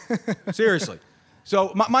right, seriously.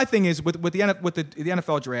 So my thing is with the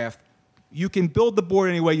NFL draft, you can build the board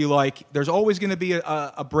any way you like. There's always going to be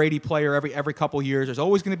a Brady player every couple of years. There's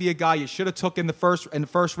always going to be a guy you should have took in the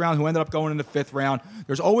first round who ended up going in the 5th round.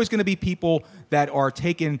 There's always going to be people that are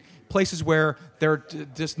taking places where they're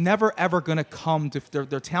just never ever going to come to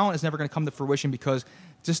their talent is never going to come to fruition because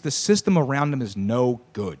just the system around them is no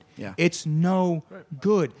good. Yeah. It's no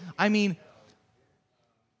good. I mean,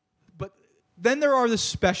 but then there are the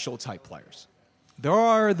special type players. There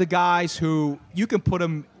are the guys who you can put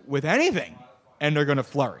them with anything and they're going to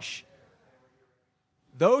flourish.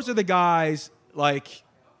 Those are the guys and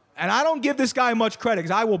I don't give this guy much credit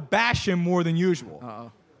because I will bash him more than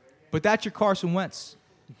usual. But that's your Carson Wentz.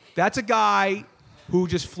 That's a guy who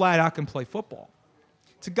just flat out can play football.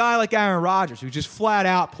 It's a guy like Aaron Rodgers who just flat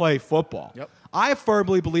out play football. Yep. I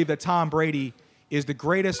firmly believe that Tom Brady is the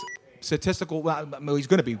greatest statistical, well, he's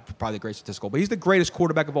going to be probably the greatest statistical, but he's the greatest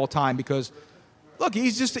quarterback of all time because, look,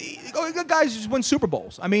 he's just, guys just win Super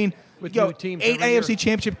Bowls. I mean, With new teams 8 every AFC year.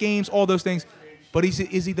 championship games, all those things. But is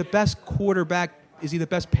he the best quarterback? Is he the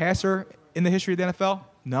best passer in the history of the NFL?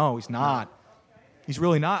 No, he's not. He's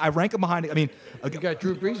really not. I rank him behind. I mean, You got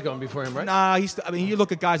Drew Brees going before him, right? Nah, you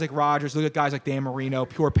look at guys like Rodgers, look at guys like Dan Marino,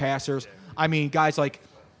 pure passers. I mean, guys like,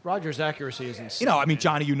 Rodgers' accuracy is insane.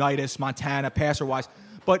 Johnny Unitas, Montana, passer-wise.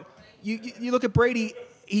 But you look at Brady,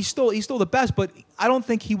 he's still the best, but I don't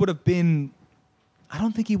think he would have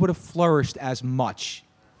flourished as much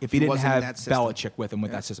if he didn't wasn't in have that system. Belichick with him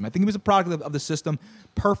with that system. I think he was a product of the system.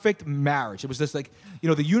 Perfect marriage. It was just like,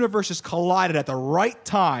 the universe just collided at the right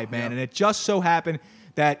time, man. And it just so happened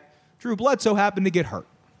that Drew Bledsoe happened to get hurt.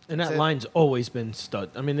 And that line's always been stud.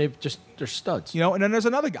 I mean, they're studs. And then there's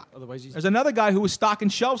another guy. Otherwise, There's another guy who was stocking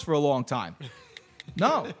shelves for a long time.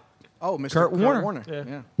 No. Oh, Mr. Kurt Warner.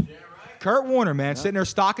 Yeah. Kurt Warner, man, sitting there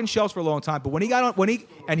stocking shelves for a long time. But when he got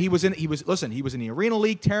on, he was in the Arena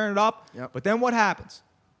League tearing it up. Yep. But then what happens?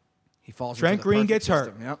 He falls. Trent into the Green perfect gets hurt.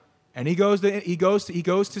 system. Yep. And he goes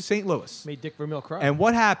to St. Louis. Made Dick Vermeil cry. And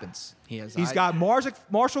what happens? He's got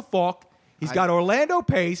Marshall Faulk. He's got Orlando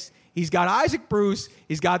Pace. He's got Isaac Bruce.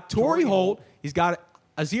 He's got Torrey Holt. He's got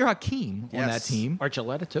Azir Hakim on that team.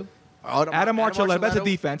 Archuleta too. Adam Archuleta. That's a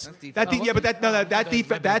defense. That's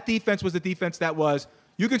defense. That defense was the defense that was.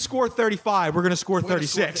 You could score 35. We're going to score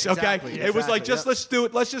 36. Exactly, Okay. It was like let's do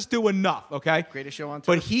it. Let's just do enough. Okay. Greatest show on turf.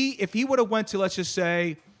 But if he would have went to, let's just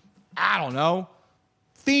say, I don't know,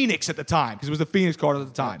 Phoenix at the time, because it was the Phoenix Cardinals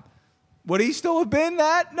at the time, would he still have been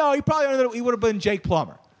that? No, he would have been Jake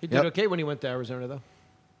Plummer. He did okay when he went to Arizona, though.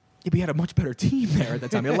 Yeah, but he had a much better team there at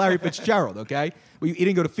that time. He had Larry Fitzgerald, okay? He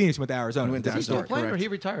didn't go to Phoenix, he went to Arizona. Is he still playing or he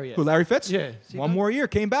retired yet? Who, Larry Fitz? Yeah. One more year,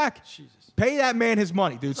 came back. Jesus. Pay that man his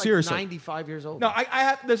money, dude. He's Seriously. 95 years old. No, I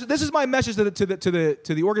have this is my message to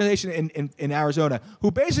the organization in Arizona,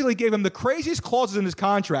 who basically gave him the craziest clauses in his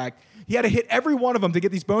contract. He had to hit every one of them to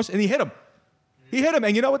get these bonuses, and he hit them. He hit them,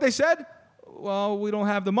 and you know what they said? Well, we don't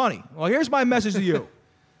have the money. Well, here's my message to you.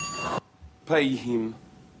 Pay him.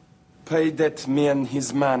 Pay that man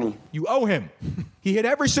his money. You owe him. He hit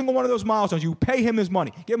every single one of those milestones. You pay him his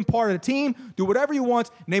money. Give him part of the team. Do whatever you want.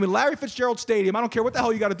 Name it Larry Fitzgerald Stadium. I don't care what the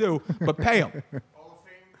hell you got to do, but pay him.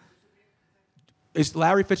 Is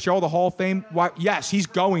Larry Fitzgerald the Hall of Fame? Why? Yes, he's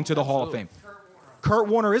going to the Hall of Fame. Kurt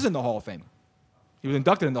Warner is in the Hall of Fame. He was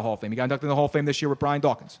inducted in the Hall of Fame. He got inducted in the Hall of Fame this year with Brian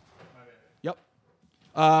Dawkins. Yep.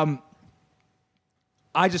 I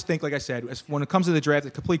just think, like I said, when it comes to the draft,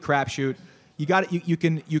 it's a complete crapshoot. You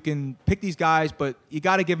can pick these guys, but you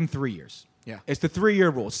got to give them 3 years. Yeah. It's the 3-year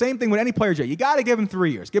rule. Same thing with any player, Jay. You got to give them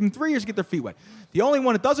 3 years. Give them 3 years to get their feet wet. The only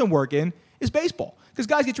one it doesn't work in is baseball. Because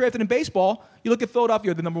guys get drafted in baseball. You look at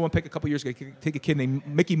Philadelphia, the number one pick a couple years ago, take a kid named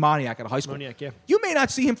Mickey Moniak out of high school. Moniak, yeah. You may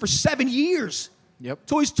not see him for 7 years. Yep.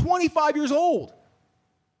 So he's 25 years old.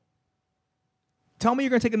 Tell me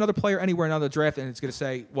you're going to take another player anywhere in another draft and it's going to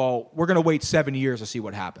say, well, we're going to wait 7 years to see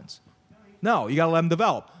what happens. No, you got to let them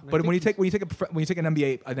develop. But when you take an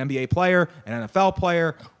NBA player, an NFL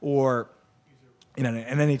player, or an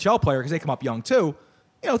NHL player, because they come up young too,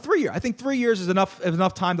 3 years. I think 3 years is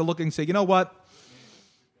enough time to look and say, you know what?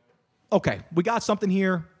 okay, we got something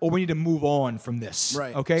here, or we need to move on from this.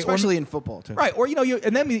 Right. Okay. Especially in football too. Right. Or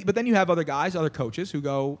but then you have other guys, other coaches who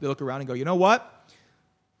go, they look around and go, you know what?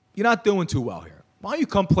 You're not doing too well here. Why don't you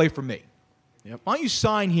come play for me? Yep. Why don't you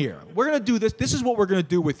sign here? We're going to do this. This is what we're going to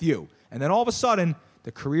do with you. And then all of a sudden,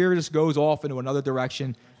 the career just goes off into another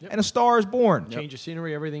direction, and a star is born. Change of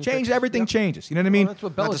scenery, everything. Everything changes. You know what I mean? Well, that's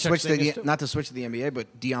what Not to, Belichick's switch thing to is the, too. not to switch to the NBA,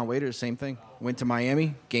 but Deion Waiters, same thing. Went to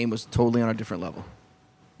Miami. Game was totally on a different level.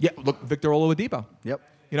 Yeah, look, Victor Oladipo. Yep.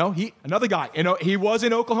 You know, another guy. You know, he was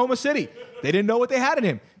in Oklahoma City. They didn't know what they had in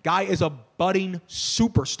him. Guy is a budding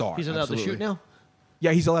superstar. He's allowed to shoot now.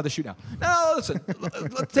 Yeah, he's allowed to shoot now. No, listen.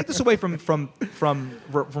 Let's take this away from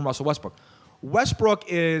Russell Westbrook. Westbrook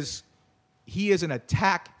is an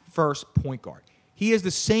attack first point guard. He is the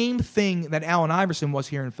same thing that Allen Iverson was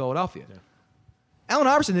here in Philadelphia. Yeah. Allen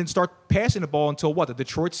Iverson didn't start passing the ball until the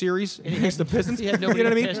Detroit series against the Pistons. He had nobody you know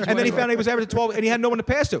what I to mean? pass to And then he anyway. found he was averaging 12, and he had no one to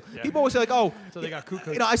pass to. Yeah. People always say like, "Oh, So they got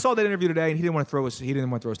Kukoc. you know." I saw that interview today, and he didn't want to throw his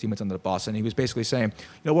teammates under the bus, and he was basically saying,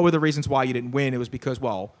 what were the reasons why you didn't win? It was because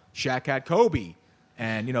Shaq had Kobe,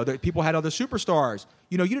 and people had other superstars.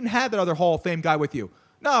 You didn't have that other Hall of Fame guy with you.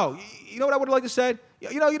 No, you know what I would have liked to said?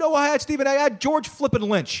 You know what I had, Stephen? I had George Flippin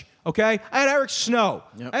Lynch. Okay, I had Eric Snow.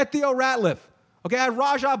 Yep. I had Theo Ratliff. Okay, I had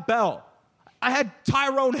Rajah Bell. I had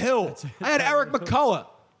Tyrone Hill. I had Eric McCullough.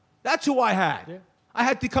 That's who I had. Yeah. I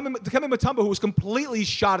had Dikembe Mutombo, who was completely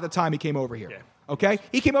shot at the time he came over here. Yeah. Okay?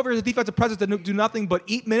 He came over as a defensive presence to do nothing but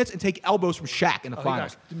eat minutes and take elbows from Shaq in the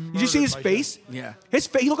finals. Did you see his face? Yeah. His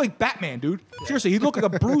face, he looked like Batman, dude. Yeah. Seriously, he looked like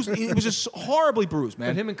a bruised. He was just horribly bruised, man.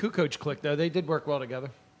 But him and Kukoc clicked, though. They did work well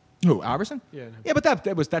together. Who, Iverson? Yeah. Yeah, but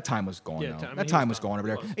that time was gone. Yeah, That time was gone over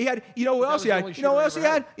there. He had, what That else was he the had? only You know what else shooter he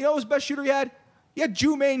he had? You know what was the best shooter he had? He had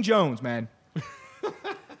Jermaine Jones, man.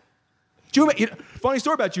 Funny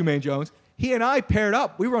story about Jermaine Jones. He and I paired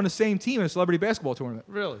up. We were on the same team in a celebrity basketball tournament.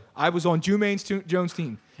 Really? I was on Jermaine Jones'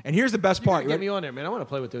 team. And here's the best part. Get me on there, man. I want to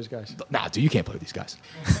play with those guys. Nah, dude, you can't play with these guys.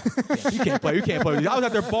 You can't play with these. I was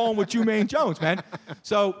out there balling with Jermaine Jones, man.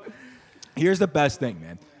 So here's the best thing,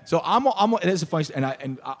 man. So I'm and this is a funny,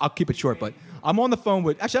 and I'll keep it short, but I'm on the phone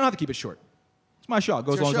with. Actually, I don't have to keep it short. It's my show. It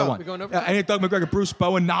goes as long as I want. We're going over And Doug McGregor, Bruce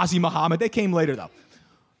Bowen, Nazi Muhammad. They came later though.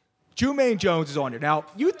 Jermaine Jones is on here. Now,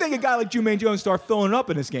 you think a guy like Jermaine Jones start filling up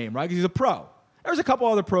in this game, right? Because he's a pro. There's a couple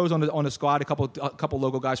other pros on the squad. A couple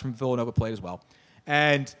local guys from Villanova played as well,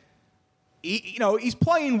 and he's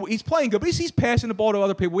playing good, but he's passing the ball to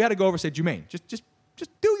other people. We had to go over and say, Jermaine, just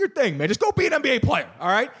do your thing, man. Just go be an NBA player, all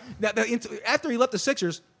right? Now, after he left the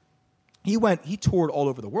Sixers, he toured all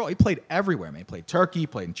over the world. He played everywhere, man. He played Turkey,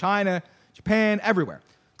 played in China, Japan, everywhere,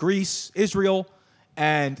 Greece, Israel,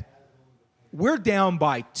 and we're down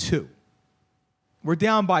by 2.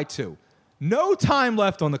 No time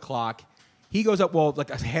left on the clock. He goes up, like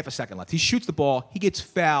a half a second left. He shoots the ball. He gets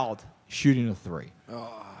fouled shooting a 3.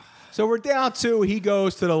 Oh. So we're down 2. He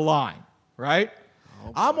goes to the line, right?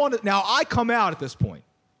 Oh, now, I come out at this point.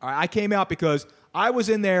 All right, I came out because I was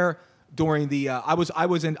in there during the I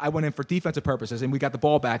went in for defensive purposes, and we got the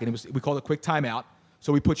ball back, and we called a quick timeout.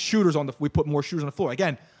 So we put more shooters on the floor.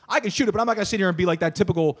 Again, I can shoot it, but I'm not going to sit here and be like that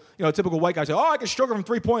typical white guy say, I can struggle from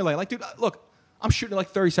 3-point line. Like, dude, look, I'm shooting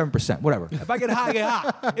like 37%, whatever. If I get high, I get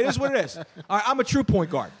high. It is what it is. All right, I'm a true point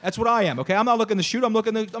guard. That's what I am, okay? I'm not looking to shoot. I'm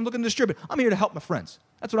looking to distribute. I'm here to help my friends.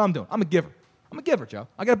 That's what I'm doing. I'm a giver, Joe.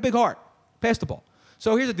 I got a big heart. Pass the ball.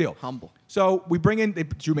 So here's the deal. Humble. So we bring in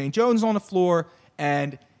Jermaine Jones on the floor,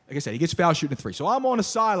 and like I said, he gets fouled shooting a 3. So I'm on the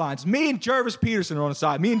sidelines. Me and Jervis Peterson are on the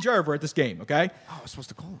side. Me and Jerv are at this game, okay? Oh, I was supposed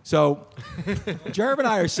to call him. So Jerv and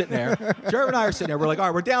I are sitting there. We're like, all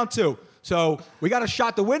right, we're down 2. So we got a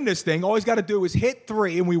shot to win this thing. All he's got to do is hit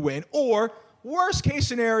 3 and we win. Or worst case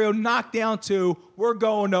scenario, knock down 2. We're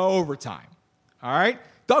going to overtime. All right?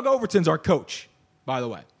 Doug Overton's our coach, by the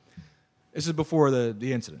way. This is before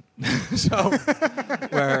the incident. So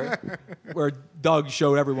where Doug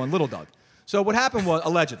showed everyone Little Doug. So what happened was,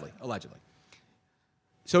 allegedly.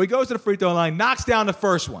 So he goes to the free throw line, knocks down the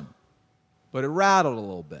first one, but it rattled a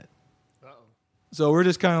little bit. Uh-oh. So we're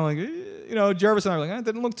just kind of like, Jervis and I were like, it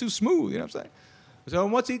didn't look too smooth, you know what I'm saying? So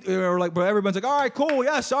once we're like, but everyone's like, all right, cool,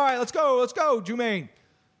 yes, all right, let's go, Jermaine.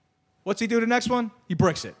 What's he do the next one? He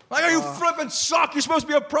bricks it. Like, you flipping suck. You're supposed to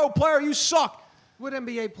be a pro player. You suck. What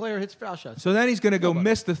NBA player hits foul shots? So then he's going to go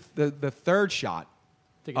miss the third shot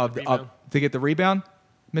to get the rebound.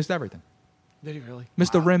 Missed everything. Did he really?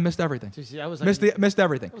 Missed the rim, missed everything. See, I was missed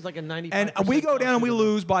everything. It was like a 95%. And we go down and we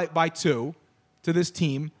lose by 2 to this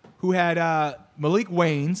team who had Malik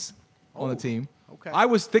Waynes on the team. Okay. I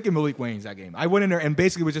was thinking Malik Waynes that game. I went in there and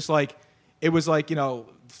basically was just like, it was like,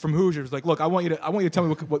 from Hoosiers, like, look, I want you to tell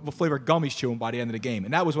me what flavor gum he's chewing by the end of the game.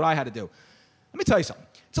 And that was what I had to do. Let me tell you something.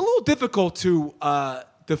 It's a little difficult to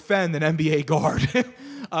defend an NBA guard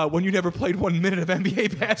when you never played 1 minute of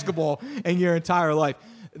NBA basketball in your entire life.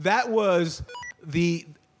 That was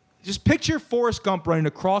just picture Forrest Gump running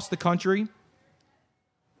across the country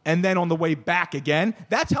and then on the way back again.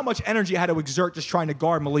 That's how much energy I had to exert just trying to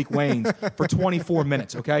guard Malik Waynes for 24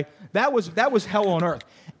 minutes, okay? That was hell on earth.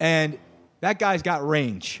 And that guy's got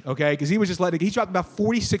range, okay? Because he was just he dropped about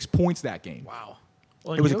 46 points that game. Wow.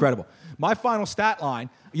 It was incredible. My final stat line,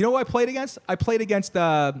 you know who I played against? I played against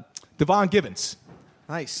Devon Givens.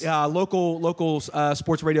 Nice. Local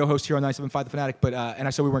sports radio host here on 97.5 The Fanatic. But and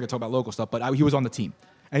I said we weren't going to talk about local stuff, but he was on the team.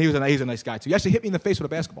 And he was a nice guy, too. He actually hit me in the face with a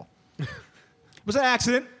basketball. It was an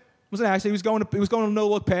accident. He was going to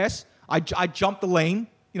no-look pass. I jumped the lane.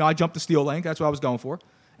 I jumped the steal lane. That's what I was going for.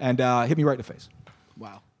 And hit me right in the face.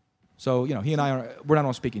 Wow. So, he and I, we're not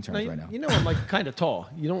on speaking terms right now. You know I'm like kind of tall.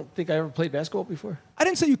 You don't think I ever played basketball before? I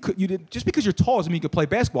didn't say you could. You did. Just because you're tall doesn't mean you could play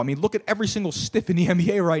basketball. I mean, look at every single stiff in the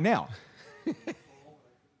NBA right now.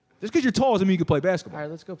 Just because you're tall doesn't mean you can play basketball. All right,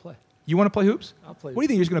 let's go play. You want to play hoops? I'll play. What do you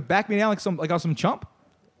think? You're just going to back me down like I'm some chump?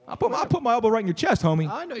 I'll put my elbow right in your chest, homie.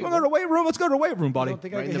 I know you want to go to the weight room? Let's go to the weight room, buddy. You don't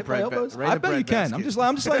think I can hit my elbows? I bet you can. I'm just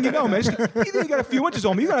letting you know, man. You think you got a few inches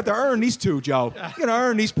on me? You're going to have to earn these two, Joe. You're going to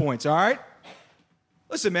earn these points, all right?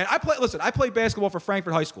 Listen, man. I played basketball for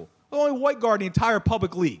Frankford High School. The only white guard in the entire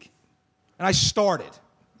public league, and I started.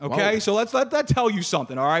 Okay, so let that tell you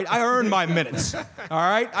something, all right? I earned my minutes, all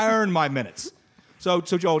right? I earned my minutes. So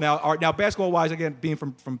Joe, now basketball-wise, again, being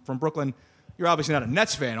from Brooklyn, you're obviously not a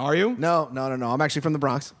Nets fan, are you? No. I'm actually from the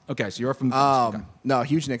Bronx. Okay, so you're from the Bronx. Okay. No,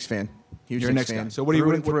 huge Knicks fan. Huge You're Knicks a Knicks fan. guy. So what are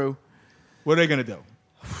they going to do?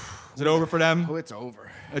 Is it over for them? Oh, it's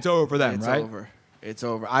over. It's over for them, right? It's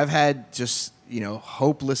over. I've had just,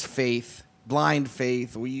 hopeless faith, blind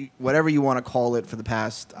faith, whatever you want to call it for the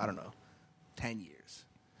past, 10 years.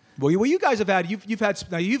 Well, you guys have had you've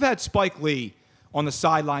had Spike Lee on the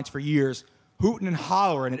sidelines for years, hooting and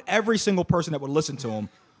hollering at every single person that would listen to him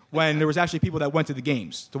when there was actually people that went to the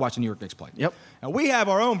games to watch the New York Knicks play. Yep. And we have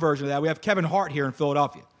our own version of that. We have Kevin Hart here in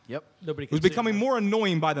Philadelphia. Yep. Who's becoming more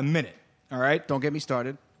annoying by the minute. All right. Don't get me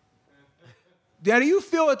started. Now, do you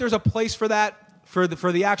feel that there's a place for that for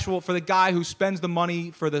the guy who spends the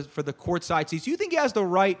money for the courtside seats? Do you think he has the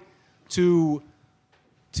right to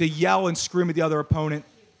yell and scream at the other opponent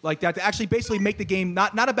like that, to actually basically make the game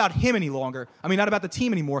not about him any longer? I mean, not about the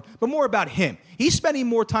team anymore, but more about him. He's spending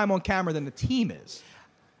more time on camera than the team is.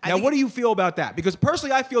 Now, what do you feel about that? Because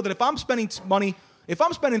personally, I feel that if I'm spending money, if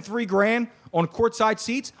I'm spending $3,000 on courtside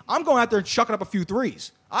seats, I'm going out there and chucking up a few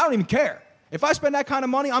threes. I don't even care. If I spend that kind of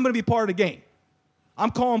money, I'm going to be part of the game. I'm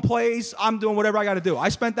calling plays. I'm doing whatever I got to do. I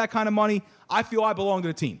spent that kind of money. I feel I belong to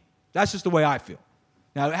the team. That's just the way I feel.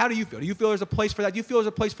 Now, how do you feel? Do you feel there's a place for that? Do you feel there's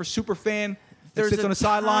a place for super fan that sits on the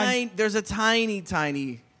sideline? There's a tiny,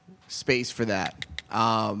 tiny space for that.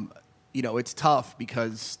 It's tough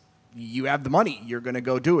because you have the money. You're going to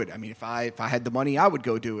go do it. I mean, if I had the money, I would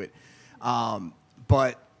go do it.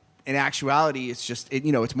 But in actuality, it's just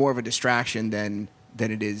it's more of a distraction than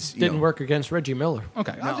it is. Didn't work against Reggie Miller.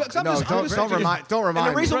 Okay. Don't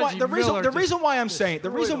remind me. The reason why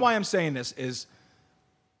I'm saying this is,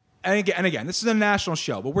 and again, this is a national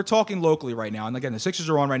show, but we're talking locally right now. And again, the Sixers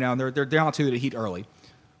are on right now, and they're down to the Heat early.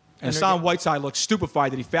 And Hassan Whiteside looks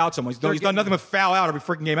stupefied that he fouled someone. He's done nothing but foul out every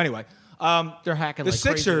freaking game anyway. They're hacking the like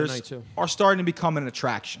Sixers crazy tonight, too. are starting to become an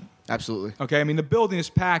attraction. Absolutely. Okay, I mean, the building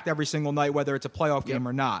is packed every single night, whether it's a playoff game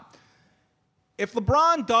or not. If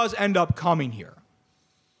LeBron does end up coming here,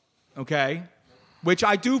 okay, which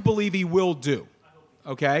I do believe he will do,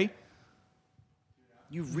 okay,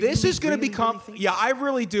 this is going to become, I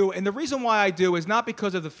really do. And the reason why I do is not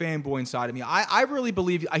because of the fanboy inside of me. I really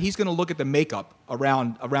believe he's going to look at the makeup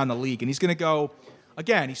around the league, and he's going to go,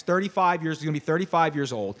 again, he's 35 years, he's going to be 35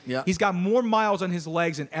 years old. Yeah. He's got more miles on his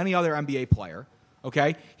legs than any other NBA player,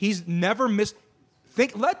 okay? He's never missed,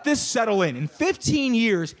 let this settle in. In 15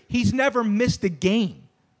 years, he's never missed a game.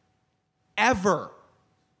 Ever.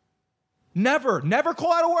 Never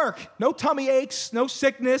call out of work. No tummy aches, no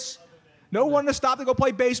sickness. No one to stop to go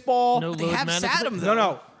play baseball. No load management.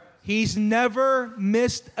 No. He's never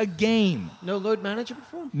missed a game. No load management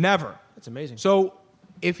for him? Never. That's amazing. So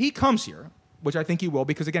if he comes here, which I think he will,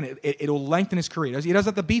 because again, it'll lengthen his career. He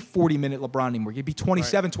doesn't have to be 40-minute LeBron anymore. He'd be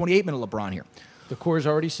 27, 28-minute LeBron here. The core is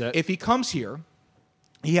already set. If he comes here,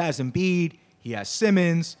 he has Embiid, he has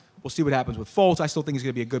Simmons. We'll see what happens with Fultz. I still think he's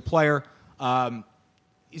going to be a good player.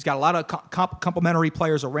 He's got a lot of complementary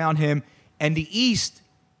players around him, and the East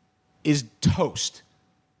is toast.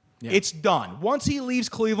 Yeah. It's done. Once he leaves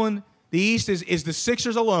Cleveland, the East is the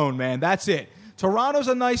Sixers alone, man. That's it. Toronto's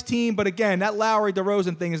a nice team, but again, that Lowry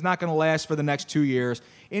DeRozan thing is not going to last for the next 2 years.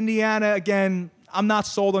 Indiana, again, I'm not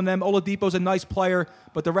sold on them. Oladipo's a nice player,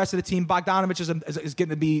 but the rest of the team, Bogdanovich is getting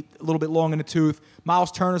to be a little bit long in the tooth.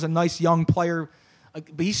 Miles Turner's a nice young player, but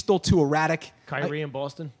he's still too erratic. Kyrie in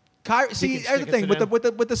Boston. Kyrie, see, here's the thing with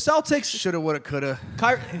the Celtics. Shoulda, woulda, coulda.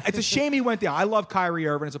 It's a shame he went down. I love Kyrie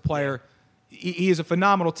Irving as a player. He is a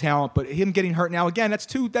phenomenal talent, but him getting hurt now again, that's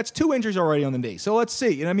two injuries already on the knee. So let's see.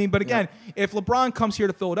 You know what I mean? But again, if LeBron comes here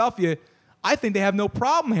to Philadelphia, I think they have no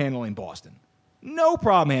problem handling Boston. No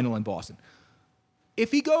problem handling Boston.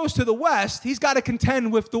 If he goes to the West, he's got to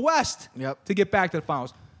contend with the West to get back to the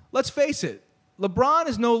finals. Let's face it, LeBron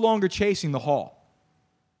is no longer chasing the Hall.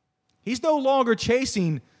 He's no longer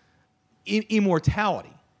chasing immortality.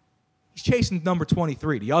 He's chasing number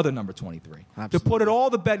 23, the other number 23. Absolutely. To put it all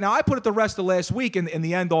to bed. Now, I put it the rest of last week in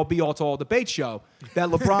the end-all, be-all, to all debate show that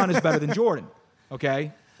LeBron is better than Jordan.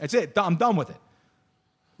 Okay? That's it. I'm done with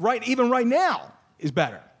it. Even right now is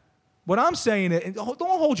better. What I'm saying is, don't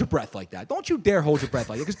hold your breath like that. Don't you dare hold your breath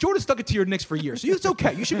like that, because Jordan stuck it to your Knicks for years. So it's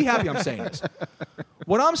okay. You should be happy I'm saying this.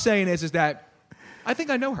 What I'm saying is that I think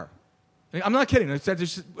I know her. I'm not kidding.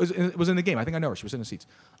 It was in the game. I think I know her. She was in the seats.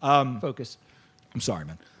 Focus. I'm sorry,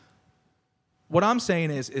 man. What I'm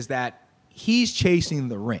saying is that he's chasing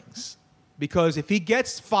the rings. Because if he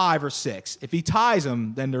gets 5 or 6, if he ties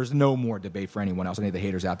them, then there's no more debate for anyone else, any of the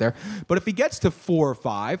haters out there. But if he gets to 4 or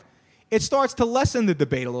 5, it starts to lessen the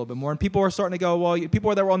debate a little bit more. And people are starting to go, well,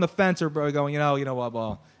 people that were on the fence are going, you know what,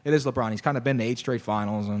 well, it is LeBron. He's kind of been to 8 straight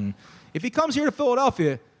finals. And if he comes here to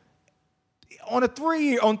Philadelphia, on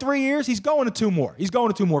 3 years, he's going to 2 more. He's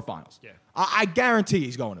going to 2 more finals. Yeah. I guarantee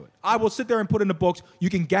he's going to it. I will sit there and put in the books. You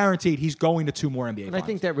can guarantee he's going to 2 more NBA finals. I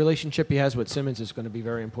think that relationship he has with Simmons is going to be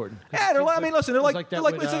very important. Yeah, listen, they're like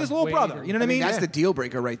his little brother. You know what I mean? That's the deal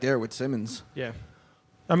breaker right there with Simmons. Yeah.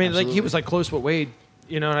 I mean, he was close with Wade,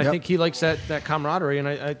 and I think he likes that camaraderie, and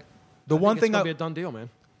I one thing it's going to be a done deal, man.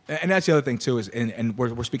 And that's the other thing, too, is, and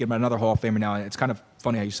we're speaking about another Hall of Famer now, and it's kind of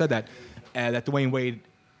funny how you said that, that Dwayne Wade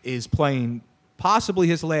is playing possibly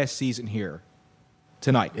his last season here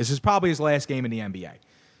tonight. This is probably his last game in the NBA.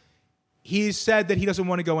 He's said that he doesn't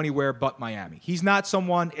want to go anywhere but Miami. He's not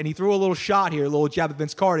someone, and he threw a little shot here, a little jab at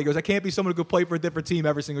Vince Carter. He goes, I can't be someone who could play for a different team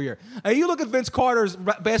every single year. And you look at Vince Carter's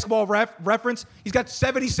basketball reference, he's got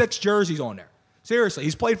 76 jerseys on there. Seriously,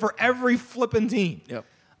 he's played for every flipping team. Yep.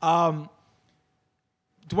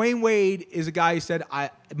 Dwayne Wade is a guy who said,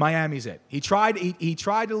 Miami's it. He tried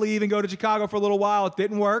to leave and go to Chicago for a little while. It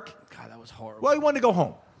didn't work. God, that was horrible. Well, he wanted to go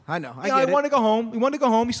home. I know. He wanted to go home. He wanted to go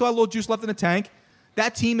home. He still had a little juice left in the tank.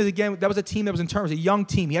 That team is, again, that was a team that was in terms, a young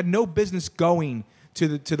team. He had no business going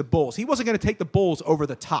to the Bulls. He wasn't going to take the Bulls over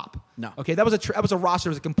the top. No. Okay, that was a roster.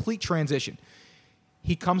 It was a complete transition.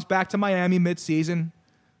 He comes back to Miami midseason.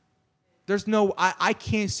 I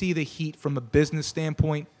can't see the Heat from a business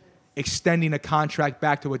standpoint extending a contract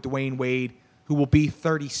back to a Dwayne Wade who will be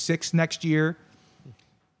 36 next year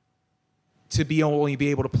to only be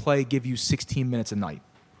able to give you 16 minutes a night.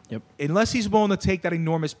 Yep. Unless he's willing to take that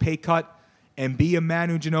enormous pay cut and be a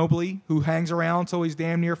Manu Ginobili who hangs around until he's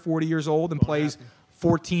damn near 40 years old and plays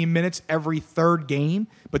 14 minutes every third game,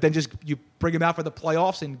 but then just you bring him out for the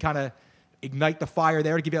playoffs and kind of ignite the fire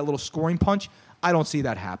there to give you that little scoring punch. I don't see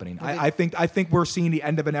that happening. I think we're seeing the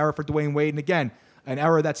end of an era for Dwayne Wade, and again, an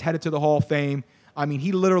era that's headed to the Hall of Fame. I mean,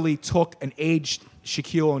 he literally took an aged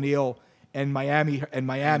Shaquille O'Neal and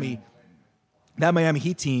that Miami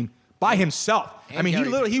Heat team by himself. And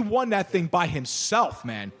he won that thing by himself,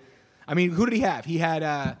 man. I mean, who did he have? He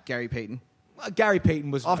had Gary Payton. Gary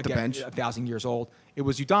Payton was off the bench, 1,000 years old. It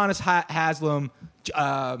was Udonis Haslem.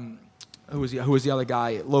 Who was the other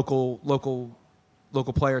guy? Local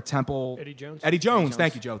player, Temple. Eddie Jones. Eddie Jones.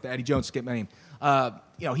 Thank you, Joe. Eddie Jones skipped my name.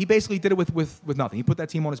 He basically did it with nothing. He put that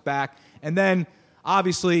team on his back, and then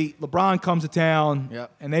obviously LeBron comes to town,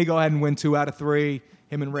 and they go ahead and win 2 out of 3.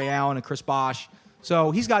 Him and Ray Allen and Chris Bosh.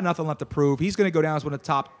 So he's got nothing left to prove. He's going to go down as one of the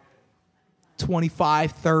top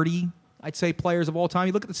 25, 30, I'd say, players of all time.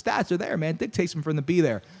 You look at the stats; they're there, man. Dictates him from the B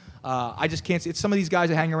there. I just can't see. It's some of these guys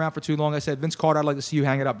that hang around for too long. I said, Vince Carter, I'd like to see you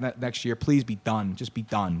hang it up next year. Please be done. Just be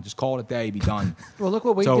done. Just call it a day. Be done. Well, look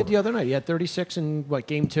what Wade did the other night. He had 36 in,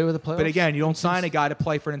 game 2 of the playoffs? But again, you don't sign a guy to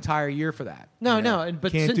play for an entire year for that. No.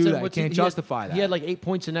 But can't since do then, that. You can't justify that. He had 8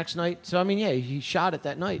 points the next night. So, I mean, he shot it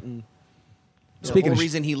that night. And the whole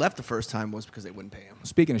reason he left the first time was because they wouldn't pay him.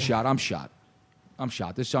 Speaking of shot, I'm shot.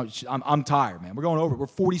 I'm tired, man. We're going over. We're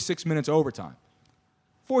 46 minutes overtime.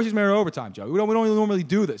 46 minute overtime, Joe. We don't normally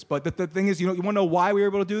do this, but the thing is, you want to know why we were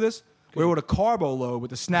able to do this? We were able to carbo load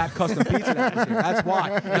with the Snap Custom Pizza that was here. That's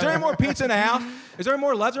why. Is there any more pizza in the house? Is there any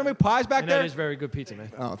more? Is there any pies back there? That is very good pizza,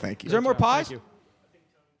 man. Oh, thank you. Is there more pies? Thank you.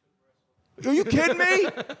 Are you kidding me?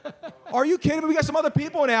 Are you kidding me? We got some other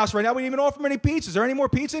people in the house right now. We didn't even offer them any pizzas. Is there any more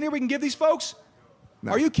pizza in here we can give these folks?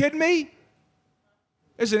 No. Are you kidding me?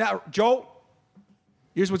 Listen, Joel,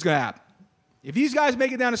 here's what's going to happen. If these guys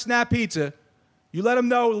make it down to Snap Pizza, you let them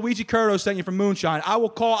know Luigi Curto sent you from Moonshine. I will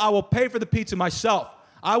pay for the pizza myself.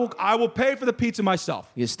 I will pay for the pizza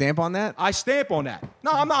myself. You stamp on that? I stamp on that.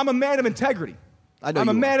 No, I'm a man of integrity. I know I'm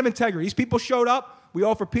you a man are. of integrity. These people showed up. We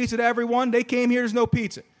offer pizza to everyone. They came here. There's no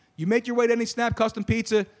pizza. You make your way to any Snap Custom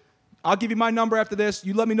Pizza. I'll give you my number after this.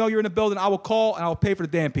 You let me know you're in the building. I will call, and I will pay for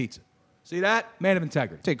the damn pizza. See that? Man of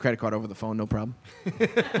integrity. Take credit card over the phone, no problem.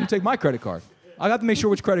 You take my credit card. I got to make sure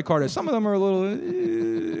which credit card it is. Some of them are a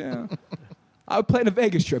little, yeah. I would plan a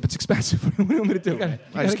Vegas trip. It's expensive. What do you want me to do? Man?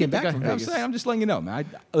 I just came back from You know what I'm Vegas. saying? I'm just letting you know, man.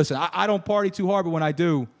 Listen, I don't party too hard, but when I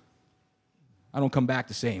do, I don't come back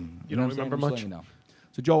the same. You don't what I'm saying? remember I'm much? just letting you know.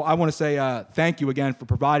 So, Joel, I want to say thank you again for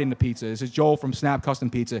providing the pizza. This is Joel from Snap Custom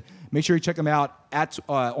Pizza. Make sure you check them out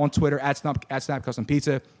on Twitter at Snap Custom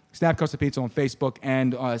Pizza, Snap Custom Pizza on Facebook,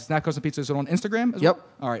 and Snap Custom Pizza is on Instagram as Yep. well?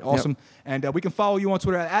 All right, awesome. Yep. And we can follow you on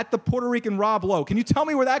Twitter at the Puerto Rican Rob Lowe. Can you tell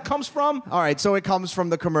me where that comes from? All right, so it comes from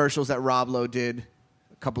the commercials that Rob Lowe did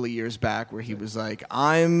a couple of years back where he was like,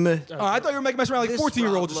 I'm... I thought you were messing around like This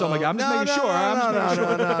 14-year-olds or something like that. I'm just making sure.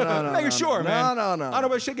 I'm making sure, man. No. I don't know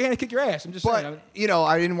about shake your hand and kick your ass. I'm just saying. But, you know,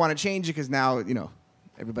 I didn't want to change it because now, you know,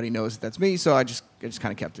 everybody knows that's me, so I just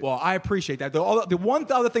kind of kept it. Well, I appreciate that. The one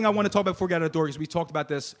other thing I want to talk about before we get out of the door, because we talked about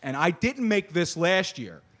this, and I didn't make this last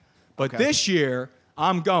year, but this year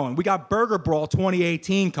I'm going. We got Burger Brawl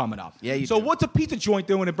 2018 coming up. Yeah, you So do. what's a pizza joint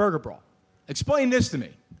doing at Burger Brawl? Explain this to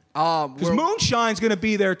me. Because Moonshine's going to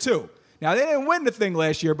be there too. Now, they didn't win the thing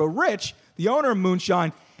last year, but Rich, the owner of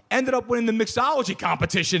Moonshine, ended up winning the mixology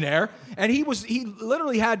competition there. And he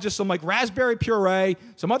literally had just some like raspberry puree,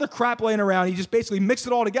 some other crap laying around. He just basically mixed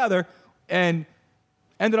it all together and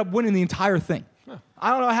ended up winning the entire thing. I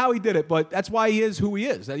don't know how he did it, but that's why he is who he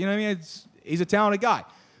is. You know what I mean? He's a talented guy.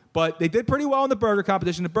 But they did pretty well in the burger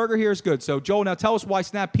competition. The burger here is good. So, Joel, now tell us why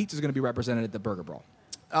Snap Pizza is going to be represented at the Burger Brawl.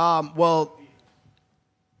 Well,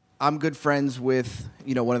 I'm good friends with,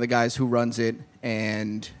 you know, one of the guys who runs it,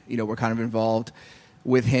 and, you know, we're kind of involved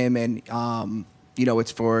with him, and, you know,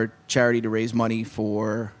 it's for charity to raise money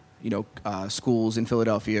for, you know, schools in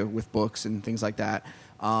Philadelphia with books and things like that.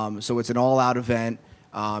 So it's an all-out event.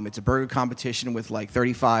 It's a burger competition with like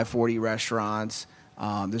 35, 40 restaurants.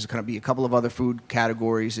 There's going to be a couple of other food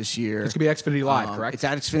categories this year. It's going to be Xfinity Live, correct? It's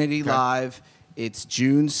at Xfinity Live. It's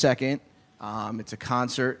June 2nd. It's a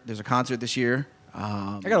concert. There's a concert this year.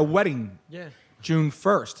 I got a wedding Yeah. June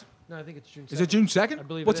 1st. No, I think it's June 2nd. Is it June 2nd? I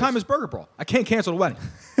believe What it time is. is Burger Brawl? I can't cancel the wedding.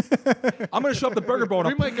 I'm going to show up the Burger Brawl.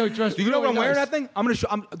 We might go dressed Do you know what really I'm wearing nice. that thing? I'm going to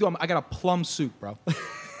show. I got a plum suit, bro.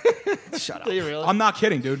 Shut up. Do you really? I'm not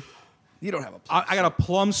kidding, dude. You don't have a I got a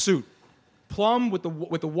plum suit. Plum with the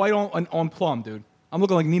white on plum, dude. I'm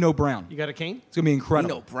looking like Nino Brown. You got a cane? It's going to be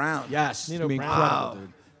incredible. Nino Brown. Yes. Nino it's going to be Brown. incredible, Wow.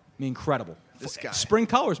 dude. Be incredible. This guy. Spring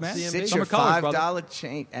colors, man. Sit Summer your colors, brother. $5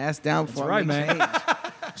 change ass down That's for right, me. man.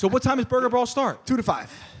 So what time does Burger Brawl start? 2 to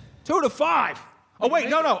 5. 2 to 5. Oh wait,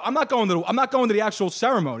 no. I'm not going to the actual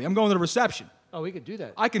ceremony. I'm going to the reception. Oh, we could do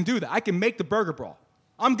that. I can do that. I can make the Burger Brawl.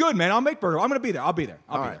 I'm good, man. I'll make Burger. I'm going to be there. I'll be there.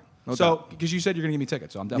 I'll be All there. right. No So, doubt. because you said you're going to give me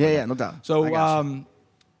tickets, so I'm definitely. Yeah, no doubt. So, I got you.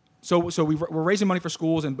 so we're raising money for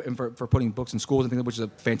schools and for putting books in schools and things, which is a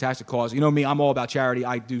fantastic cause. You know me, I'm all about charity.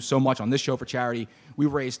 I do so much on this show for charity. We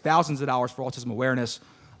raised thousands of dollars for autism awareness.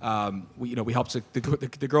 We helped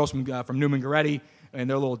the girls from Newman Goretti and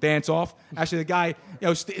their little dance off. Actually, the guy,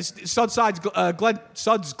 Suds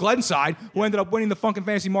Glenside, who ended up winning the Funkin'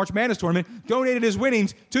 Fantasy March Madness tournament, donated his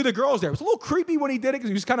winnings to the girls there. It was a little creepy when he did it because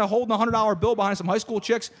he was kind of holding a $100 bill behind some high school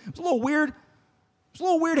chicks. It was a little weird. It was a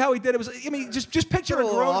little weird how he did it. Just picture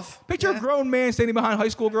a grown man standing behind high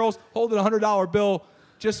school girls holding a $100 bill,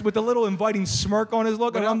 just with a little inviting smirk on his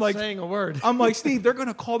look. And I'm like, saying a word. I'm like, Steve, they're going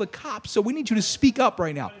to call the cops, so we need you to speak up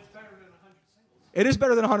right now. It is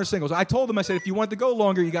better than 100 singles. I told him, I said, if you want to go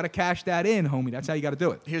longer, you got to cash that in, homie. That's how you got to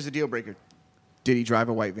do it. Here's the deal breaker. Did he drive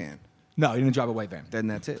a white van? No, he didn't drive a white van. Then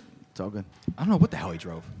that's it. It's all good. I don't know what the hell he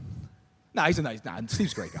drove. Nah, he's a nice. Nah,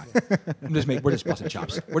 Steve's a great guy. We're just busting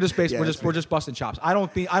chops. We're just busting chops. I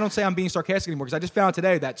don't say I'm being sarcastic anymore because I just found out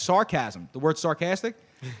today that sarcasm, the word sarcastic,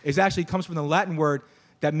 is actually comes from the Latin word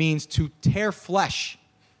that means to tear flesh.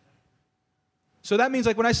 So that means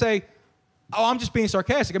like when I say, "Oh, I'm just being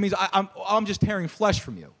sarcastic," it means I'm just tearing flesh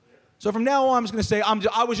from you. So from now on, I'm just going to say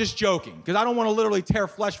I was just joking because I don't want to literally tear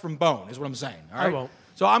flesh from bone. Is what I'm saying. All right? I won't.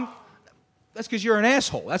 So that's because you're an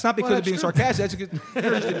asshole. That's not because of being sarcastic. That's because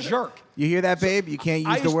you're just a jerk. You hear that, babe? You can't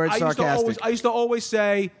use the word sarcastic. I used to always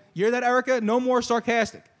say, you hear that, Erica? No more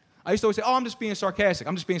sarcastic. I used to always say, oh, I'm just being sarcastic.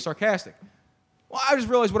 I'm just being sarcastic. Well, I just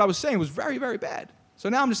realized what I was saying was very, very bad. So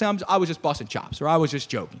now I'm just saying I was just busting chops, or I was just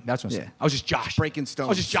joking. That's what I'm saying. I was just joshing. Breaking stones. I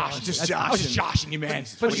was just joshing. I was just joshing you, man. I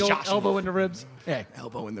was Put your joshing. elbow in the ribs. Yeah.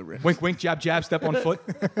 Elbow in the ribs. Wink, wink, jab, jab, step on foot.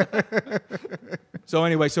 So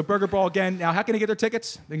anyway, so Burger Brawl again. Now, how can they get their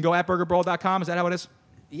tickets? They can go at burgerbrawl.com. Is that how it is?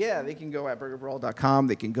 Yeah, they can go at burgerbrawl.com.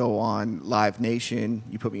 They can go on Live Nation.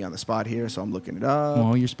 You put me on the spot here, so I'm looking it up.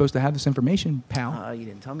 Well, you're supposed to have this information, pal. You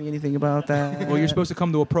didn't tell me anything about that. Well, you're supposed to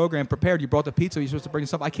come to a program prepared. You brought the pizza. You're supposed to bring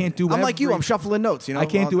stuff. I can't do. I'm like you. I'm shuffling notes. You know, I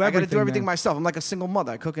can't do everything. I got to do everything man. myself. I'm like a single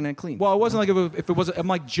mother. I cook and clean. Well, it wasn't like if it was. I'm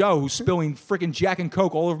like Joe, who's spilling freaking Jack and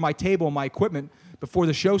Coke all over my table and my equipment before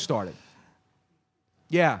the show started.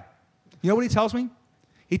 Yeah, you know what he tells me?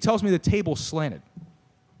 He tells me the table's slanted.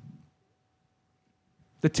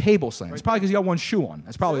 The table slanted. It's probably because you got one shoe on.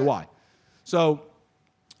 That's probably why. So,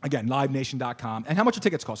 again, livenation.com. And how much do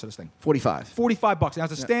tickets cost for this thing? $45.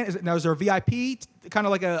 $45. Now, is there a VIP, kind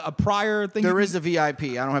of like a prior thing? There is a VIP.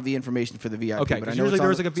 I don't have the information for the VIP. Okay, but I because know usually it's on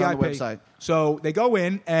there's the- like a it's on VIP. the website. So they go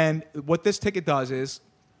in, and what this ticket does is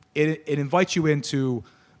it invites you into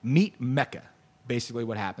Meet Mecca, basically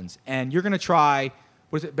what happens. And you're going to try,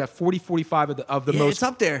 what is it, about 40, 45 of the Yeah, most it's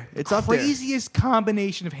up there. It's up there. craziest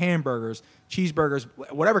combination of hamburgers, cheeseburgers,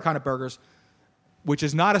 whatever kind of burgers, which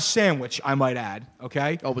is not a sandwich, I might add,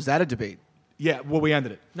 okay? Oh, was that a debate? Yeah, well, we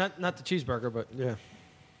ended it. Not the cheeseburger, but yeah.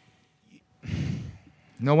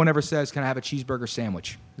 No one ever says, can I have a cheeseburger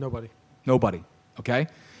sandwich? Nobody. Nobody, okay?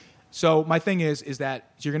 So my thing is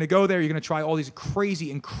that you're going to go there, you're going to try all these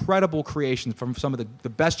crazy, incredible creations from some of the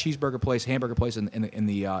best cheeseburger place, hamburger place in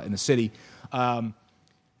the city. And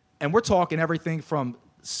we're talking everything from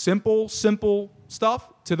simple stuff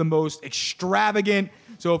to the most extravagant.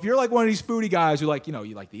 So if you're like one of these foodie guys who like, you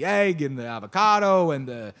like the egg and the avocado and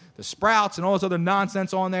the sprouts and all this other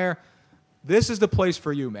nonsense on there, this is the place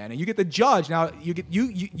for you, man. And you get the judge. Now,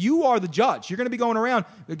 you are the judge. You're going to be going around.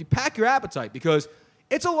 You pack your appetite because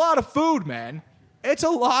it's a lot of food, man. It's a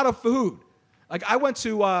lot of food. Like I went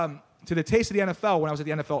to the Taste of the NFL when I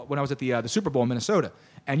was at the Super Bowl in Minnesota,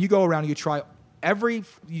 and you go around and you try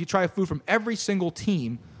food from every single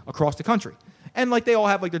team across the country. And like they all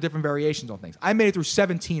have like their different variations on things. I made it through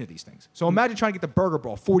 17 of these things. So imagine trying to get the Burger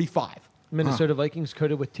Brawl 45. Minnesota Vikings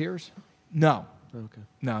coated with tears? No. Okay.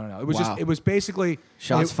 No. It was Wow. it was basically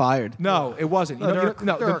Shots fired. No, it wasn't. They're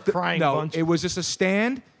a crying bunch. It was just a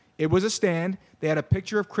stand. It was a stand. They had a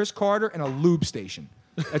picture of Chris Carter and a lube station.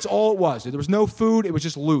 That's all it was. There was no food. It was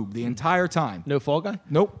just lube the entire time. No Fall Guy?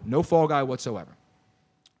 Nope. No Fall Guy whatsoever.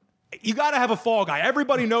 You got to have a Fall Guy.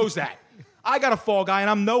 Everybody knows that. I got a Fall Guy, and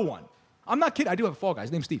I'm no one. I'm not kidding. I do have a Fall Guy.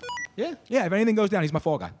 His name's Steve. Yeah. Yeah, if anything goes down, he's my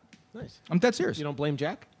Fall Guy. Nice. I'm dead serious. You don't blame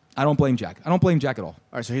Jack? I don't blame Jack. I don't blame Jack at all. All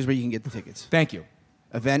right, so here's where you can get the tickets. Thank you.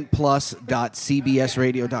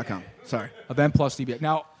 Eventplus.cbsradio.com. Sorry. Event Plus CBS.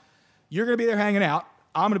 Now, you're going to be there hanging out.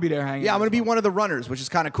 I'm going to be there hanging out. Yeah, I'm going to be one of the runners, which is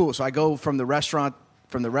kind of cool. So I go from the restaurant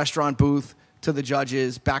booth to the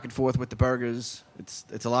judges, back and forth with the burgers.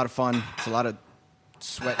 It's a lot of fun. It's a lot of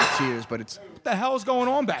sweat and tears, but it's... What the hell's going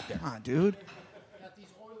on back there? Come on, dude.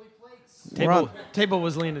 Table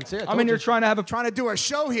was leaning. See, I mean, you're trying to do a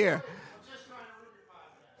show here.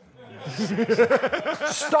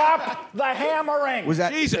 Stop the hammering. Was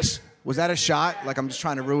that Jesus? Was that a shot? Like I'm just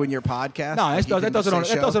trying to ruin your podcast? No, Like, that does it on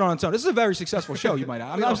its own. This is a very successful show. You might.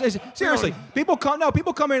 I'm seriously. People come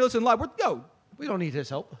here and listen live. We don't need his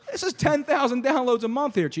help. This is 10,000 downloads a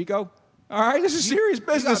month here, Chico. All right, this is serious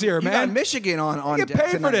business here, man. You got Michigan on You get deck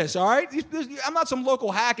paid tonight. for this, all right? I'm not some local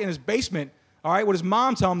hack in his basement, all right, with his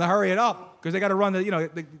mom telling him to hurry it up because they got to run the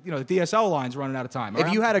DSL lines running out of time. all If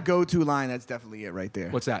right? you had a go-to line, that's definitely it right there.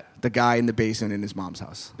 What's that? The guy in the basement in his mom's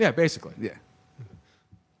house. Yeah, basically. Yeah.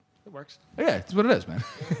 It works. Yeah, it's what it is, man.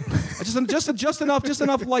 just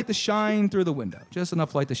enough light to shine through the window. Just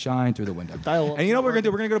enough light to shine through the window. And you know what we're gonna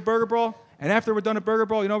do? We're gonna go to Burger Brawl, and after we're done at Burger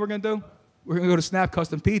Brawl, you know what we're gonna do? We're gonna go to Snap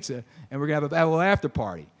Custom Pizza, and we're gonna have a little after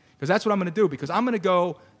party. Because that's what I'm gonna do. Because I'm gonna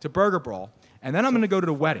go to Burger Brawl, and then I'm gonna go to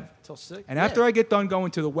the wedding. Till 6. And after I get done going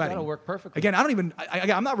to the wedding, That'll work perfectly. Again,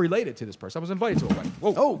 I'm not related to this person. I was invited to a wedding.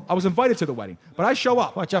 Whoa. Oh, I was invited to the wedding, but I show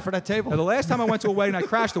up. Watch out for that table. Now, the last time I went to a wedding, I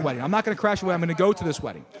crashed the wedding. I'm not going to crash the wedding. I'm going to go to this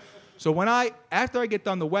wedding. So after I get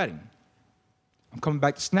done the wedding, I'm coming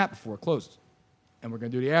back to Snap before it closes, and we're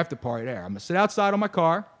going to do the after party there. I'm going to sit outside on my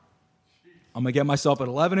car. I'm going to get myself an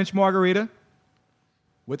 11-inch margarita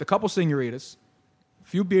with a couple senoritas, a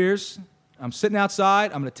few beers. I'm sitting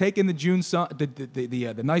outside. I'm going to take in the June sun,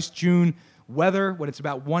 the nice June weather when it's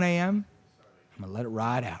about 1 a.m. I'm going to let it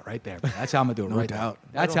ride out right there. Man. That's how I'm going to do it. No right doubt.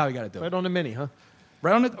 There. That's how you got to do it. Right on the mini, huh?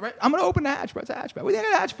 Right on the. Right, I'm going to open the hatch. Right, it's a hatchback. What do you think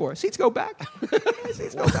of the hatch for? Seats go back.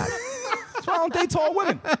 Seats go back. That's why I don't date tall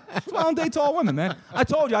women. That's why I don't date tall women, man. I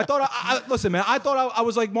told you. I thought. Listen, man. I thought I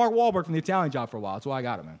was like Mark Wahlberg from the Italian Job for a while. That's why I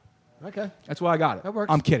got it, man. Okay. That's why I got it. That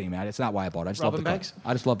works. I'm kidding, man. It's not why I bought it. I just love Robin the car. Banks?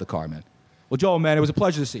 I just love the car, man. Well, Joel, man, it was a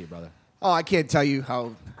pleasure to see you, brother. Oh, I can't tell you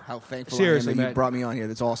how thankful Seriously, I am that man. you brought me on here.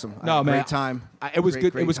 That's awesome. I No, had a man. great time. It was Great,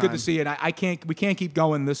 good. great It was good time. to see you, and we can't keep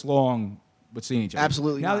going this long with seeing each other.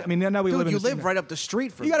 Absolutely Now, not. I mean, now we Dude, live in you the same- live right up the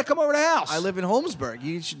street from You got to come over to the house. I live in Holmesburg.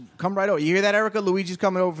 You should come right over. You hear that, Erica? Luigi's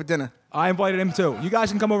coming over for dinner. I invited him too. You guys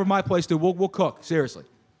can come over to my place too. We'll cook. Seriously.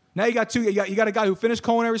 Now you got two. You got a guy who finished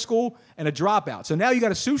culinary school and a dropout. So now you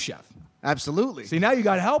got a sous chef. Absolutely. See, now you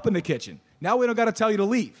got help in the kitchen. Now we don't got to tell you to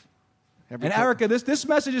leave. And Erica, this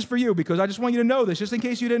message is for you because I just want you to know this, just in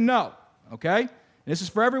case you didn't know. Okay? And this is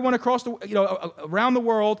for everyone across the, around the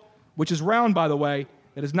world, which is round, by the way,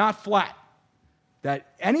 that is not flat. That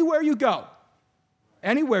anywhere you go,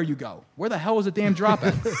 where the hell is the damn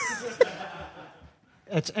dropout?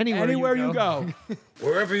 It's anywhere you go.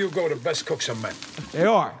 Wherever you go, the best cooks are men. They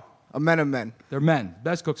are. Men are men. They're men.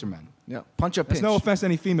 Best cooks are men. Yeah. Punch a pinch. There's no offense to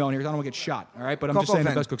any female in here because I don't want to get shot. All right, but I'm just Coco saying the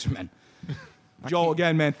Fen. best cooks are men. Joel,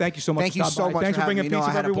 again, man, thank you so much. Thank for you stopping so by. much Thanks for for bringing having me. pizza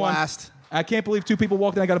I for had a everyone. blast. I can't believe 2 people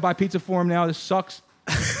walked in. I got to buy pizza for them now. This sucks.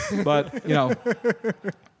 But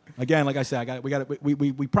again, like I said,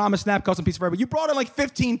 we promised Snap Custom Pizza for everybody. You brought in like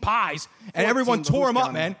 15 pies, and 14, everyone but tore who's them up,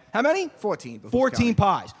 counting? man. How many? 14. but who's 14 counting?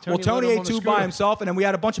 pies. Tony Tony loaded 'em ate on the 2 scooter. by himself, and then we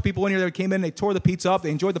had a bunch of people in here that came in. They tore the pizza up. They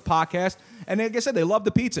enjoyed the podcast, and like I said, they loved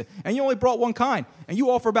the pizza. And you only brought one kind, and you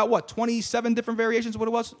offer about what 27 different variations. What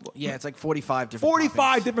it was? Yeah, it's like 45 different 45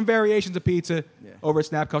 toppings. different variations of pizza over at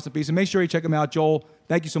Snap Custom Pizza. Make sure you check them out. Joel,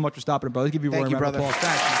 thank you so much for stopping in, brother. Let's give you a Thank round you, of brother. applause.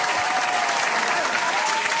 Thank you.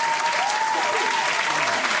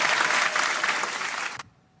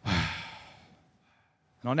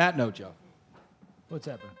 And on that note, Joe, What's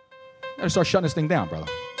that, bro? I gotta start shutting this thing down, brother.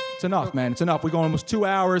 It's enough, man. It's enough. We're going almost 2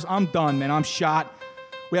 hours. I'm done, man. I'm shot.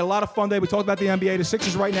 We had a lot of fun today. We talked about the NBA. The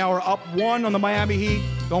Sixers right now are up 1 on the Miami Heat.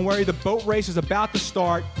 Don't worry, the boat race is about to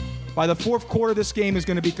start. By the fourth quarter, this game is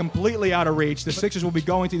going to be completely out of reach. The Sixers will be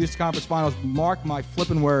going to these conference finals. Mark my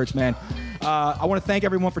flipping words, man. I want to thank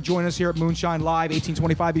everyone for joining us here at Moonshine Live,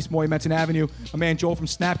 1825 East Monumenton Avenue. My man Joel from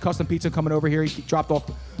Snap Custom Pizza coming over here. He dropped off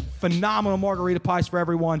phenomenal margarita pies for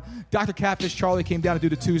everyone. Dr. Catfish Charlie came down to do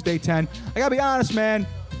the Tuesday 10. I got to be honest, man.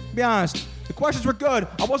 Be honest. The questions were good.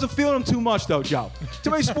 I wasn't feeling them too much, though, Joe. Too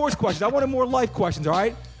many sports questions. I wanted more life questions, all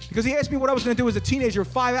right? Because he asked me what I was going to do as a teenager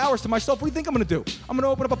 5 hours to myself. What do you think I'm going to do? I'm going to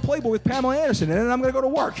open up a Playboy with Pamela Anderson, and then I'm going to go to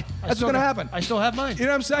work. That's what's going to happen. I still have mine. You know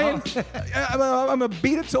what I'm saying? I'm going to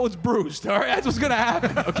beat it till it's bruised, all right? That's what's going to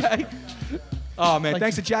happen, okay? Oh, man,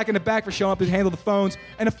 thanks to Jack in the back for showing up to handle the phones.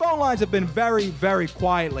 And the phone lines have been very, very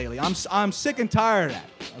quiet lately. I'm sick and tired of that,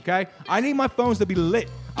 okay? I need my phones to be lit.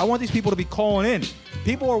 I want these people to be calling in.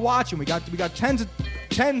 People are watching. We got tens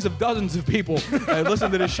of dozens of people that listen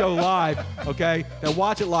to this show live, okay, that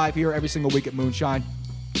watch it live here every single week at Moonshine.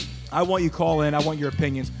 I want you to call in. I want your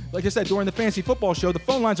opinions. Like I said, during the Fantasy Football Show, the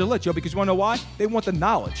phone lines are lit, Joe, because you want to know why? They want the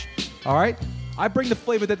knowledge, all right? I bring the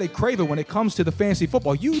flavor that they crave it when it comes to the fantasy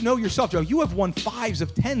football. You know yourself, Joe. You have won 5s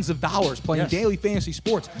of tens of dollars playing daily fantasy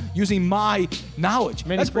sports using my knowledge.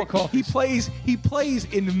 Many That's free what coffees. he plays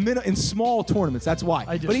in small tournaments. That's why.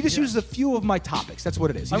 I do, But he just yeah. uses a few of my topics. That's what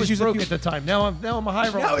it is. He I just was uses a broke few- at the time. Now I'm a high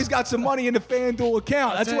roller. Now he's got some money in the FanDuel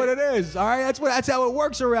account. That's what it is. All right, that's how it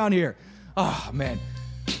works around here. Oh man.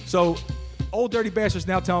 So, Old Dirty Bastards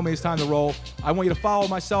now telling me it's time to roll. I want you to follow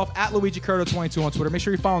myself at Luigi Curto 22 on Twitter. Make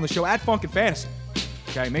sure you're following the show at Funkin' Fantasy.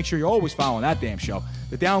 Okay, make sure you're always following that damn show.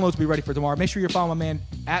 The downloads will be ready for tomorrow. Make sure you're following my man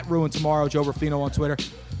at Ruin Tomorrow, Joe Ruffino on Twitter.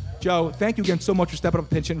 Joe, thank you again so much for stepping up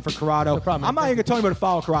and pinch hitting for Corrado. No problem. I'm not even going to tell anybody to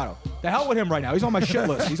follow Corrado. The hell with him right now. He's on my shit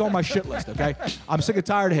list. He's on my shit list, okay? I'm sick and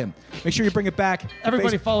tired of him. Make sure you bring it back.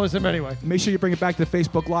 Everybody follows him anyway. Make sure you bring it back to the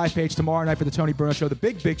Facebook Live page tomorrow night for the Tony Bruno Show, the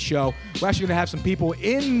big show. We're actually going to have some people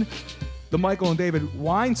in the Michael and David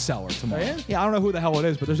wine cellar tomorrow. Oh, yeah? I don't know who the hell it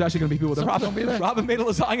is, but there's actually going to be people there. Someone's gonna be there? Robin made a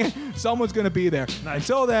lasagna. Someone's going to be there. Nice.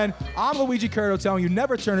 Until then, I'm Luigi Curto telling you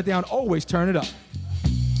never turn it down, always turn it up.